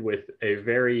associated with a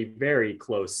very, very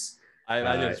close I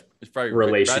imagine it's probably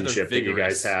relationship that you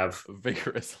guys have.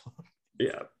 Vigorous.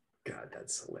 Yeah. God,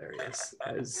 that's hilarious.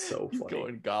 That is so funny.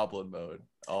 Going goblin mode.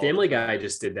 Family Guy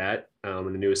just did that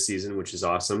in the newest season, which is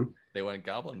awesome. They went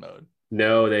goblin mode.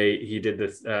 No, he did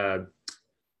this.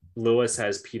 Lewis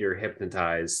has Peter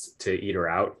hypnotized to eat her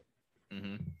out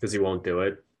because he won't do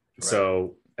it. Right.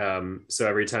 So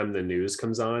every time the news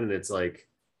comes on and it's like,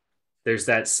 there's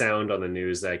that sound on the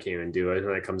news that I can't even do it.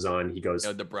 When it comes on, he goes,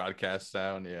 the broadcast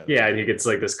sound. Yeah. Yeah. And he gets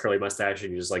like this curly mustache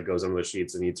and he just like goes under the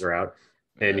sheets and eats her out.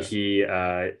 And he,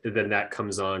 then that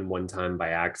comes on one time by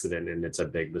accident and it's a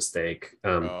big mistake.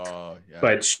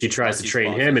 But she tries to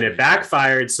train him and it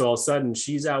backfired. So all of a sudden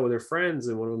she's out with her friends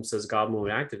and one of them says goblin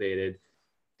mode activated.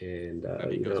 And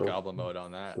he goes goblin mode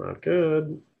on that. Not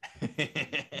good.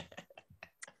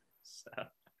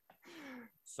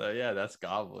 So yeah, that's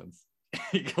goblins.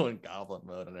 Going goblin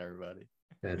mode on everybody.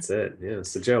 That's it. Yeah.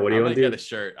 So Joe, what do you want to do? Get a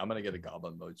shirt. I'm gonna get a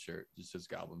goblin mode shirt. Just says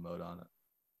goblin mode on it.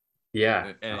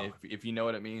 Yeah. And if you know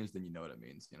what it means, then you know what it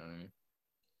means. You know what I mean?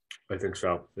 I think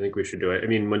so. I think we should do it. I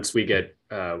mean, once we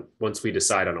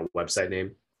decide on a website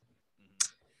name,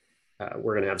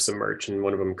 we're gonna have some merch, and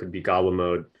one of them could be goblin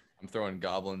mode. I'm throwing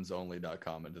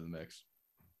goblinsonly.com into the mix.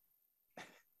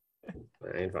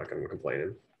 I ain't fucking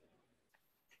complaining.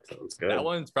 Sounds good. That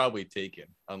one's probably taken,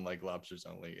 unlike Lobsters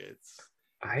Only. It's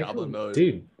Goblin Mode.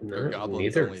 Dude,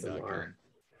 neither of them are.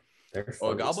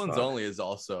 Well, Goblins Only is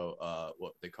also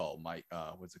what they call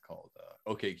what's it called?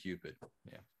 OK Cupid.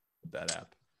 Yeah, that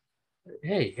app.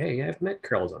 Hey, I've met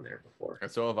girls on there before.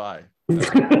 So have I.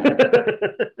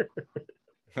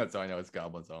 That's how I know it's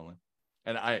Goblins Only.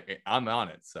 And I'm on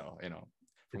it, so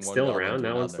it's still around.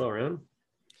 That one's still around.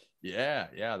 Yeah.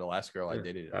 The last girl I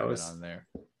dated, I was on there.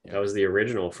 Yeah. That was the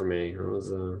original for me.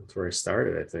 That's where I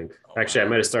started, I think. Actually, I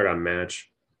might have started on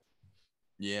Match.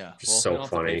 Yeah, so you funny.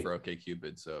 Have to pay for OK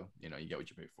Cupid, so you get what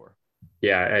you pay for.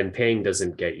 Yeah, and paying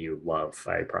doesn't get you love.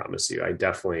 I promise you. I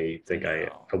definitely think I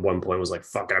at one point was like,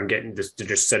 "Fuck it, I'm getting this." They're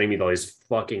just sending me all these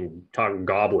fucking talking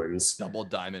goblins. Double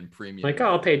diamond premium. Like,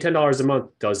 I'll pay $10 a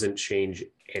month. Doesn't change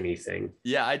anything.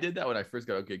 Yeah, I did that when I first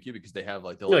got OK Cupid because they have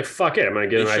like like fuck it, I'm gonna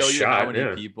give it a nice shot. How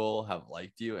many people have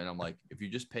liked you, and I'm like, if you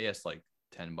just pay us like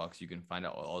 $10, you can find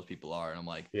out what all those people are. And I'm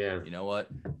like, you know what?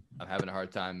 I'm having a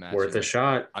hard time matching. Worth a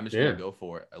shot. I'm just gonna go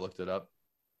for it. I looked it up.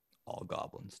 All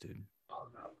goblins, dude. All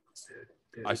goblins,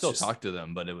 dude. I still talk to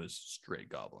them, but it was straight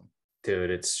goblin. Dude,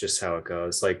 it's just how it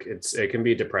goes. Like it can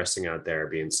be depressing out there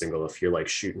being single if you're like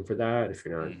shooting for that. If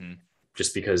you're not,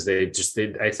 just because I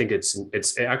think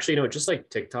it's actually just like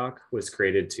TikTok was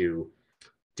created to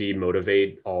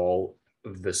demotivate all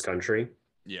of this country.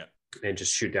 Yeah. And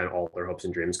just shoot down all their hopes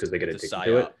and dreams because they get addicted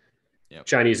to it. Yep.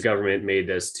 Chinese government made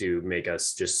this to make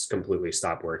us just completely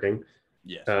stop working.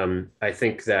 Yes. I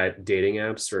think that dating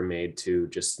apps are made to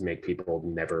just make people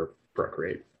never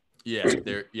procreate.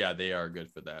 Yeah, they are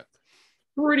good for that.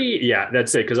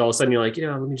 That's it. Because all of a sudden you're like,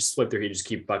 let me just flip through. You just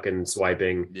keep fucking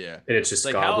swiping. Yeah. And it's just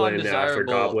like, goblin after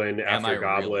goblin after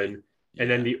goblin. Really? Yeah.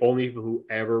 And then the only people who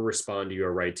ever respond to you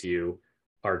or write to you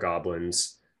are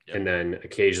goblins. Yep. And then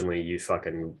occasionally you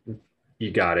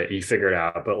got it, you figure it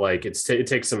out. But like it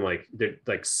takes some like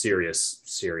serious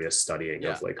studying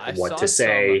of like what to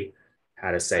say, how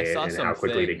to say it, and how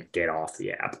quickly to get off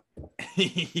the app.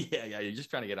 yeah, you're just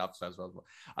trying to get off as fast as possible.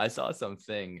 I saw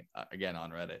something again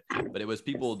on Reddit, but it was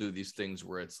people do these things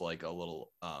where it's like a little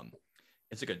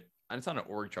it's not an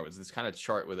org chart, it's this kind of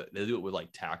chart with it. They do it with like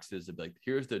taxes. They'll be like,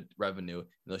 here's the revenue, and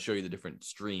they'll show you the different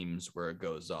streams where it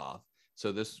goes off.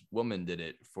 So this woman did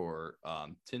it for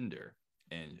Tinder,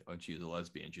 and when she was a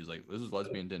lesbian, she was like, this is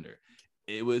lesbian Tinder.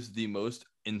 It was the most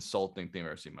insulting thing I've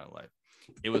ever seen in my life.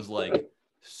 It was like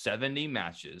 70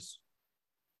 matches,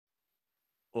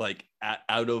 like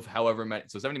out of however many.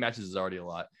 So 70 matches is already a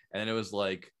lot. And then it was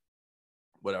like,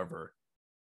 whatever,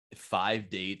 5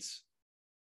 dates,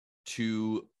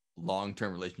 2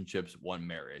 long-term relationships, 1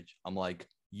 marriage. I'm like,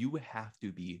 you have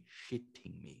to be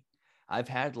shitting me. I've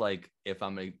had, like, if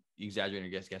I'm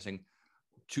exaggerating or guessing,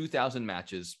 2,000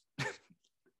 matches,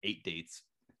 8 dates,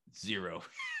 0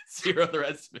 the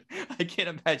rest of it. I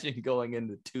can't imagine going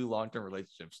into 2 long-term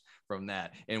relationships from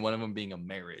that, and one of them being a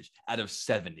marriage out of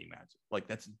 70 matches. Like,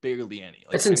 that's barely any.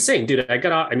 Like, that's insane, dude. I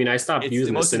got off. I mean, I stopped it's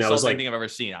using the most this, and I was insulting like, thing I've ever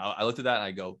seen. I looked at that and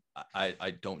I go,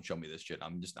 I don't show me this shit.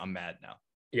 I'm mad now.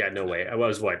 yeah, no way. I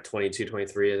was what, 22,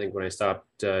 23, I think, when I stopped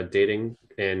dating,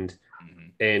 and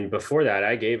before that,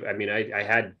 I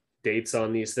had dates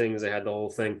on these things. I had the whole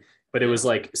thing, but it was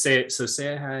like, say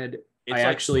I had. It's I like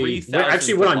actually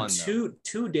 3,000 went for on one,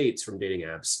 two dates from dating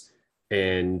apps,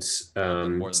 and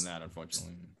more than that,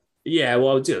 unfortunately. yeah,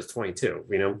 well, dude, it's 22,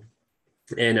 you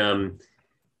know,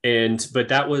 and but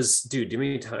that was, dude, do you know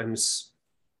how many times,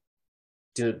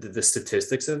 dude, the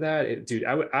statistics of that, dude,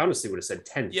 I honestly would have said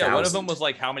 10,000. Yeah, one of them was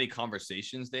like how many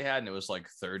conversations they had, and it was like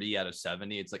 30 out of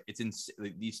 70. It's like, it's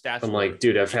insane. These stats. I'm like,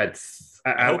 dude, I've had,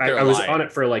 I was on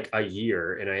it for like a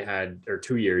year, and I had, or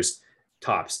 2 years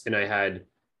tops, and I had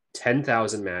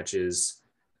 10,000 matches,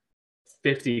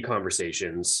 50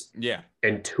 conversations. Yeah.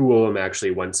 And 2 of them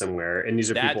actually went somewhere. And these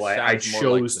are That people I sounds more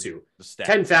chose like to. the stats.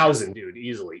 10,000, dude,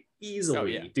 easily. Oh,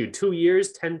 yeah. Dude, 2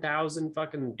 years, 10,000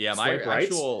 fucking Yeah, my swipe rights?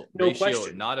 actual No ratio,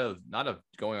 question. not of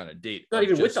going on a date, Not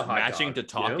even with just the hot matching dog, to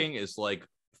talking, you know? is like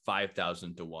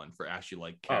 5,000 to 1 for actually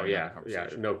like Oh, carrying on yeah. the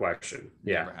conversation. No question.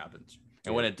 Yeah. Never happens.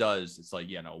 And when it does, it's like,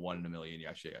 1 in a million, you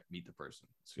actually meet the person.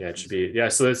 Yeah, it should be. Yeah,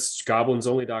 so it's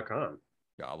goblinsonly.com.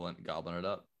 Goblin it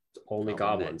up. Only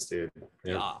Goblin goblins, dude.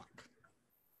 Yeah. Yuck.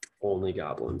 Only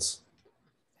goblins.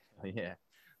 Yeah.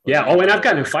 Yeah. Oh, and I've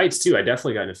gotten in fights too. I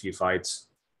definitely gotten a few fights.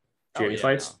 Do you have any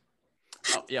fights?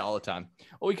 No. Oh, yeah, all the time.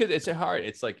 Well, because it's hard.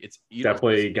 It's like, it's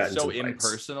definitely it's so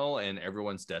impersonal, and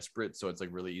everyone's desperate. So it's like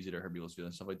really easy to hurt people's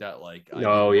feelings, stuff like that. Like,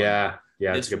 yeah,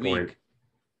 that's a good point.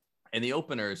 And the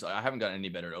openers, I haven't gotten any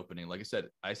better at opening. Like I said,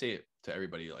 I say it to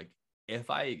everybody, like, if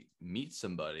I meet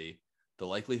somebody, the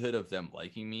likelihood of them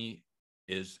liking me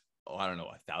is, I don't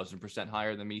know, 1,000%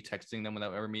 higher than me texting them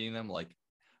without ever meeting them. Like,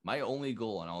 my only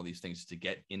goal on all these things is to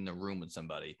get in the room with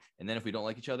somebody, and then if we don't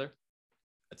like each other,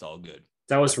 it's all good.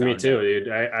 That was for me too,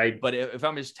 dude. But if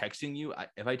I'm just texting you,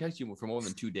 if I text you for more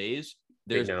than 2 days,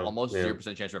 there's almost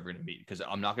 0% chance we're ever going to meet, because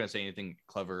I'm not going to say anything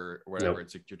clever or whatever. Nope.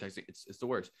 It's like you're texting. It's the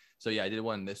worst. So yeah, I did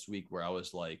one this week where I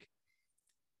was like,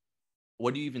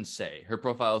 what do you even say? Her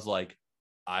profile is like,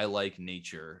 I like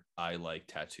nature, I like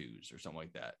tattoos, or something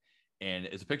like that. And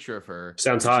it's a picture of her.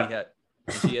 Sounds hot.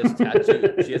 She has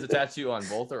tattoo. She has a tattoo on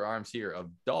both her arms here of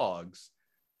dogs,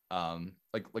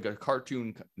 like a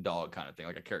cartoon dog kind of thing,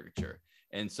 like a caricature.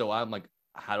 And so I'm like,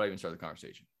 how do I even start the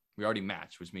conversation? We already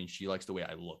matched, which means she likes the way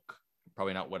I look.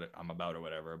 Probably not what I'm about or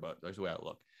whatever, but that's the way I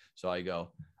look. So I go,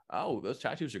 oh, those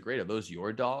tattoos are great. Are those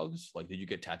your dogs? Like, did you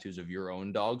get tattoos of your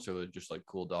own dogs, or they're just like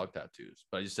cool dog tattoos?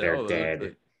 But I just said, they're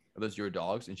dead. Are those your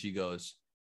dogs? And she goes,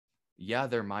 yeah,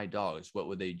 they're my dogs. What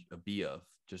would they be of?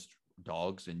 Just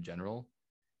dogs in general?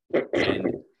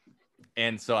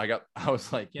 And so I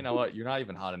was like, you know what? You're not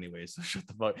even hot anyway, so shut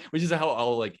the fuck. Which is how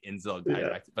all like incel guys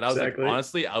act. But I was like,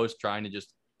 honestly, I was trying to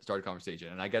just start a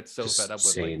conversation, and I got so fed up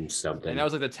with like something. And that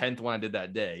was like the 10th one I did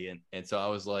that day, and so I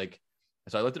was like,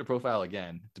 so I looked at her profile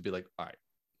again to be like, all right,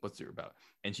 what's her about?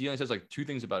 And she only says like 2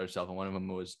 things about herself, and one of them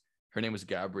was her name was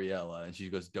Gabriella, and she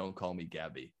goes, don't call me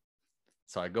Gabby.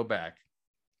 So I go back,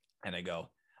 and I go,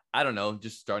 I don't know,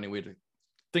 just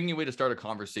thinking a way to start a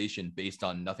conversation based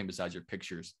on nothing besides your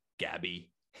pictures,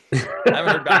 Gabby. I haven't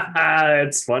heard back.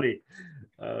 That's funny.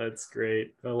 That's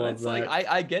great. I love it's that. Like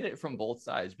I get it from both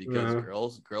sides, because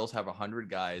girls have 100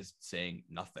 guys saying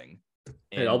nothing,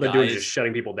 and all they're doing is just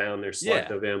shutting people down. They're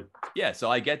selective. Yeah. So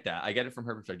I get that. I get it from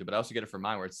her perspective, but I also get it from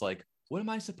mine, where it's like, what am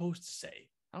I supposed to say?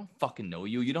 I don't fucking know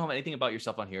you. You don't have anything about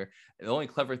yourself on here. And the only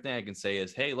clever thing I can say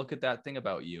is, hey, look at that thing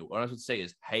about you. What I'm supposed to say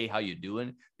is, hey, how you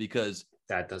doing? Because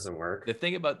that doesn't work. The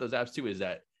thing about those apps too is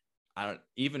that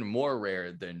even more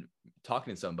rare than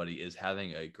talking to somebody is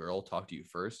having a girl talk to you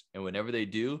first. And whenever they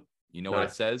do, you know what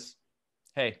it says?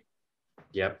 Hey.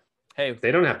 Yep. Hey.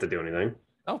 They don't have to do anything.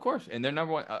 Oh, of course. And they're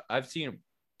number one. I've seen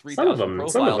 3,000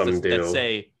 profiles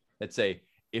that say,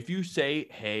 if you say,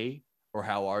 hey, or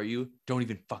how are you, don't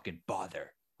even fucking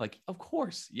bother. Like, of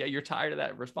course. Yeah, you're tired of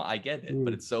that response. I get it.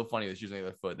 But it's so funny. It's using the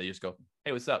other foot. They just go,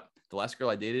 hey, what's up? The last girl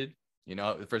I dated, you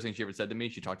know, the first thing she ever said to me,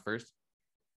 she talked first.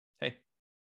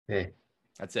 Hey.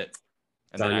 That's it.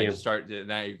 And then I just start.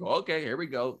 Now you go, okay, here we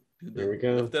go. There we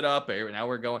go. Lift it up. Now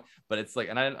we're going. But it's like,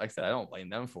 and like I said, I don't blame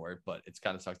them for it, but it's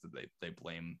kind of sucks that they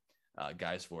blame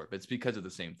guys for it. But it's because of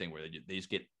the same thing where they just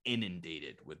get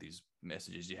inundated with these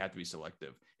messages. You have to be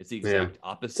selective. It's the exact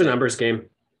opposite. It's a numbers game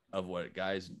of what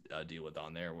guys deal with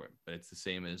on there, but it's the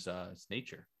same as it's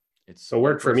nature. It's so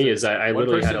work for me is I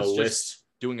literally had a list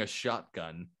doing a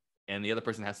shotgun, and the other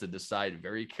person has to decide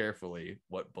very carefully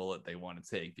what bullet they want to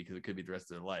take because it could be the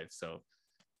rest of their life. So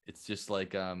it's just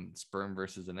like sperm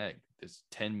versus an egg. There's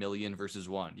 10 million versus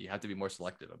 1. You have to be more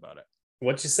selective about it.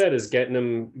 What you said is getting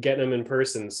them in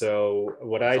person. So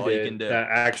what That's I all you did can do. that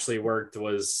actually worked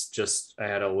was just I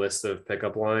had a list of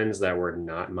pickup lines that were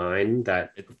not mine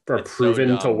that are It's proven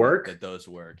so to dumb work. that those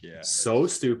work. Yeah. So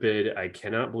stupid. I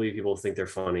cannot believe people think they're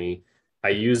funny. I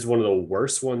used one of the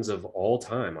worst ones of all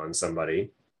time on somebody.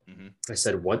 Mm-hmm. I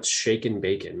said, "What's shaken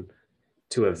bacon?"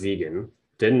 to a vegan.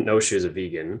 Didn't know she was a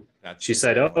vegan. She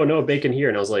said, "Oh, no bacon here,"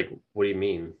 and I was like, "What do you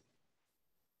mean?"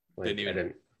 Like, I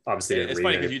didn't. Obviously, it's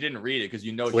funny because you didn't read it because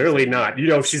you know clearly not. You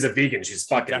know, if she's a vegan, she's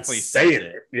fucking definitely saying says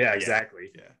it. Yeah, exactly.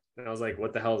 Yeah. And I was like,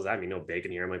 "What the hell does that mean? No bacon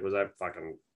here?" I'm like, "Was that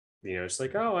fucking?" You know, she's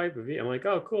like, "Oh, I'm like,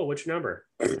 "Oh, cool. What's your number?"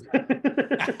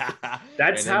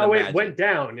 That's how it went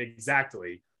down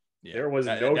exactly. Yeah. There was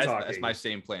no talking. That's my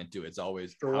same plan too. It's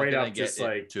always straight up, I get just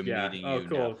like to meeting oh, you.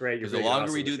 cool, now? great. Because the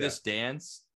longer we do this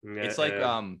dance, it's like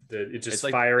it's just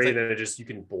like, fiery, it's like, then it just you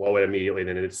can blow it immediately,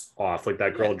 then it's off. Like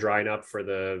that girl drying up for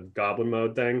the Goblin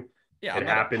Mode thing. Yeah, it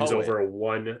happens over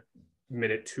 1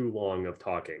 minute too long of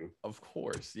talking. Of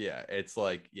course, yeah. It's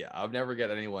like, I'll never get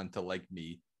anyone to like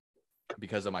me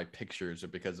because of my pictures or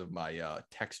because of my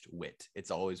text wit.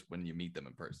 It's always when you meet them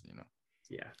in person, you know.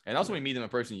 Yeah, and also when you meet them in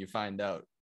person, you find out,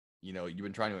 you know, you've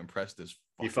been trying to impress this.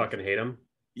 You fucking hate them.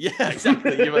 Yeah,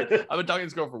 exactly. I've been talking to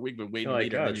this girl for a week, but waiting to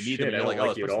meet her, and then you meet them, and you're like, like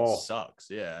oh, this person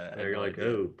sucks. Yeah, and you're like,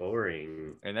 oh,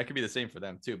 boring. And that could be the same for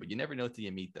them too, but you never know till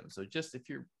you meet them. So just if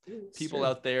you're people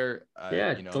out there,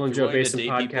 you know, Dylan Joe Basin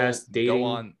podcast, people,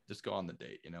 go on the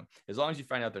date. You know, as long as you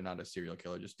find out they're not a serial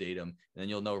killer, just date them, and then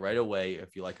you'll know right away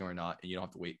if you like them or not, and you don't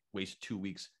have to waste 2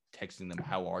 weeks texting them,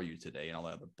 "How are you today?" and all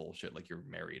that other bullshit like you're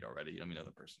married already. You don't even know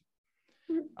the person.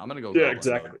 I'm gonna go. Yeah,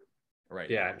 exactly. Mode. Right.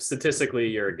 Yeah, statistically,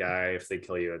 you're a guy. If they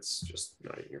kill you, it's just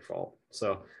not even your fault.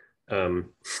 So, I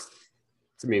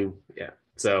mean, yeah.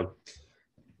 So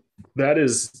that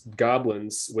is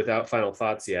Goblins without final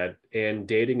thoughts yet, and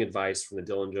dating advice from the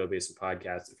Dylan Joe Basin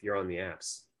podcast. If you're on the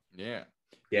apps,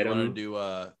 get them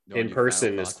in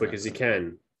person as quick as you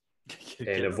can,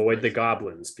 and avoid the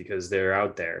goblins because they're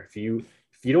out there. If you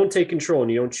don't take control and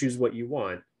you don't choose what you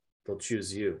want, they'll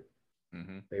choose you.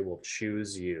 Mm-hmm. They will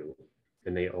choose you.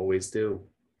 And they always do.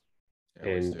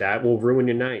 That will ruin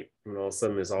your night. And all of a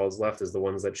sudden, all that's left is the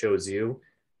ones that chose you.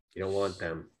 You don't want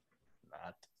them.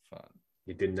 Not fun.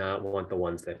 You did not want the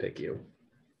ones that pick you.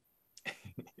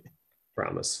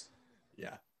 Promise.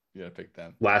 Yeah, you gotta pick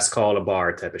them. Last call at a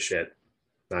bar type of shit.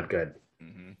 Not good.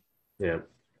 Mm-hmm. Yeah.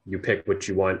 You pick what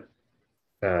you want,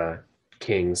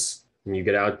 kings, and you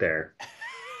get out there.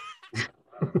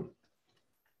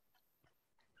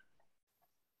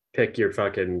 Pick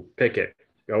it.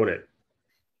 Own it.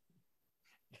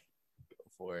 Go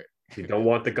for it. You don't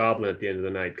want the goblin at the end of the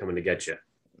night coming to get you.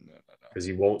 No. Because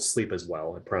you won't sleep as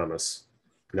well, I promise.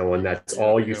 Knowing that's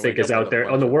all you think is out there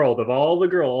on the world of all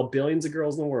billions of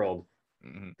girls in the world.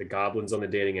 Mm-hmm. The goblins on the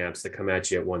dating apps that come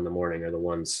at you at 1 a.m. are the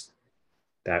ones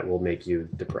that will make you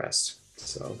depressed.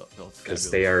 So, because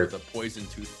they are the poison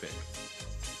toothpick.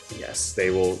 Yes,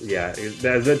 they will. Yeah,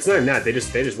 that's not that. They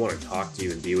just want to talk to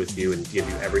you and be with you and give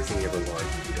you everything you ever want.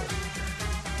 You don't.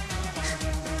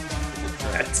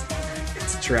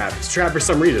 It's a trap. It's a trap for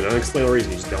some reason, unexplainable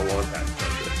reason. You just don't want that.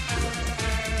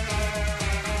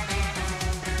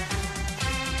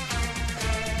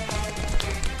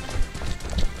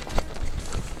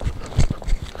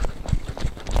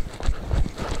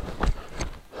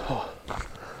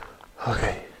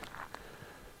 Okay.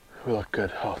 We look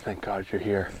good. Oh, thank God you're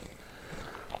here.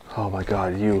 Oh my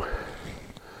God, you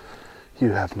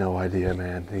have no idea,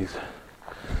 man.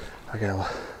 Are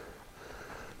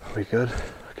we good?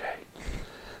 Okay.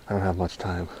 I don't have much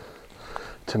time.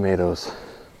 Tomatoes.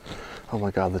 Oh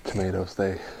my God, the tomatoes,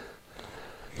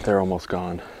 they're almost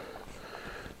gone.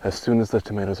 As soon as the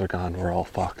tomatoes are gone, we're all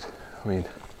fucked. I mean,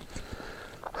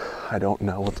 I don't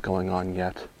know what's going on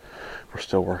yet. We're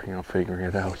still working on figuring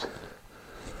it out.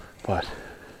 But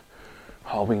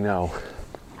all we know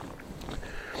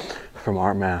from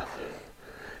our math,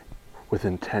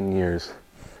 within 10 years,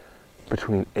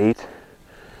 between 8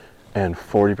 and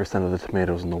 40% of the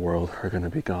tomatoes in the world are going to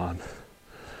be gone.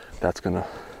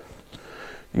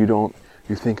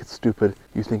 You think it's stupid,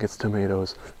 you think it's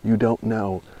tomatoes, you don't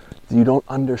know, you don't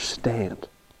understand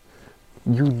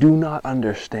You do not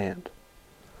understand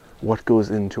what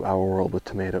goes into our world with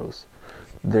tomatoes.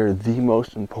 They're the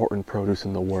most important produce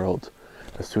in the world.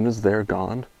 As soon as they're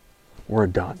gone, we're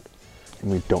done.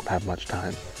 And we don't have much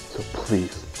time. So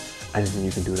please, anything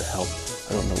you can do to help.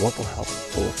 I don't know what will help,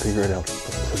 but we'll figure it out.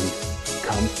 But please,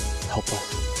 come help us.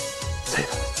 Save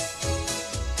us.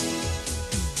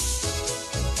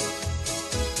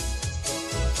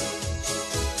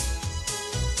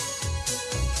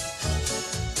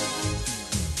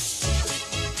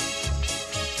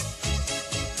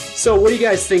 So what do you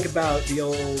guys think about the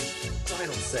old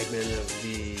final segment of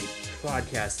the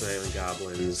podcast Island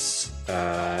Goblins?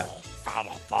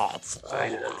 Final thoughts.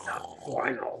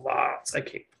 Final thoughts. I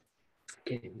can't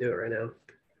even do it right now.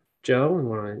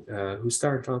 Joe, who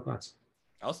started final thoughts?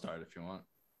 I'll start if you want.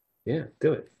 Yeah,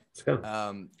 do it. Let's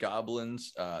go.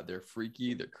 Goblins, they're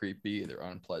freaky, they're creepy, they're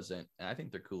unpleasant, and I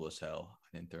think they're cool as hell.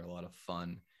 I think they're a lot of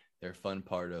fun. They're a fun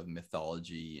part of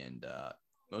mythology, and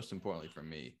most importantly for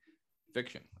me,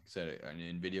 fiction. Like I said,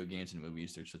 in video games and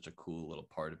movies, they're such a cool little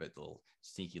part of it, little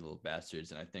sneaky little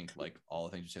bastards. And I think like all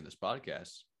the things we say in this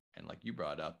podcast, and like you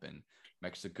brought up in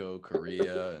Mexico,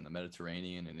 Korea, and the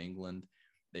Mediterranean and England,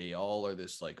 they all are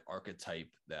this like archetype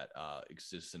that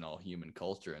exists in all human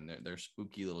culture, and they're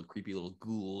spooky little creepy little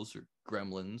ghouls or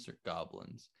gremlins or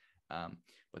goblins,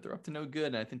 but they're up to no good,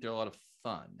 and I think they're a lot of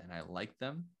fun, and I like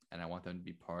them, and I want them to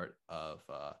be part of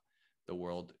the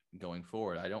world going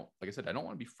forward. I don't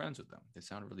want to be friends with them. They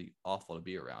sound really awful to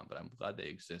be around, but I'm glad they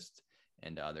exist,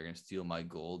 and they're going to steal my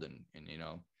gold and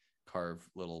carve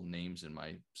little names in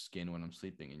my skin when I'm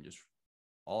sleeping, and just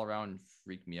all around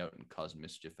freak me out and cause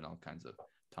mischief and all kinds of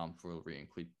tomfoolery and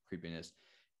creepiness.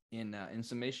 In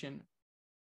summation,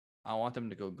 I want them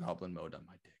to go goblin mode on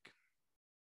my dick.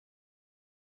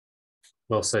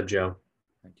 Well said, Joe.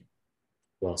 Thank you.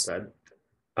 Well said.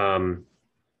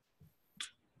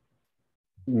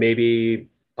 Maybe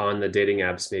on the dating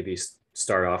apps, maybe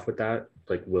start off with that.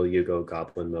 Like, will you go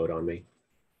goblin mode on me?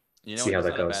 See how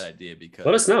that goes. A bad idea, because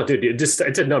let us know, dude. It's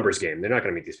a numbers game. They're not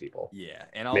going to meet these people. Yeah,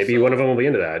 and also, maybe one of them will be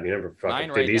into that. You never fucking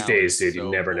right these days, dude. So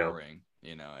you never boring.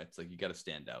 Know. It's like you got to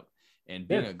stand out, and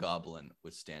being a goblin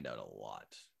would stand out a lot.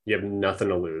 You have nothing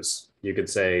to lose. You could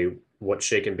say what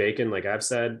shaken bacon, like I've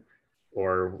said,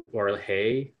 or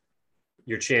hey.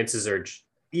 Your chances are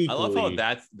equally. I love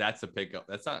how that's a pickup.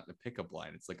 That's not a pickup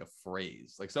line. It's like a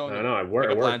phrase. Like so.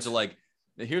 Pickup lines are like,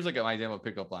 here's like my example of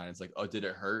pickup line. It's like, oh, did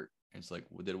it hurt? And it's like,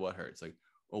 well, did what hurt? It's like,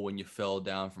 oh, when you fell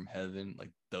down from heaven,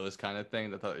 like those kind of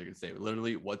things. I thought you could say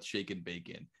literally, what's shaken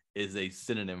bacon is a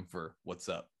synonym for what's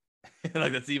up.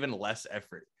 Like that's even less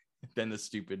effort than the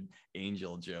stupid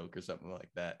angel joke or something like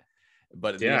that.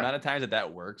 But the amount of times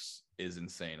that works is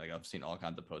insane. Like I've seen all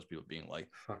kinds of posts, people being like,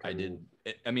 I did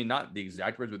it. I mean, not the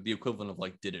exact words, but the equivalent of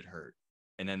like, did it hurt?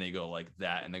 And then they go like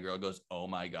that. And the girl goes, oh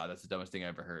my God, that's the dumbest thing I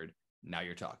ever heard. Now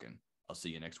you're talking. I'll see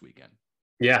you next weekend.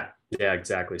 Yeah,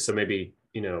 exactly. So maybe,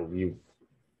 you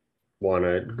want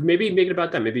to maybe make it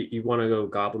about that. Maybe you want to go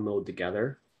goblin mode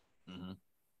together. Mm-hmm.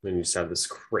 Then you just have this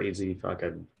crazy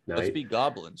fucking night. Let's be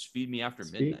goblins. Feed me after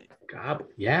midnight.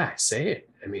 Yeah, say it.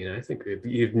 I mean, I think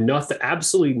you've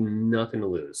absolutely nothing to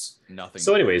lose. Nothing.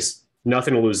 So anyways,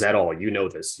 nothing to lose at all. You know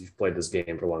this. You've played this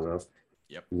game for long enough.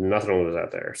 Yep. Nothing to lose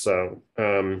out there. So,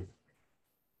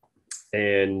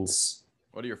 and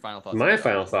what are your final thoughts? My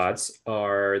final thoughts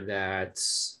are that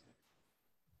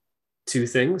two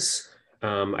things.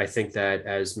 I think that,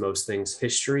 as most things,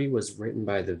 history was written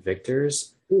by the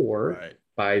victors or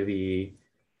by the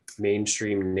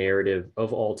mainstream narrative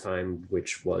of all time,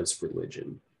 which was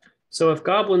religion. So if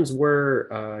goblins were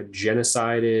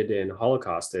genocided and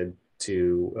holocausted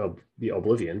to the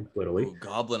oblivion, literally. Ooh,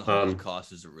 Goblin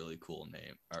Holocaust is a really cool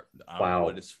name. I don't know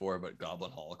what it's for, but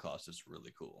Goblin Holocaust is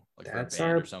really cool. Like that's for a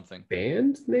band or something.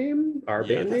 Band name? Our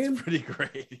band name? That's pretty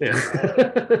great. Yeah.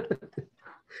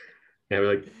 Yeah,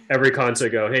 we're like every concert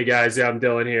go, hey guys, I'm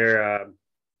Dylan here.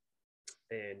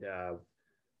 And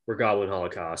we're Goblin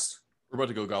Holocaust. We're about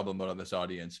to go goblin mode on this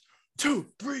audience. 2,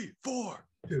 3, 4.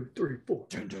 2, 3, 4.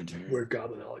 Dun, dun, dun. We're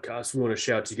Goblin Holocaust. We want to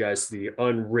shout to you guys the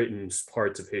unwritten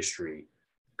parts of history.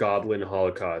 Goblin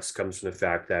Holocaust comes from the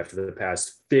fact that for the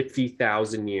past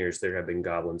 50,000 years, there have been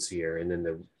goblins here. And then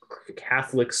the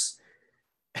Catholics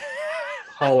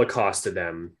holocausted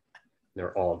them.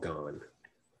 They're all gone.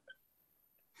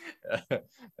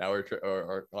 Now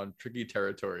we're on tricky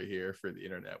territory here for the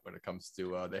internet when it comes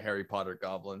to the Harry Potter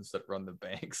goblins that run the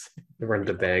banks. They run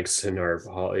the banks in our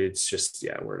hall. It's just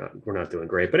we're not doing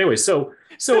great. But anyways, so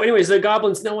anyways, the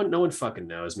goblins, no one fucking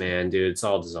knows, man, dude. It's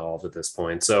all dissolved at this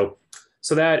point. So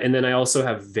that, and then I also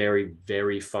have very,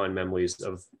 very fond memories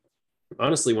of,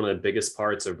 honestly, one of the biggest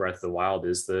parts of Breath of the Wild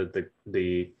is the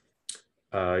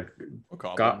Or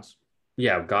goblins.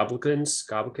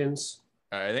 Goblins.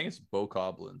 I think it's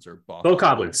bokoblins or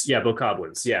Bokoblins. Yeah,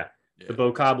 bokoblins. Yeah. Yeah. The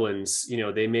bokoblins,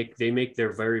 they make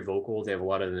they're very vocal. They have a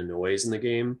lot of the noise in the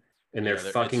game, and they're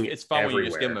fucking it's fun everywhere. when you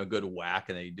just give them a good whack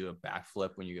and they do a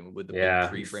backflip when you get them with the big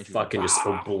tree branch. Fucking just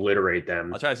obliterate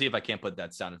them. I'll try to see if I can't put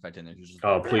that sound effect in there.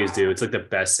 Please do. It's like the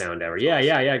best sound ever. Yeah,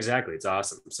 exactly. It's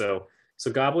awesome. So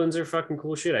goblins are fucking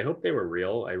cool shit. I hope they were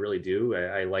real. I really do.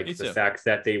 I like the fact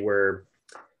that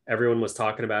everyone was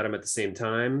talking about them at the same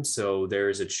time. So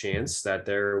there's a chance that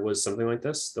there was something like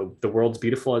this. The world's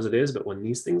beautiful as it is, but when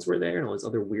these things were there and all this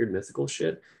other weird mythical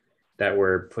shit that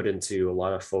were put into a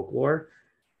lot of folklore,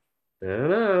 I don't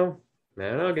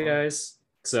know, guys.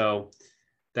 So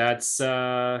those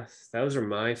are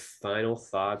my final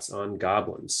thoughts on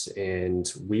goblins,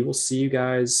 and we will see you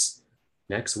guys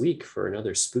next week for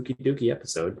another spooky dooky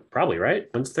episode. Probably, right?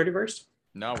 When's the 31st?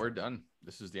 No, we're done.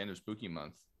 This is the end of spooky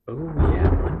month. Oh yeah,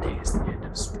 Monday is the end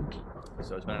of spooky month.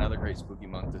 So it's been another great spooky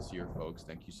month this year, folks.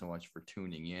 Thank you so much for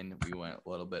tuning in. We went a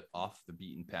little bit off the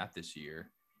beaten path this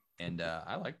year, and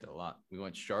I liked it a lot. We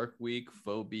went Shark Week,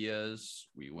 phobias.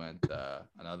 We went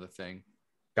another thing.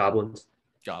 Goblins,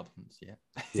 yeah.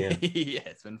 Yeah. Yeah,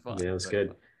 it's been fun. Yeah, it was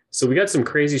good. So we got some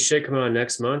crazy shit coming on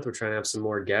next month. We're trying to have some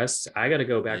more guests. I got to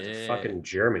go back to fucking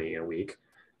Germany in a week.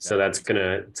 So it's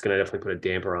gonna definitely put a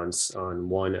damper on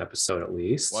one episode at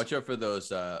least. Watch out for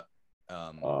those Elk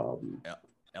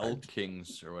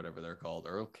Kings or whatever they're called,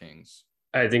 Earl Kings.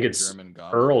 I think it's German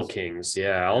goblins. Earl Kings.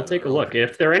 Yeah, I'll take a look.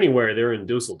 If they're anywhere, they're in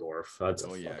Dusseldorf. That's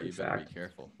you better fact. be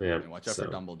careful. Yeah, and watch out for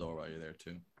Dumbledore while you're there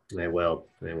too. They will.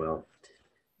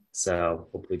 So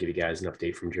hopefully give you guys an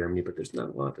update from Germany, but there's not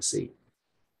a lot to see.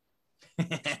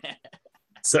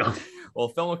 So. Well,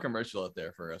 film a commercial out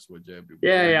there for us, would you?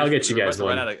 Yeah, I'll get you guys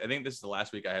one. I think this is the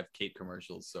last week I have Kate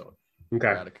commercials, so okay.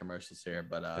 We're out of commercials here.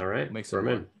 But all right, make some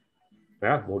more.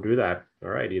 Yeah, we'll do that. All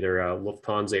right, either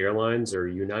Lufthansa Airlines or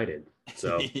United.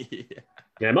 So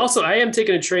yeah, I am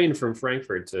taking a train from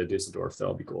Frankfurt to Dusseldorf.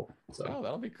 That'll be cool. So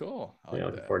that'll be cool. I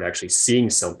look forward to actually seeing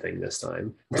something this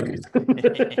time.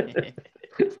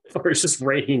 Or it's just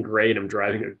raining gray and I'm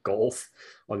driving a Golf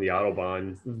on the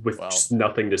Autobahn with just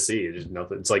nothing to see. There's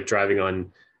nothing. It's like driving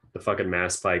on the fucking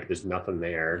Mass Pike. There's nothing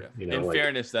there. Yeah. In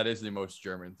fairness, that is the most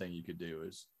German thing you could do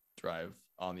is drive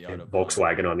on the Autobahn.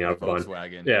 Volkswagen on the Autobahn.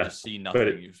 Volkswagen. Yeah. Just see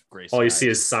nothing. All you see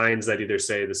is signs that either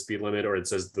say the speed limit or it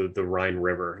says the Rhine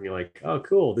River. And you're like, oh,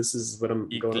 cool. This is what I'm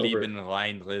going over. Ich liebe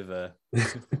Rhine River.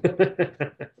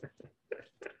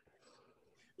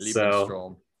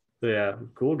 So, yeah,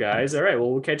 cool guys. All right,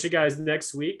 well, we'll catch you guys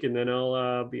next week, and then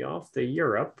I'll be off to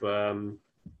Europe, and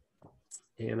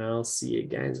I'll see you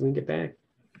guys when we get back.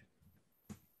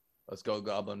 Let's go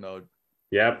Goblin Mode.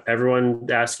 Yep, everyone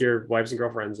ask your wives and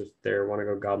girlfriends if they want to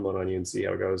go Goblin Mode on you and see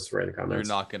how it goes. Write in the comments.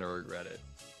 You're not gonna regret it.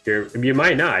 You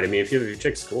might not. I mean, if your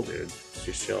chick's cool, dude,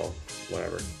 just chill,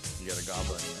 whatever. You got a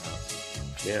goblin in your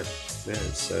house. Yeah,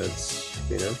 it's it's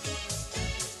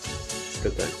a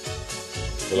good thing.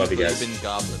 I love you guys. In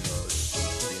Goblin Mode.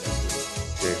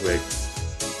 Next week.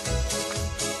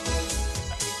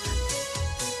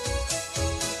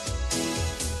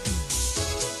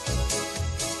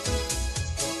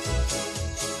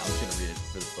 I'm just gonna read it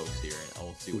for the folks here, and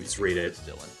I'll see what you read it.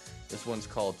 Dylan. This one's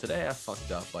called "Today I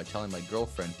Fucked Up by Telling My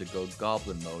Girlfriend to Go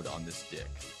Goblin Mode on This Dick."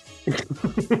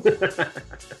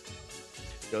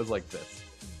 Goes like this.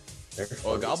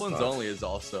 Oh, Goblins Only is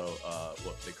also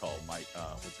what they call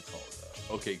what's it called?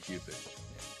 OK Cupid.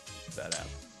 Yeah, that app.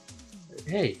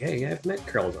 Hey, I've met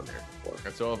girls on there before.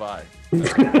 And so have I.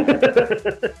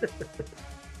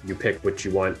 You pick what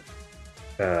you want,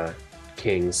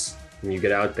 kings, and you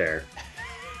get out there.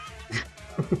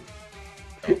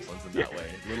 Wasn't that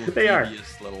way. They are.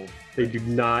 Little... They do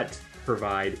not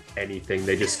provide anything.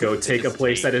 They just go take a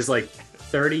place that is like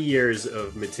 30 years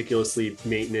of meticulously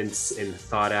maintenance and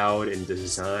thought out and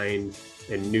design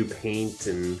and new paint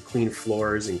and clean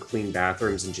floors and clean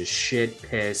bathrooms and just shit,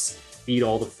 piss, eat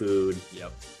all the food.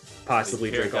 Yep.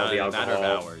 Possibly drink all the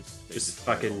alcohol. Just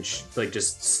fucking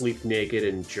just sleep naked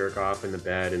and jerk off in the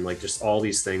bed and like just all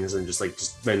these things and just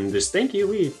thank you,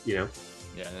 leave, Yeah,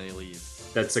 and then you leave.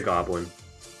 That's a goblin.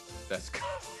 That's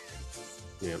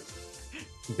yeah.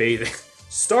 Bathing.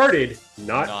 Started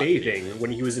not bathing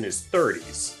when he was in his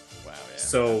 30s. Wow, yeah.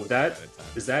 So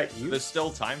is that you? There's still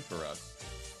time for us.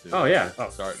 Oh yeah.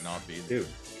 Start not bathing. Dude,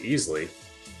 easily.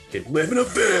 Could live in a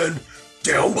van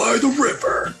down by the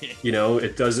river.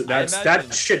 It doesn't.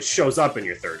 That shit shows up in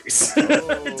your 30s.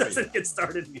 It doesn't get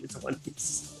started in your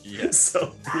 20s. Yeah.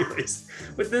 So, anyways,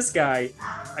 with this guy,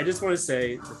 I just want to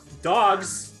say,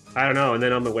 dogs. I don't know. And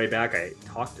then on the way back, I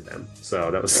talked to them. So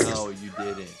that was. No, you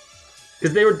didn't.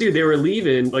 because they were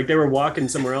leaving, like they were walking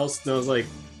somewhere else, and I was like,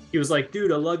 he was like,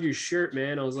 dude, I love your shirt,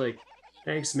 man. I was like,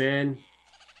 thanks, man.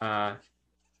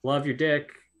 Love your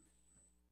dick.